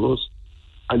 €1,800.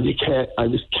 And they can't,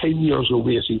 and it's 10 years of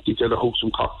waiting to get a house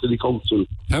in Cork City Council.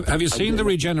 Have you seen the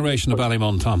regeneration of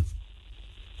Ballymun, Tom?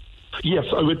 Yes,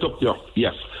 I went up there,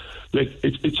 yes. Like,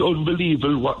 it's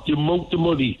unbelievable what the amount of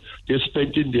money they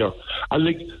spent in there. And,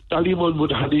 like, Ballymun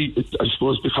would have had, I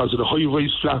suppose, because of the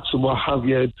high-rise flats and what have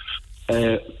you.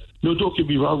 No, don't get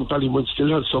me wrong, Ballymun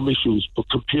still has some issues, but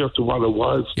compared to what it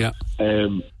was... Yeah.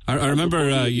 I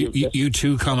remember you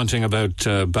two commenting about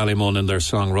Ballymun in their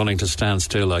song Running to Stand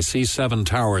Still. I see 7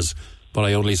 towers, but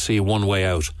I only see one way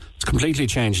out. It's completely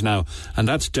changed now, and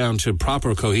that's down to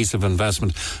proper cohesive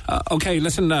investment. Okay,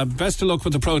 listen, best of luck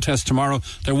with the protest tomorrow.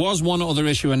 There was one other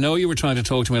issue. I know you were trying to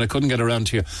talk to me and I couldn't get around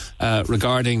to you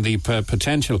regarding the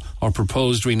potential or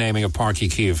proposed renaming of Páirc Uí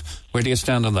Chaoimh. Where do you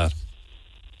stand on that?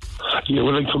 Yeah,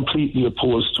 well, I'm completely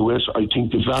opposed to it. I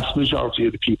think the vast majority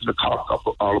of the people in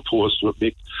Cork are opposed to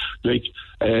it, Mick.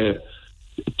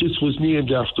 This was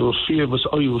named after a famous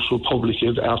Irish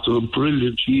Republican, after a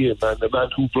brilliant GM man, a man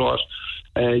who brought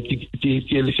the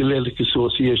Gaelic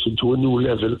Association to a new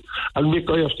level. And Mick,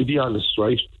 I have to be honest,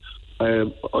 right?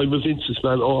 I'm a Vince's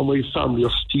man. All my family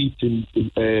are steeped in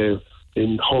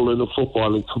hurling and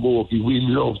football and camogie. We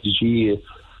love the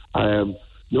GA.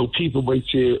 People might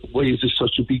say, why is this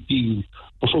such a big deal?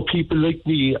 But for people like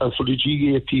me and for the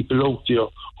GA people out there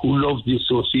who love the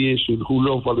association, who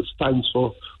love what it stands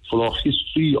for our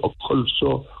history, our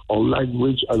culture, our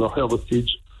language and our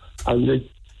heritage, and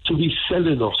to be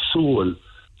selling our soul,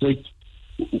 like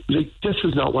this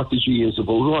is not what the GA is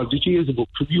about. Right? The GA is about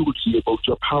community, about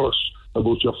your parish,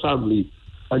 about your family,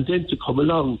 and then to come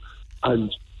along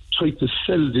and try to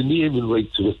sell the naming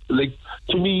rights of it. Like,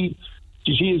 to me,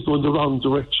 the GA is going the wrong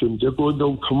direction. They're going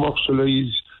down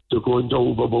commercialise. They're going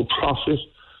down about profit.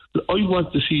 I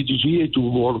want to see the GA do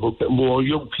more about more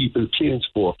young people playing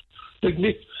sport. Like,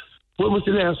 Nick, when was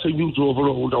the last time you drove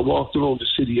around or walked around the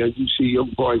city and you see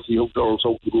young boys and young girls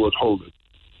out the road hurling?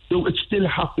 It still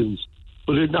happens,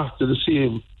 but they're not to the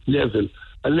same level.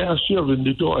 And last year in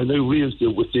the door, and I raised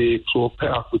it with the Croke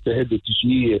Park, with the head of the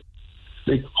GA,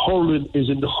 like, hurling is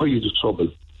in the height of trouble.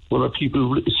 Where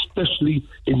people, especially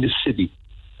in the city,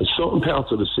 in certain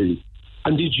parts of the city.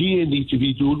 And the GA need to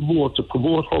be doing more to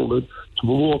promote hurling, to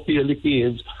promote Gaelic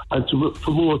games, and to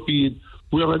promote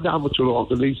we're an amateur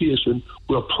organisation,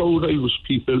 we're proud Irish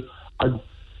people, and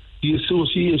the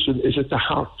association is at the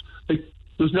heart. Like,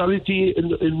 there's not a day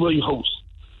in my house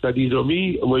that either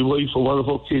me or my wife or one of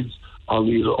our kids are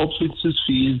either up Vince's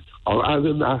field or at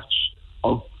a match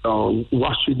or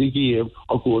watching the game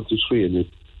or going to training.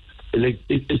 Like,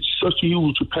 it's such a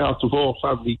huge part of our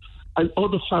family and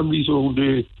other families around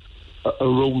the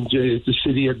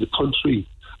city and the country.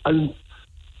 And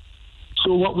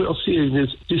so what we are saying is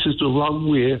this is the wrong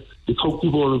way. The county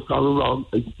board have gone wrong.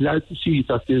 I'm glad to see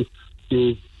that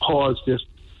they paused this.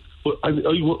 But I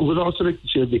would also like to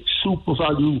say that Super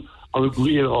Value are a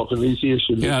great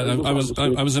organisation. Yeah, I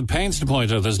was at pains to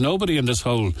point out there's nobody in this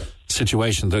whole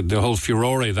situation, the whole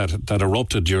furore that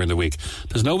erupted during the week.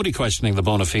 There's nobody questioning the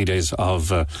bona fides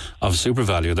of Super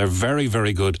Value. They're very,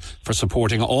 very good for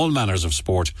supporting all manners of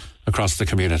sport across the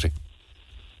community.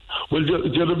 Well,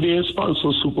 they're the main sponsor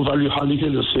of Super Value,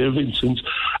 Hollyhill or St. Vincent.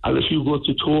 And if you go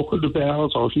to Talk on the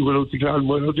Bears or if you go out to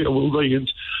Glanmire there with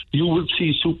Ryans, you will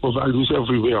see Super Values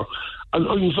everywhere. And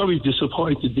I'm very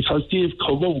disappointed because they've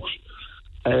come out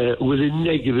with a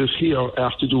negative here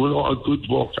after doing all good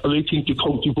work. And I think the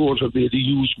county board have made a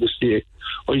huge mistake.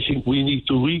 I think we need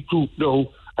to regroup now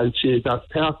and say that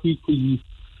Páirc Uí Chaoimh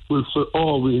will for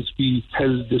always be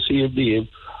held the same name.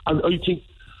 And I think,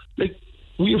 like,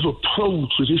 we have a proud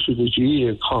tradition of GA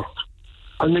in Cork.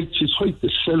 And like, to try to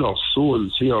sell our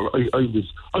souls here, I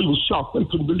was shocked. I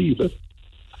couldn't believe it.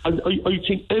 And I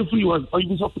think everyone, I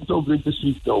was up in Dublin this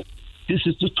week now. This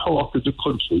is the talk of the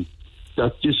country,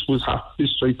 that this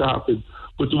tried to happen.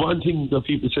 But the one thing that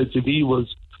people said to me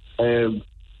was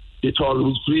they thought it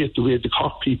was great the way the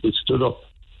Cork people stood up.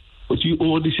 But the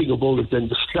only thing about it then,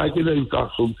 the slagging I've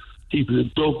got from people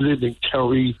in Dublin and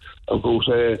Kerry about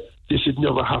this had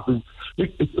never happened.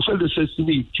 Like, a fella says to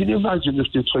me, can you imagine if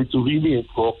they tried to rename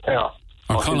Cork Park?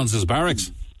 Or Collins's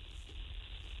Barracks?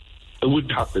 It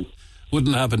wouldn't happen.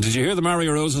 Wouldn't happen. Did you hear the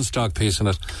Mario Rosenstock piece in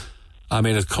it? I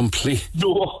mean, it's complete.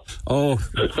 No. Oh.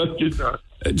 I did not.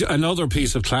 Another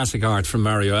piece of classic art from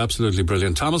Mario, absolutely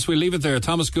brilliant. Thomas, we'll leave it there.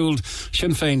 Thomas Gould,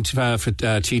 Sinn Féin for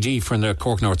TD from the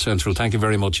Cork North Central. Thank you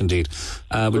very much indeed.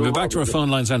 We'll be back to our phone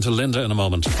lines and to Linda in a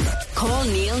moment. Call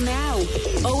Neil now.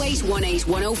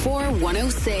 0818 104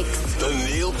 106. The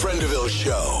Neil Prendeville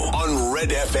Show on Red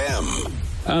FM.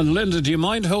 And Linda, do you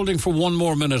mind holding for one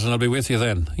more minute and I'll be with you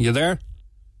then? You there?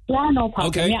 Yeah, no problem.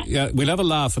 Okay, yeah, we'll have a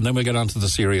laugh and then we'll get on to the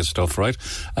serious stuff, right?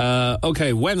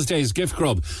 Okay, Wednesday's gift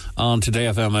grub on Today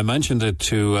FM. I mentioned it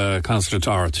to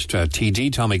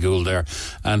TD Tommy Gould there,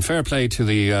 and fair play to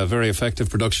the very effective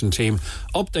production team.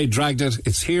 Up they dragged it.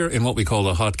 It's here in what we call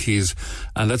the hotkeys,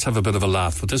 and let's have a bit of a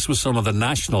laugh. But this was some of the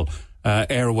national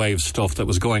airwave stuff that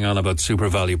was going on about Super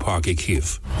Value Park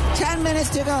O'Keeffe. 10 minutes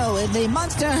to go in the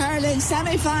Munster Hurling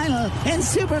semi-final in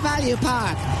Super Value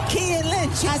Park. Cian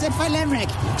Lynch has it for Limerick,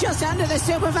 just under the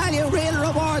Super Value real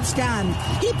reward stand.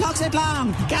 He pucks it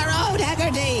long. Garrod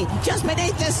Hegarty, just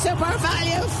beneath the Super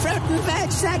Value fruit and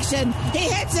veg section. He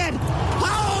hits it.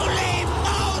 Holy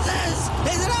Moses!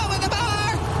 Is it over the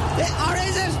bar? Or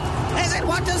is it?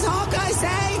 What does Hawkeye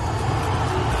say?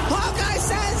 Hawkeye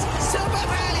says Super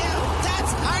Value.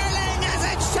 That's hurling as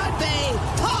it should be.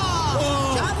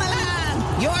 Paul, John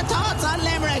Milan, your thoughts on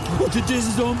Limerick? But this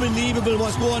is unbelievable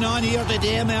what's going on here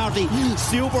today, Marty.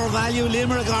 Super Value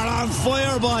Limerick are on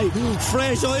fire, boy.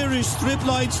 Fresh Irish strip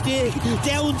line steak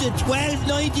down to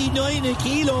 $12.99 a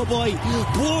kilo, boy.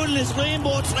 Boneless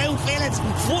rainbow trout fillets,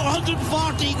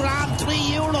 440 gram,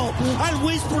 €3. And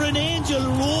Whispering Angel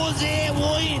rosé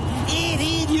wine,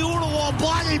 €18 a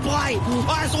bottle, boy.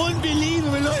 That's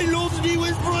unbelievable. I love me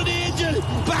Whispering Angel.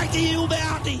 Back to you,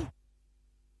 Marty.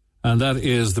 And that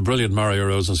is the brilliant Mario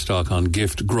Rosenstock on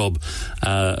Gift Grub.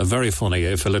 Very funny,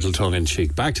 if a little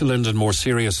tongue-in-cheek. Back to Linda, more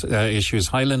serious issues.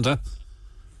 Hi, Linda.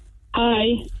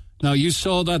 Hi. Now, you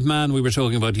saw that man we were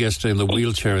talking about yesterday in the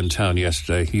wheelchair in town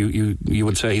yesterday. You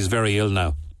would say he's very ill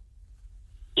now.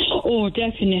 Oh,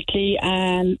 definitely.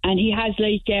 And he has,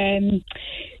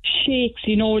 shakes,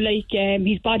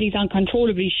 his body's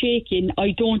uncontrollably shaking.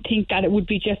 I don't think that it would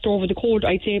be just over the cold.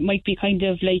 I'd say it might be kind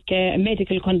of like a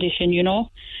medical condition,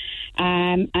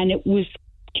 and it was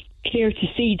clear to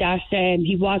see that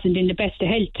he wasn't in the best of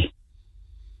health.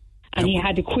 And he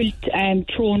had a quilt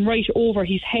thrown right over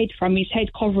his head, from his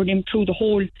head, covered him through the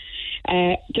whole,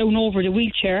 down over the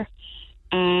wheelchair.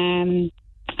 And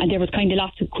there was kind of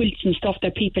lots of quilts and stuff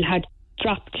that people had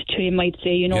dropped to him, I'd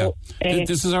say,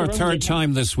 this is our third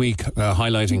time this week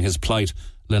highlighting his plight,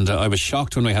 Linda. I was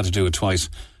shocked when we had to do it twice,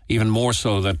 even more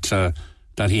so that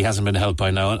he hasn't been helped by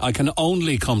now. And I can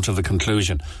only come to the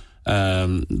conclusion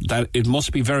that it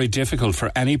must be very difficult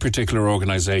for any particular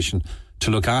organisation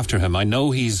to look after him. I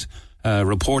know he's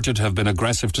reported to have been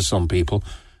aggressive to some people.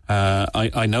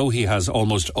 I know he has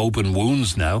almost open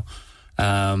wounds now.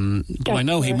 But I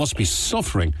know he must be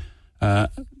suffering. I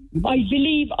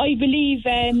believe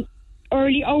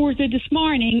early hours of this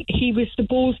morning he was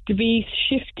supposed to be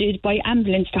shifted by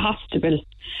ambulance to hospital.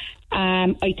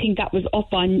 I think that was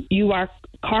up on UR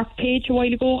Cork page a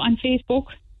while ago on Facebook.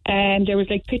 There was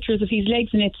pictures of his legs,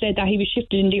 and it said that he was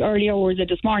shifted in the early hours of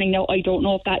this morning. Now, I don't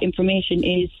know if that information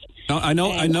is... No, I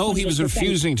know he was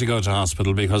refusing to go to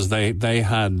hospital because they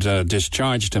had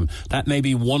discharged him. That may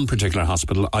be one particular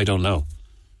hospital, I don't know.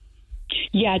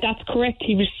 Yeah, that's correct.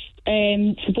 He was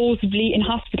supposedly in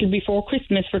hospital before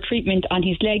Christmas for treatment on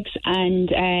his legs,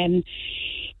 and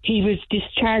he was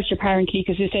discharged apparently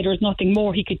because they said there was nothing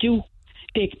more he could do.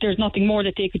 There's nothing more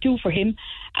that they could do for him.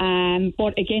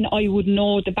 But again, I would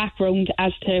know the background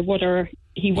as to whether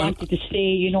he wanted to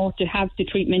stay, to have the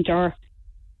treatment or...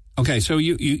 Okay, so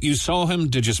you saw him.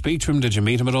 Did you speak to him? Did you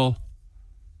meet him at all?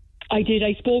 I did.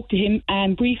 I spoke to him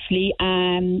briefly,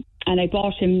 and I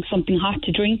bought him something hot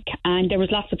to drink, and there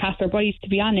was lots of passerbys, to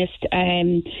be honest,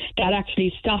 that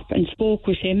actually stopped and spoke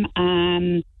with him.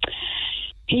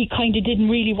 He kind of didn't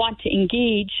really want to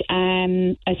engage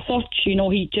as such.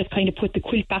 He just kind of put the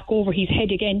quilt back over his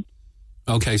head again.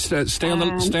 Okay, stay on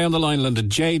the line, Linda.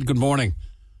 Jade, good morning.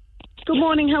 Good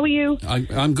morning, how are you?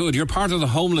 I'm good. You're part of the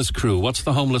homeless crew. What's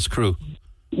the homeless crew?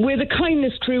 We're the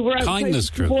kindness crew. We're outside kindness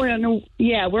crew. We're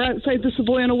outside the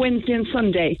Savoy on a Wednesday and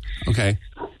Sunday. Okay.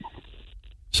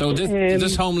 So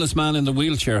this homeless man in the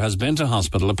wheelchair has been to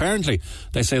hospital. Apparently,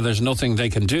 they say there's nothing they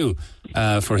can do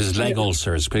for his leg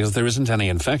ulcers because there isn't any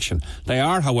infection. They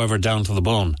are, however, down to the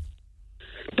bone.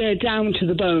 They're down to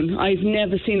the bone. I've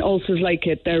never seen ulcers like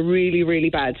it. They're really,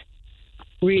 really bad.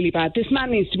 Really bad. This man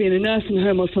needs to be in a nursing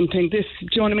home or something. Do you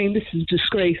know what I mean? This is a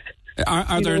disgrace.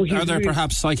 Are there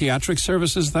perhaps psychiatric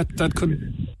services that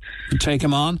could take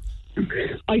him on?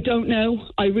 I don't know.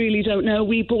 I really don't know.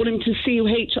 We brought him to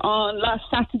CUH on last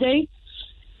Saturday.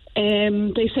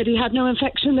 They said he had no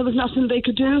infection. There was nothing they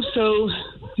could do, so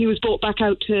he was brought back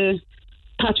out to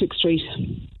Patrick Street.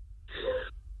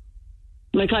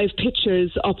 Like, I have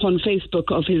pictures up on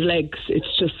Facebook of his legs.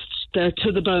 It's just, they're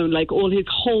to the bone. Like, his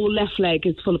whole left leg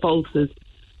is full of ulcers.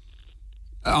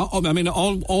 I mean,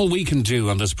 all we can do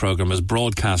on this programme is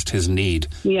broadcast his need.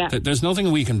 Yeah. There's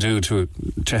nothing we can do to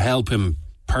help him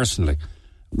personally.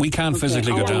 We can't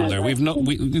physically go down there.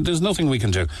 There's nothing we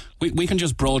can do. We can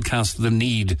just broadcast the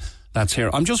need that's here.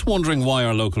 I'm just wondering why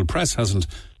our local press hasn't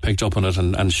picked up on it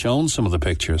and shown some of the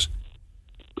pictures.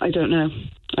 I don't know.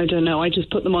 I just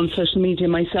put them on social media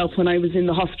myself. When I was in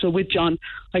the hospital with John,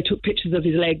 I took pictures of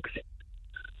his legs.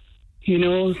 You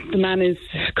know, the man is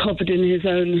covered in his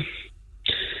own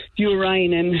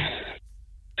urine and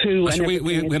poo. And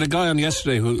we had a guy on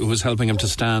yesterday who was helping him to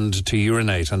stand to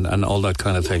urinate and all that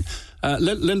kind of thing.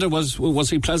 Linda, was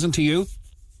he pleasant to you?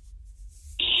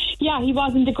 Yeah, he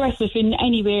wasn't aggressive in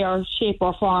any way or shape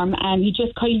or form, and he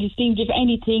just kind of seemed, if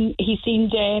anything, he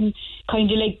seemed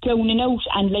kind of like down and out,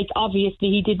 and like obviously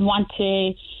he didn't want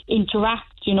to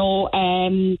interact, you know,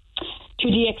 to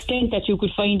the extent that you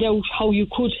could find out how you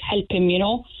could help him, you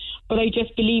know. But I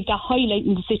just believe that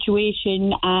highlighting the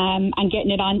situation and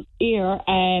getting it on air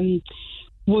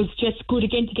was just good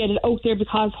again to get it out there,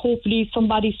 because hopefully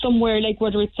somebody somewhere, like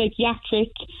whether it's psychiatric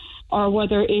or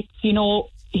whether it's, you know,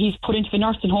 he's put into a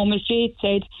nursing home, as Jade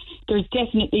said, there's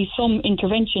definitely some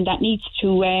intervention that needs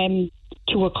to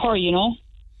occur, you know.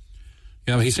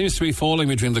 Yeah, he seems to be falling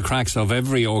between the cracks of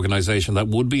every organisation that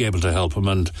would be able to help him,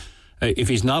 and if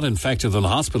he's not infected and the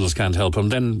hospitals can't help him,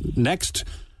 then next,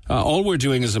 all we're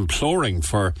doing is imploring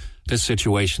for this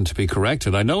situation to be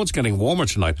corrected. I know it's getting warmer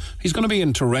tonight. He's going to be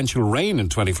in torrential rain in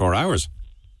 24 hours.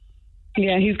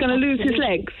 Yeah, he's going to lose his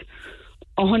legs.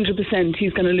 100%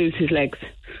 he's going to lose his legs.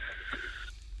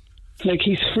 Like,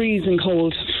 he's freezing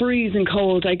cold.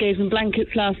 I gave him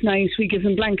blankets last night. We give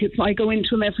him blankets. I go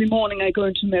into him every morning. I go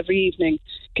into him every evening,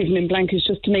 giving him blankets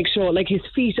just to make sure. Like, his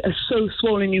feet are so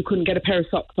swollen you couldn't get a pair of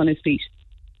socks on his feet.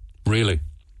 Really?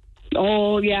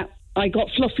 Oh, yeah. I got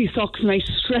fluffy socks and I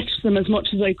stretched them as much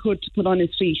as I could to put on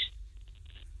his feet.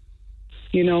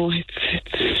 You know,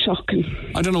 it's shocking.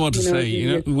 I don't know what to say.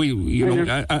 You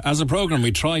know, as a programme,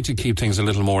 we try to keep things a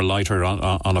little more lighter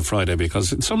on a Friday,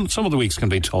 because some of the weeks can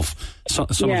be tough.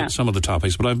 Some of the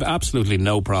topics, but I've absolutely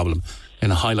no problem in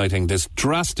highlighting this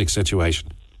drastic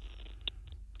situation.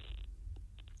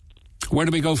 Where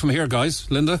do we go from here, guys?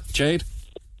 Linda, Jade?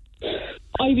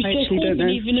 I was just hoping,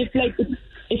 even if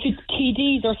it's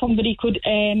TDs or somebody could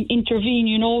intervene,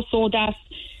 you know, so that,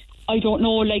 I don't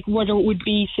know, like whether it would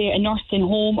be, say, a nursing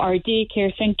home or a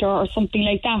daycare centre or something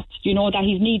like that, you know, that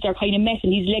his needs are kind of met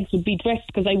and his legs would be dressed,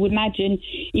 because I would imagine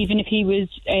even if he was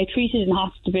treated in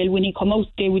hospital, when he come out,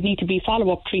 there would need to be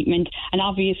follow-up treatment. And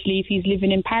obviously, if he's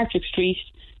living in Patrick Street,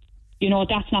 you know,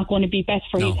 that's not going to be best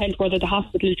for his health, whether the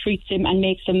hospital treats him and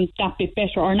makes him that bit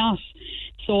better or not.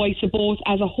 So I suppose,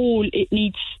 as a whole,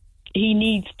 he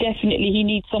needs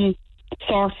some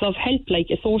sort of help, like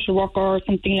a social worker or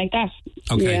something like that.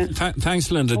 Okay,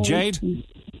 thanks, Linda. Jade?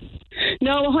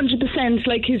 No, 100%.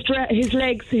 Like, his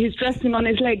dressing on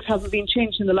his legs hasn't been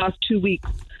changed in the last 2 weeks.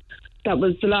 That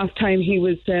was the last time he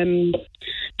was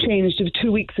changed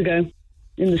 2 weeks ago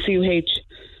in the CUH.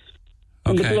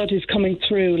 And the blood is coming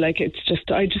through. Like,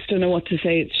 I just don't know what to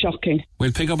say. It's shocking.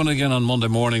 We'll pick up on it again on Monday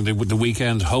morning. The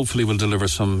weekend hopefully will deliver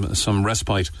some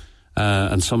respite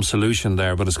and some solution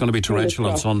there, but it's going to be torrential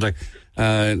on Sunday.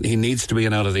 He needs to be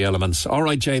out of the elements. All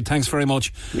right, Jade, thanks very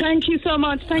much. Thank you so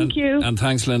much. Thank you. And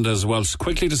thanks, Linda, as well.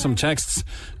 Quickly to some texts.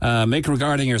 Mick,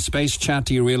 regarding your space chat,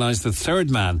 do you realise the third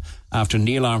man after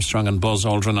Neil Armstrong and Buzz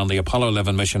Aldrin on the Apollo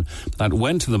 11 mission that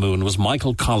went to the moon was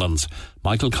Michael Collins?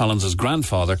 Michael Collins'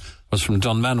 grandfather was from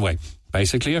Dunmanway.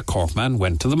 Basically, a Cork man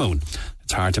went to the moon.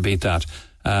 It's hard to beat that.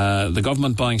 The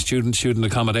government buying student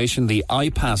accommodation. The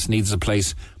iPass needs a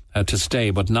place to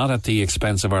stay, but not at the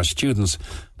expense of our students.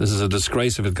 This is a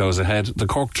disgrace if it goes ahead. The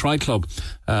Cork Tri Club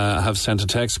have sent a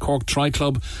text. Cork Tri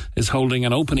Club is holding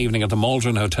an open evening at the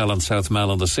Maldron Hotel in South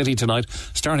Mall in the city tonight,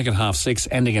 starting at 6:30,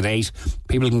 ending at 8.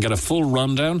 People can get a full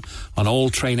rundown on all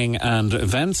training and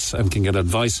events and can get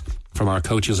advice from our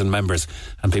coaches and members,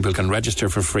 and people can register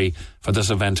for free for this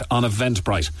event on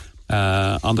Eventbrite.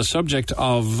 On the subject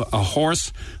of a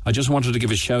horse, I just wanted to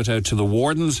give a shout out to the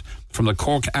wardens from the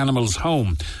Cork Animals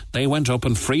Home. They went up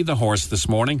and freed the horse this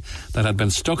morning that had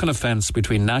been stuck in a fence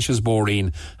between Nash's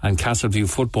Boreen and Castleview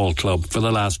Football Club for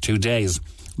the last 2 days.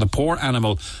 The poor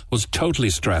animal was totally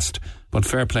stressed, but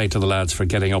fair play to the lads for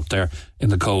getting up there in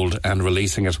the cold and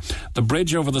releasing it. The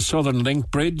bridge over the Southern Link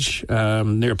Bridge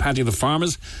near Paddy the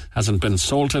Farmers hasn't been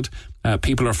salted.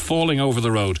 People are falling over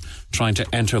the road trying to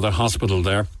enter the hospital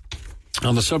there.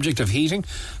 On the subject of heating,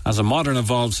 as a modern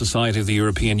evolved society of the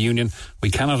European Union, we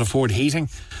cannot afford heating.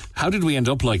 How did we end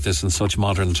up like this in such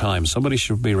modern times? Somebody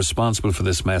should be responsible for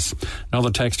this mess. Another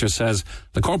texter says,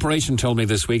 the corporation told me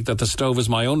this week that the stove is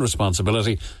my own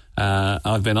responsibility.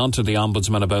 I've been on to the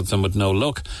Ombudsman about them with no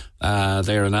luck.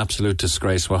 They're an absolute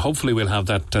disgrace. Well, hopefully we'll have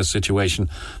that situation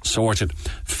sorted.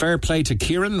 Fair play to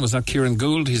Kieran. Was that Kieran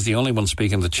Gould? He's the only one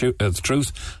speaking the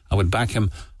truth. I would back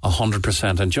him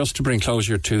 100%. And just to bring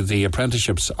closure to the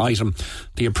apprenticeships item,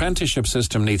 the apprenticeship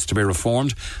system needs to be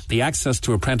reformed. The access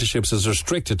to apprenticeships is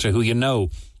restricted to who you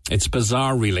know. It's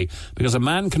bizarre, really, because a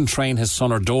man can train his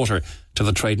son or daughter to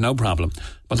the trade, no problem.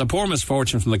 But the poor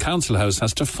misfortune from the council house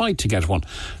has to fight to get one.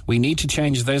 We need to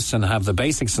change this and have the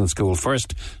basics in school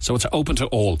first, so it's open to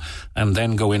all, and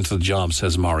then go into the job,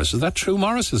 says Morris. Is that true,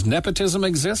 Morris? Does nepotism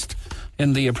exist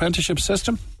in the apprenticeship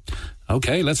system?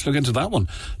 Okay, let's look into that one.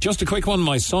 Just a quick one.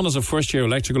 My son is a first-year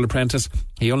electrical apprentice.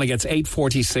 He only gets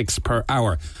 $8.46 per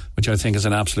hour, which I think is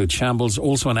an absolute shambles.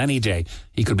 Also, on any day,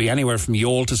 he could be anywhere from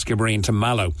Youghal to Skibbereen to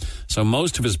Mallow. So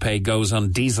most of his pay goes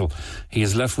on diesel. He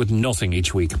is left with nothing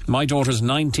each week. My daughter's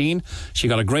 19. She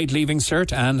got a great leaving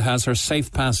cert and has her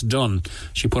safe pass done.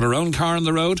 She put her own car on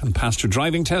the road and passed her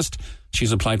driving test.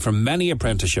 She's applied for many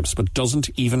apprenticeships but doesn't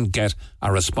even get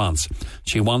a response.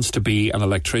 She wants to be an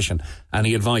electrician.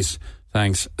 Any advice?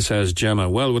 Thanks, says Gemma.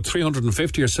 Well, with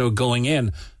 350 or so going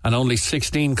in and only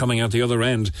 16 coming out the other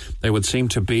end, there would seem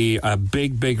to be a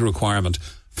big requirement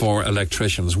for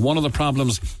electricians. One of the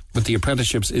problems with the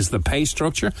apprenticeships is the pay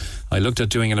structure. I looked at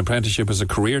doing an apprenticeship as a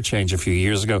career change a few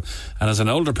years ago, and as an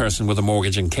older person with a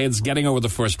mortgage and kids, getting over the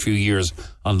first few years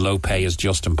on low pay is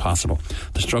just impossible.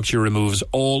 The structure removes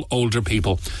all older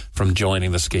people from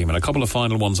joining the scheme. And a couple of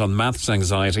final ones on maths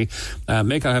anxiety.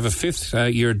 Mick, I have a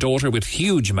fifth-year daughter with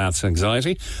huge maths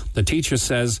anxiety. The teacher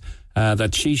says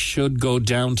that she should go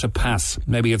down to pass.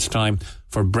 Maybe it's time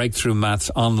for Breakthrough Maths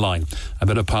online. A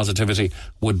bit of positivity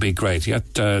would be great.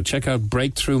 Check out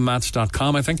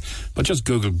breakthroughmaths.com, I think, but just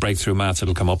Google Breakthrough Maths,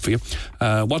 it'll come up for you.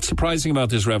 What's surprising about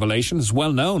this revelation is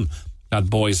well known that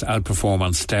boys outperform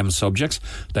on STEM subjects.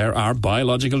 There are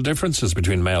biological differences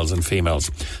between males and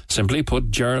females. Simply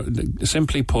put,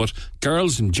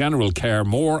 girls in general care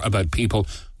more about people,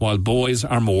 while boys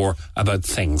are more about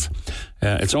things.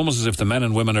 It's almost as if the men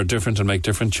and women are different and make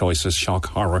different choices. Shock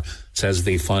horror, says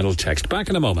the final text. Back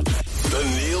in a moment.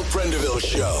 The Neil Prendeville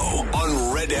Show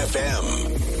on Red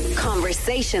FM.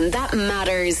 Conversation that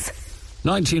matters.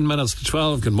 19 minutes to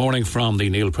 12. Good morning from the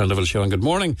Neil Prendeville Show, and good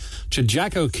morning to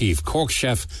Jack O'Keeffe, Cork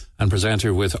chef and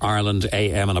presenter with Ireland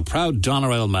AM, and a proud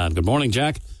Doneraile man. Good morning,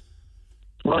 Jack.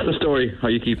 What's the story? How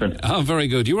are you keeping? Oh, very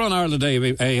good. You were on Ireland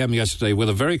AM yesterday with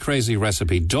a very crazy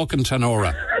recipe, Duck Á la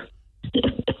Tanora.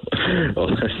 Oh,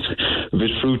 a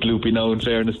bit Fruit Loopy now, in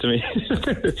fairness to me.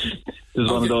 This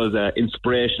is one of those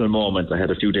inspirational moments I had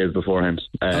a few days beforehand.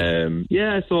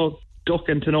 So Duck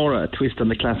and Tanora, a twist on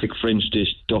the classic French dish,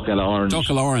 Duck à l'Orange. Duck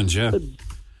à l'Orange, yeah.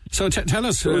 So tell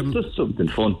us, just something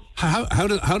fun. How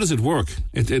does it work?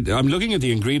 I'm looking at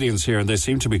the ingredients here, and they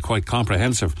seem to be quite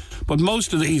comprehensive. But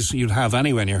most of these you'd have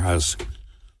anyway in your house.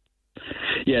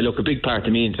 Yeah, look, a big part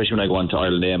of me, especially when I go on to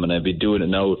Ireland AM, and I've been doing it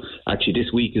now. Actually,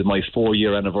 this week is my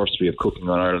 4-year anniversary of cooking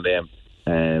on Ireland AM.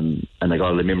 And I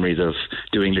got all the memories of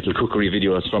doing little cookery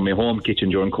videos from my home kitchen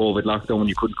during COVID lockdown when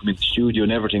you couldn't come into the studio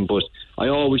and everything. But I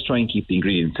always try and keep the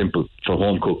ingredients simple for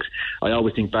home cooks. I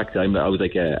always think back to I was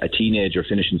like a teenager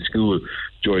finishing school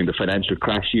during the financial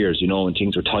crash years, and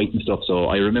things were tight and stuff. So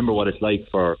I remember what it's like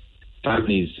for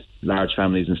families, large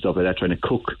families and stuff like that, trying to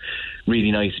cook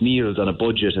really nice meals on a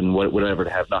budget and whatever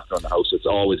they have knocked around the house. It's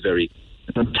always it's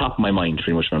on top of my mind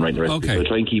pretty much when I'm writing the recipe. Okay. So I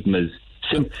try and keep them as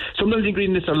sometimes the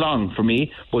ingredients are long for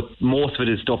me, but most of it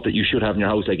is stuff that you should have in your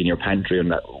house, like in your pantry or in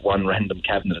that one random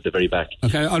cabinet at the very back.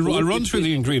 Okay, I'll run through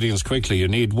the ingredients quickly. You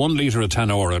need 1 litre of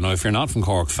Tanora. Now, if you're not from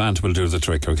Cork, Fant will do the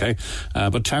trick, okay?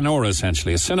 But Tanora,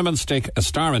 essentially, a cinnamon stick, a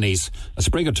star anise, a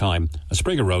sprig of thyme, a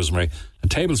sprig of rosemary, a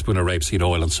tablespoon of rapeseed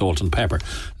oil and salt and pepper.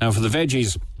 Now, for the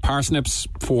veggies, parsnips,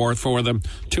 4 for them,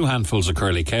 2 handfuls of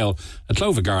curly kale, a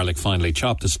clove of garlic finely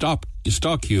chopped, a stock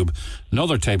cube,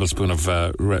 another tablespoon of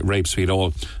rapeseed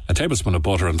oil, a tablespoon of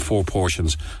butter, and 4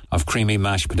 portions of creamy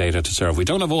mashed potato to serve. We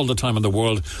don't have all the time in the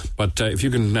world, but if you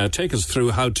can take us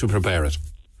through how to prepare it.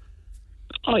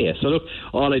 Oh yeah, so look,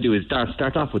 all I do is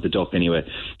start off with the duck anyway.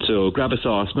 So grab a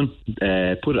saucepan,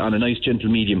 put it on a nice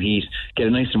gentle medium heat, get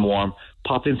it nice and warm,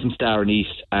 pop in some star anise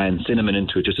and cinnamon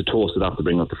into it just to toast it up to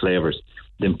bring up the flavours.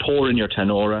 Then pour in your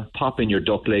tanora, pop in your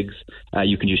duck legs.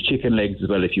 You can use chicken legs as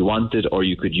well if you wanted, or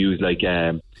you could use like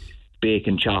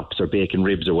bacon chops or bacon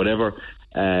ribs or whatever.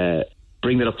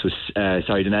 Bring that up to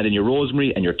then add in your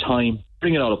rosemary and your thyme.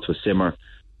 Bring it all up to a simmer.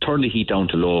 Turn the heat down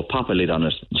to low. Pop a lid on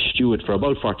it. And stew it for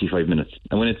about 45 minutes.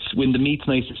 And when the meat's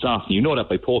nice and soft, and you know that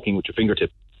by poking with your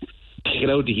fingertip, take it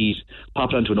out of the heat,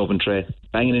 pop it onto an oven tray,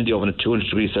 bang it in the oven at 200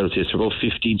 degrees Celsius for about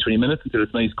 15-20 minutes until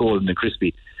it's nice golden and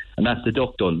crispy. And that's the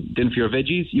duck done. Then for your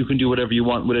veggies, you can do whatever you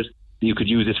want with it. You could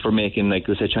use this for making, like,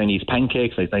 let's say, Chinese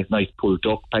pancakes, like nice pulled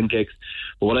duck pancakes.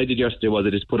 But what I did yesterday was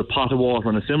I just put a pot of water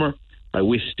on a simmer.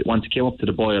 Once it came up to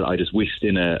the boil, I just whisked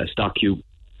in a stock cube.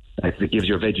 It gives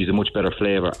your veggies a much better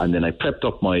flavour. And then I prepped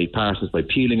up my parsnips by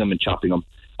peeling them and chopping them.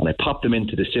 And I popped them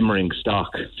into the simmering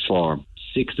stock for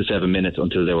 6 to 7 minutes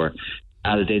until they were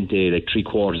al dente, like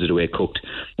 3/4 of the way cooked.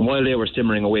 And while they were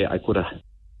simmering away, I put a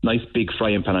nice big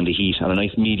frying pan on the heat, on a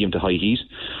nice medium to high heat,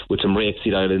 with some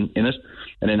rapeseed oil in it.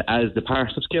 And then as the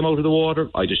parsnips came out of the water,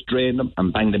 I just drained them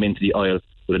and banged them into the oil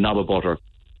with a knob of butter.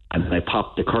 And then I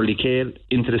popped the curly kale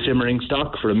into the simmering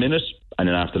stock for a minute. And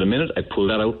then after the minute, I pulled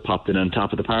that out, popped it on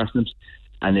top of the parsnips,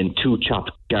 and then 2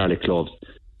 chopped garlic cloves.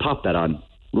 Popped that on,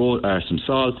 some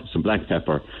salt, some black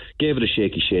pepper, gave it a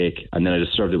shaky shake, and then I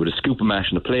just served it with a scoop of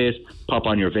mash on a plate, pop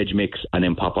on your veg mix, and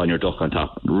then pop on your duck on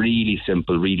top. Really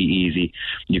simple, really easy.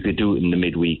 You could do it in the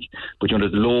midweek. But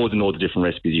there's loads and loads of different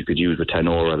recipes you could use with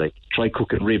tanora. Like, try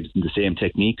cooking ribs in the same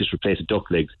technique, just replace the duck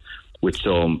legs with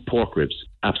some pork ribs.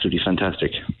 Absolutely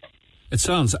fantastic. It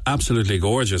sounds absolutely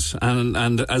gorgeous.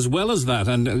 And as well as that,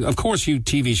 and of course you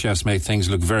TV chefs make things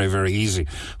look very, very easy.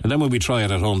 But then when we try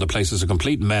it at home, the place is a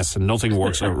complete mess and nothing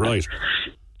works out right.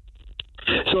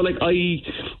 So, like,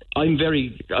 I'm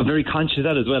very conscious of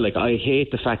that as well. Like, I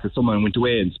hate the fact that someone went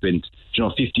away and spent,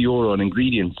 €50 on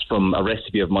ingredients from a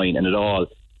recipe of mine, and it all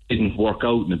didn't work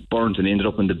out and it burnt and ended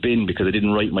up in the bin because I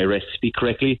didn't write my recipe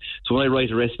correctly. So when I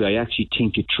write a recipe, I actually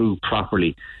think it through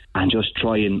properly and just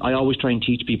I always try and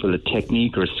teach people a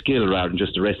technique or a skill rather than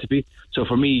just a recipe. So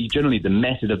for me, generally the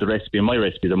method of the recipe and my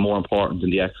recipes are more important than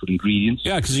the actual ingredients.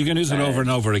 Yeah, because you can use it over and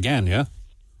over again, yeah?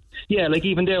 Yeah, like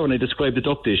even there when I describe the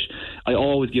duck dish, I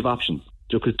always give options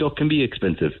because duck can be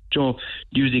expensive.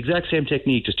 Use the exact same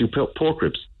technique, just do pork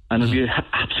ribs. And it'll be an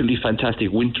absolutely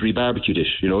fantastic wintry barbecue dish.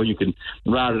 You can,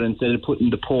 rather than instead of putting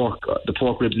the pork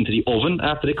ribs into the oven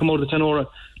after they come out of the tanora,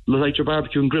 light your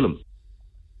barbecue and grill them.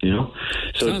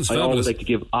 So I always like to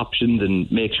give options and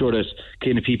make sure that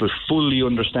kind of people fully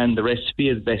understand the recipe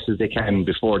as best as they can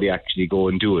before they actually go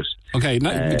and do it. Okay,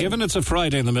 now, given it's a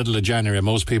Friday in the middle of January,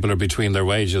 most people are between their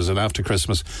wages and after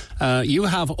Christmas, you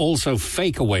have also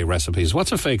fake-away recipes.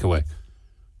 What's a fake-away?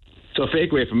 So a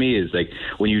takeaway for me is like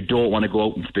when you don't want to go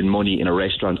out and spend money in a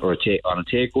restaurant or on a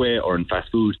takeaway or in fast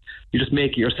food, you just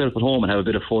make it yourself at home and have a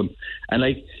bit of fun. And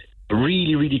like a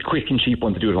really, really quick and cheap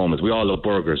one to do at home is we all love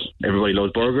burgers. Everybody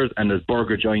loves burgers, and there's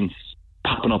burger joints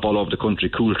popping up all over the country,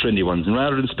 cool, trendy ones. And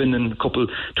rather than spending a couple,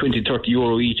 20, 30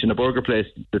 euro each in a burger place,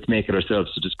 let's make it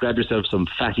ourselves. So just grab yourself some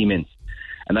fatty mince.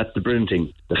 And that's the brilliant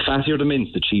thing. The fattier the mince,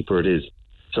 the cheaper it is.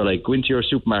 So, like, go into your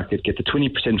supermarket, get the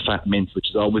 20% fat mince, which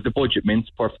is always the budget mince,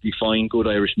 perfectly fine, good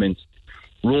Irish mince.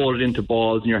 Roll it into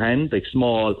balls in your hand, like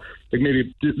small, like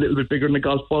maybe a little bit bigger than a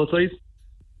golf ball size.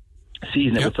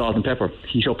 Season it with salt and pepper.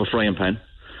 Heat up a frying pan.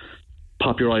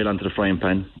 Pop your oil onto the frying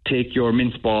pan. Take your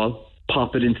mince ball,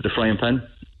 pop it into the frying pan.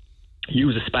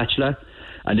 Use a spatula,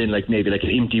 and then maybe an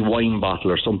empty wine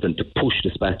bottle or something to push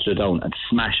the spatula down and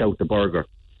smash out the burger.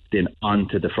 Then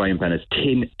onto the frying pan as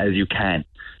thin as you can.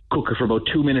 Cook it for about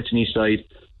 2 minutes on each side.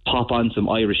 Pop on some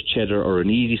Irish cheddar or an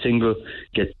easy single.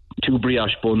 Get 2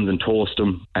 brioche buns and toast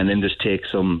them. And then just take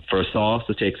some, for a sauce,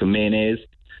 take some mayonnaise,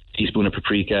 teaspoon of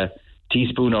paprika,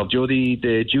 teaspoon of,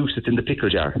 the juice that's in the pickle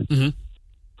jar. Mm-hmm.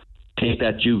 Take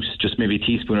that juice, just maybe a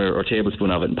teaspoon or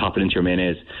tablespoon of it, and pop it into your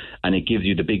mayonnaise. And it gives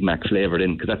you the Big Mac flavour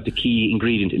in, because that's the key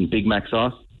ingredient in Big Mac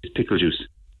sauce, is pickle juice.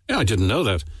 Yeah, I didn't know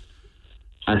that.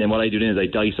 And then what I do then is I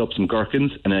dice up some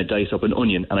gherkins and then I dice up an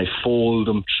onion and I fold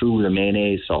them through the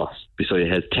mayonnaise sauce so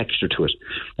it has texture to it.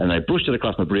 And I brush it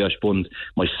across my brioche buns,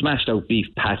 my smashed out beef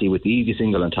patty with the easy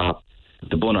single on top,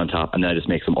 the bun on top, and then I just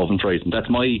make some oven fries. And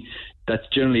that's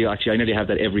generally, actually, I nearly have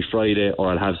that every Friday, or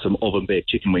I'll have some oven baked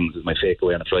chicken wings as my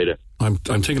takeaway on a Friday. I'm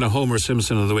thinking of Homer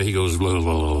Simpson and the way he goes, blah,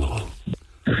 blah, blah.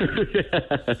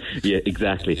 Yeah,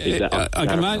 exactly. I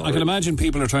can imagine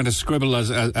people are trying to scribble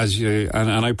as you,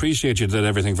 and I appreciate you did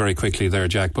everything very quickly there,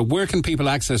 Jack. But where can people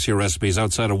access your recipes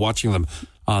outside of watching them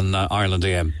on Ireland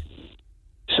AM?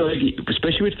 So,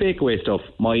 especially with takeaway stuff,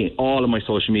 all of my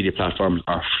social media platforms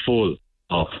are full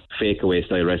of fake away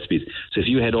style recipes. So if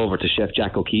you head over to Chef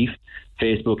Jack O'Keeffe,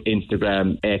 Facebook,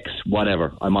 Instagram, X,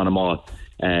 whatever, I'm on them all.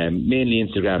 Mainly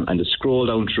Instagram, and just scroll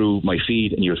down through my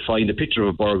feed and you'll find a picture of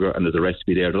a burger and there's a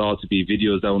recipe there. There'll also be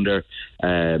videos down there.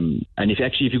 And if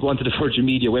you go onto the Virgin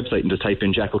Media website and just type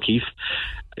in Jack O'Keeffe,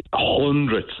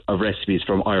 hundreds of recipes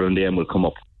from Ireland AM will come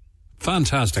up.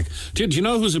 Fantastic. Do you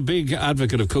know who's a big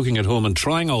advocate of cooking at home and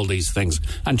trying all these things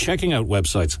and checking out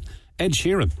websites? Ed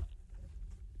Sheeran.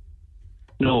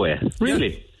 No way.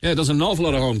 Really? Yeah, does an awful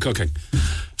lot of home cooking.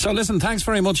 So listen, thanks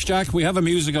very much, Jack. We have a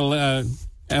musical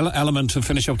element to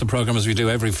finish up the programme as we do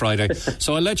every Friday.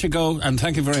 So I'll let you go, and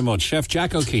thank you very much. Chef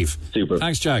Jack O'Keeffe. Super.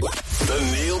 Thanks, Jack.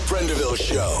 The Neil Prendeville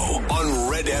Show on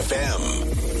Red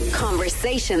FM.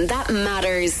 Conversation that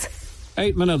matters.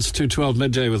 8 minutes to 12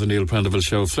 midday with the Neil Prendeville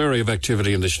Show. Flurry of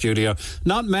activity in the studio.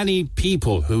 Not many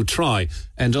people who try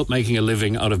end up making a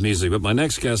living out of music, but my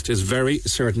next guest is very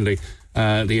certainly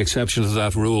the exception to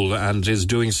that rule and is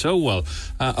doing so well.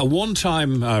 A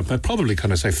one-time, probably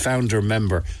can I say, founder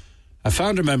member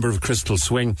of Crystal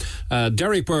Swing.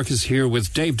 Derek Burke is here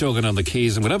with Dave Duggan on the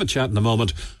keys, and we'll have a chat in a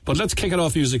moment, but let's kick it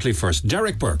off musically first.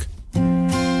 Derek Burke.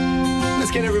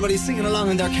 Let's get everybody singing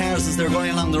along in their cars as they're going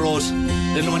along the road.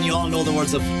 Little one you all know the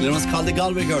words of. Little one's called The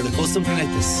Galway Girl. It goes something like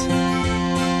this.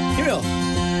 Here we go.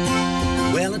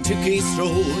 Well, I took a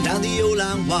stroll down the old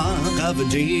long walk of a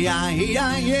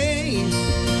D-I-E-I-A.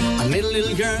 I met a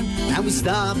little girl and we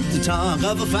stopped to talk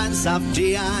of a fancy of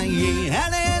D-I-E.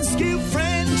 And I asked you,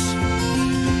 friend,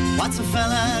 what's a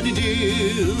fella to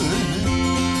do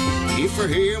if her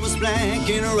hair was black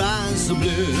and her eyes so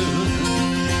blue?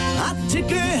 I took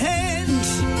her hand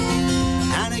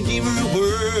and I gave her a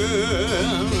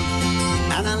whirl,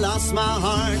 and I lost my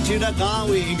heart to the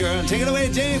Galway girl. Take it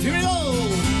away, Dave. Here we go.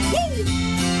 Woo!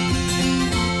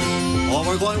 Oh,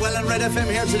 we're going well on Red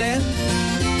FM here today.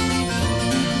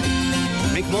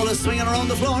 Mick Mullis swinging around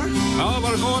the floor. Oh,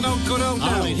 we're going out good out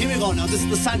now. All right, here we go now. This is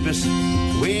the sad bit.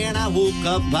 When I woke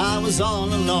up, I was all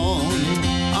alone.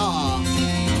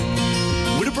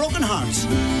 With a broken heart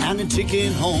and a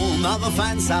ticket home of a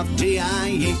fancy of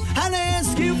D-I-E. And I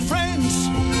ask you, friends,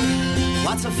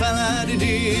 what's a fella to do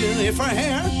if her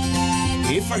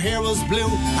hair was blue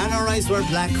and her eyes were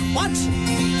black? What?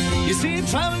 You see,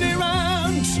 traveling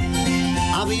around,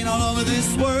 I've been all over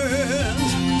this world.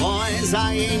 Boys,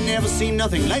 I ain't never seen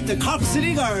nothing like the Cork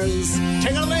City girls.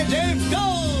 Take it away, Dave.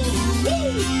 Go!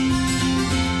 Woo!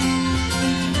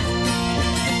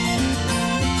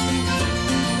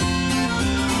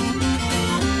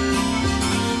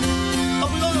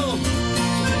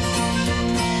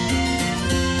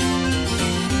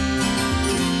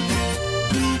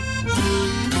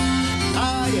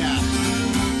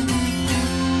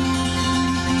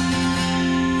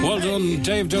 Well done,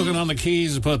 Dave Duggan on the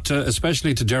keys, but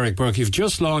especially to Derek Burke. You've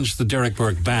just launched the Derek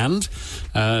Burke Band,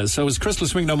 so is Crystal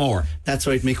Swing no more? That's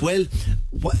right, Mick. Well,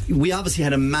 we obviously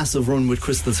had a massive run with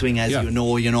Crystal Swing, as you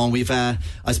know. We've, I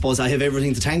suppose I have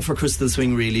everything to thank for Crystal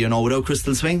Swing, really. Without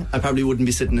Crystal Swing, I probably wouldn't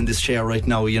be sitting in this chair right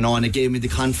now, and it gave me the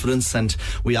confidence, and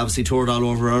we obviously toured all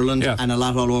over Ireland and a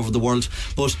lot all over the world.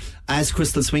 But as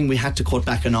Crystal Swing, we had to cut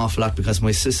back an awful lot because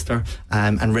my sister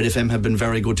and Red FM have been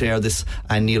very good to air this,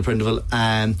 and Neil Prendeville.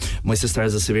 My sister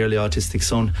has a severely autistic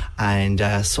son, and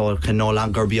so can no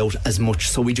longer be out as much.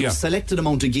 So we do a selected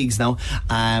amount of gigs now.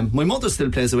 My mother still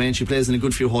plays away, and she plays in a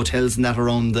good few hotels and that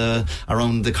around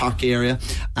the Cork area.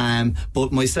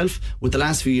 But myself, with the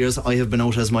last few years, I have been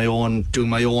out as doing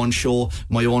my own show,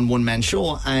 my own one-man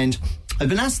show, and I've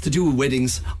been asked to do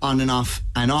weddings on and off,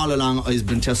 and all along I've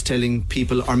been just telling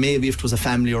people, or maybe if it was a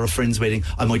family or a friend's wedding,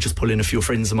 I might just pull in a few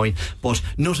friends of mine, but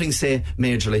nothing say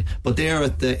majorly. But there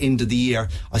at the end of the year,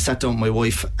 I sat down with my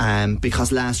wife,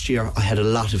 because last year I had a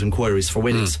lot of inquiries for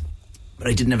weddings. But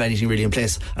I didn't have anything really in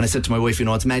place, and I said to my wife,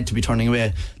 it's mad to be turning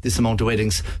away this amount of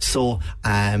weddings. So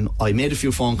I made a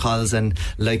few phone calls, and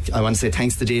I want to say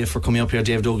thanks to Dave for coming up here,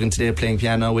 Dave Duggan, today playing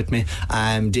piano with me.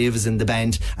 Dave is in the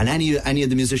band, and any of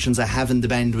the musicians I have in the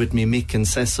band with me, Mick and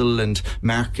Cecil and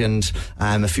Mark and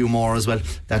a few more as well,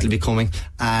 that'll be coming.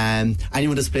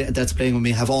 Anyone that's playing with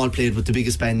me have all played with the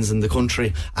biggest bands in the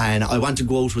country, and I want to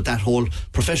go out with that whole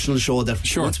professional show that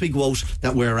once we go out,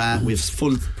 that we have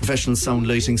full professional sound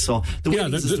lighting. So the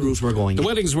weddings is the route we're going. The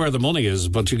wedding's where the money is,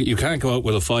 but you can't go out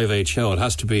with a 5/8 show. It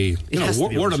has to be,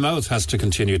 word of mouth has to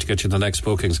continue to get you the next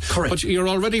bookings. Correct. But you're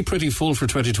already pretty full for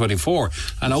 2024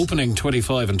 and opening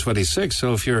 25 and 26.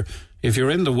 So if you're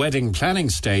in the wedding planning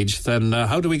stage, then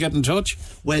how do we get in touch?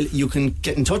 Well, you can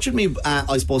get in touch with me.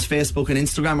 I suppose Facebook and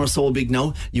Instagram are so big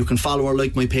now. You can follow or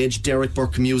like my page, Derek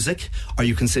Burke Music, or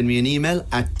you can send me an email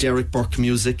at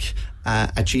derekburkemusic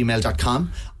at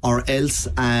gmail.com, or else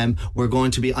I'm actually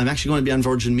going to be on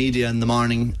Virgin Media in the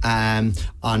morning on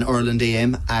Ireland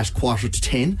AM at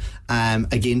 9:45.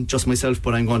 Again, just myself,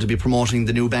 but I'm going to be promoting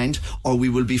the new band, or we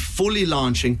will be fully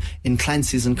launching in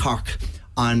Clancy's in Cork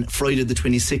on Friday the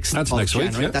 26th. That's of next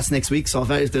January. week. Yeah. That's next week. So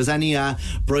if there's any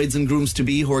brides and grooms to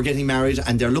be who are getting married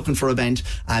and they're looking for a band,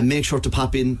 make sure to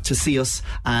pop in to see us.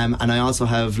 And I also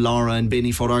have Laura and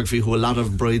Benny Photography, who a lot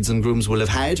of brides and grooms will have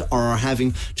had or are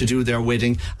having to do their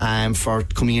wedding, for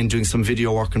coming in doing some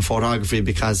video work and photography,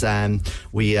 because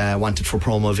we want it for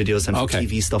promo videos and for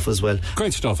TV stuff as well.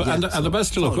 Great stuff. Yeah, and the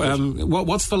best of luck.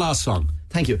 What's the last song?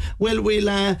 Thank you. Well,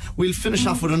 we'll finish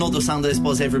off with another song that I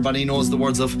suppose everybody knows the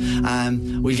words of.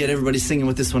 We'll get everybody singing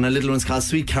with this one. A little one's called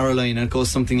Sweet Caroline, and it goes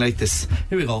something like this.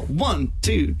 Here we go. 1,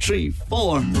 2, 3,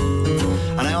 4.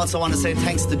 And I also want to say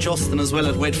thanks to Justin as well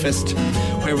at Wedfest,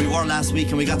 where we were last week,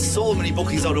 and we got so many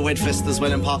bookings out of Wedfest as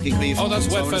well in Páirc Uí Chaoimh. Oh, that's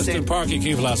Wedfest in Páirc Uí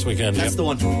Chaoimh last weekend. That's the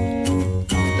one.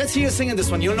 Let's hear you singing this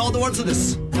one. You'll know the words of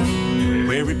this.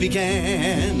 Where it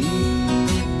began,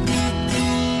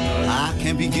 I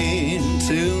can begin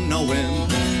to know him,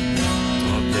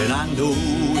 then I know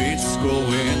it's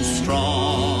growing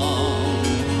strong.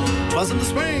 'Twas in the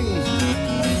spring,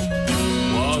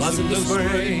 'twas in the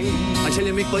spring. I tell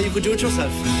you, Mick, boy, you could do it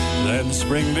yourself. Then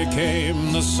spring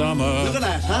became the summer. Look at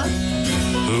that, huh?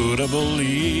 Who'd have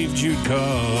believed you'd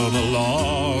come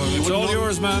along? It's all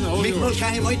yours, man. All Mick yours.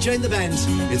 Mulcahy might join the band.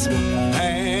 It's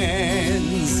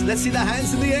hands. Let's see the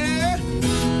hands in the air.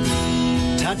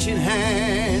 Touching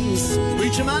hands,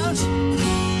 reach 'em out,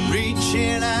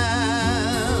 reaching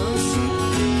out,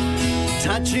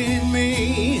 touching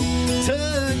me,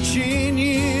 touching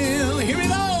you. Here we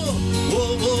go.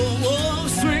 Whoa, whoa, whoa,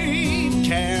 sweet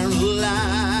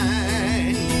Caroline.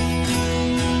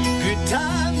 Good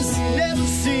times never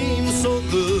seem so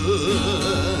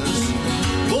good.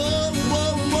 Whoa,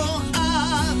 whoa, whoa,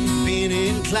 I've been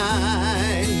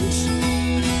inclined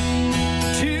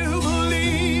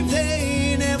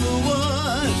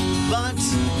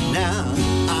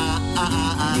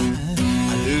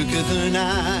the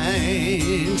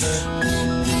night,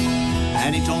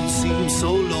 and it don't seem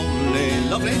so lonely.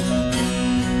 Lovely.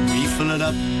 We fill it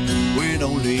up with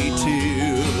only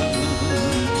two.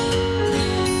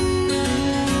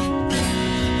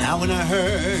 Now when I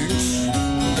hurt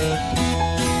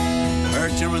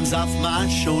runs off my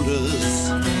shoulders.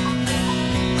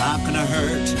 How can I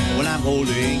hurt when I'm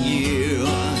holding you?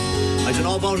 I don't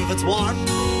know about if it's warm.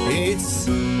 It's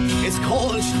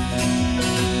cold.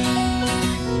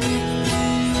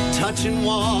 Touching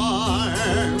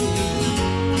warm,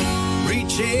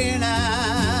 reaching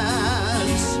out,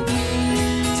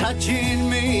 touching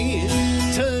me,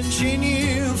 touching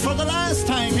you for the last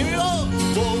time. Here we go.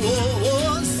 Whoa, whoa,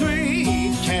 whoa,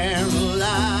 sweet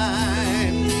Caroline.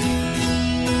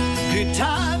 Good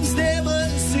times never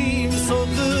seem so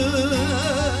good.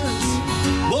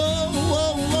 Whoa,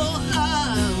 whoa, whoa,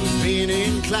 I've been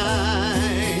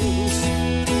inclined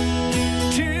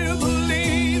to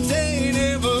believe they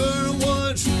never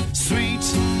would. Sweet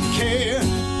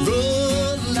Caroline.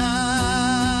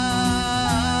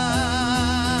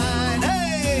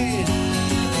 Hey!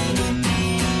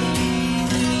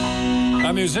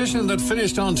 A musician that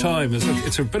finished on time.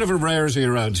 It's a bit of a rarity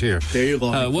around here. There you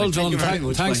go. Well done.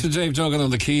 Thanks to Dave Duggan on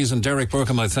the keys and Derek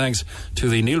Burke. My thanks to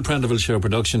the Neil Prendeville Show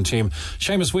production team,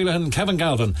 Seamus Wheelahan, Kevin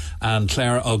Galvin and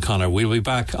Claire O'Connor. We'll be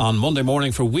back on Monday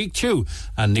morning for week 2,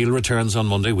 and Neil returns on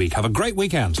Monday week. Have a great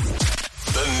weekend.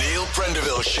 The Neil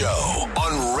Prendeville Show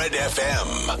on Red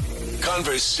FM.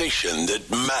 Conversation that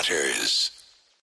matters.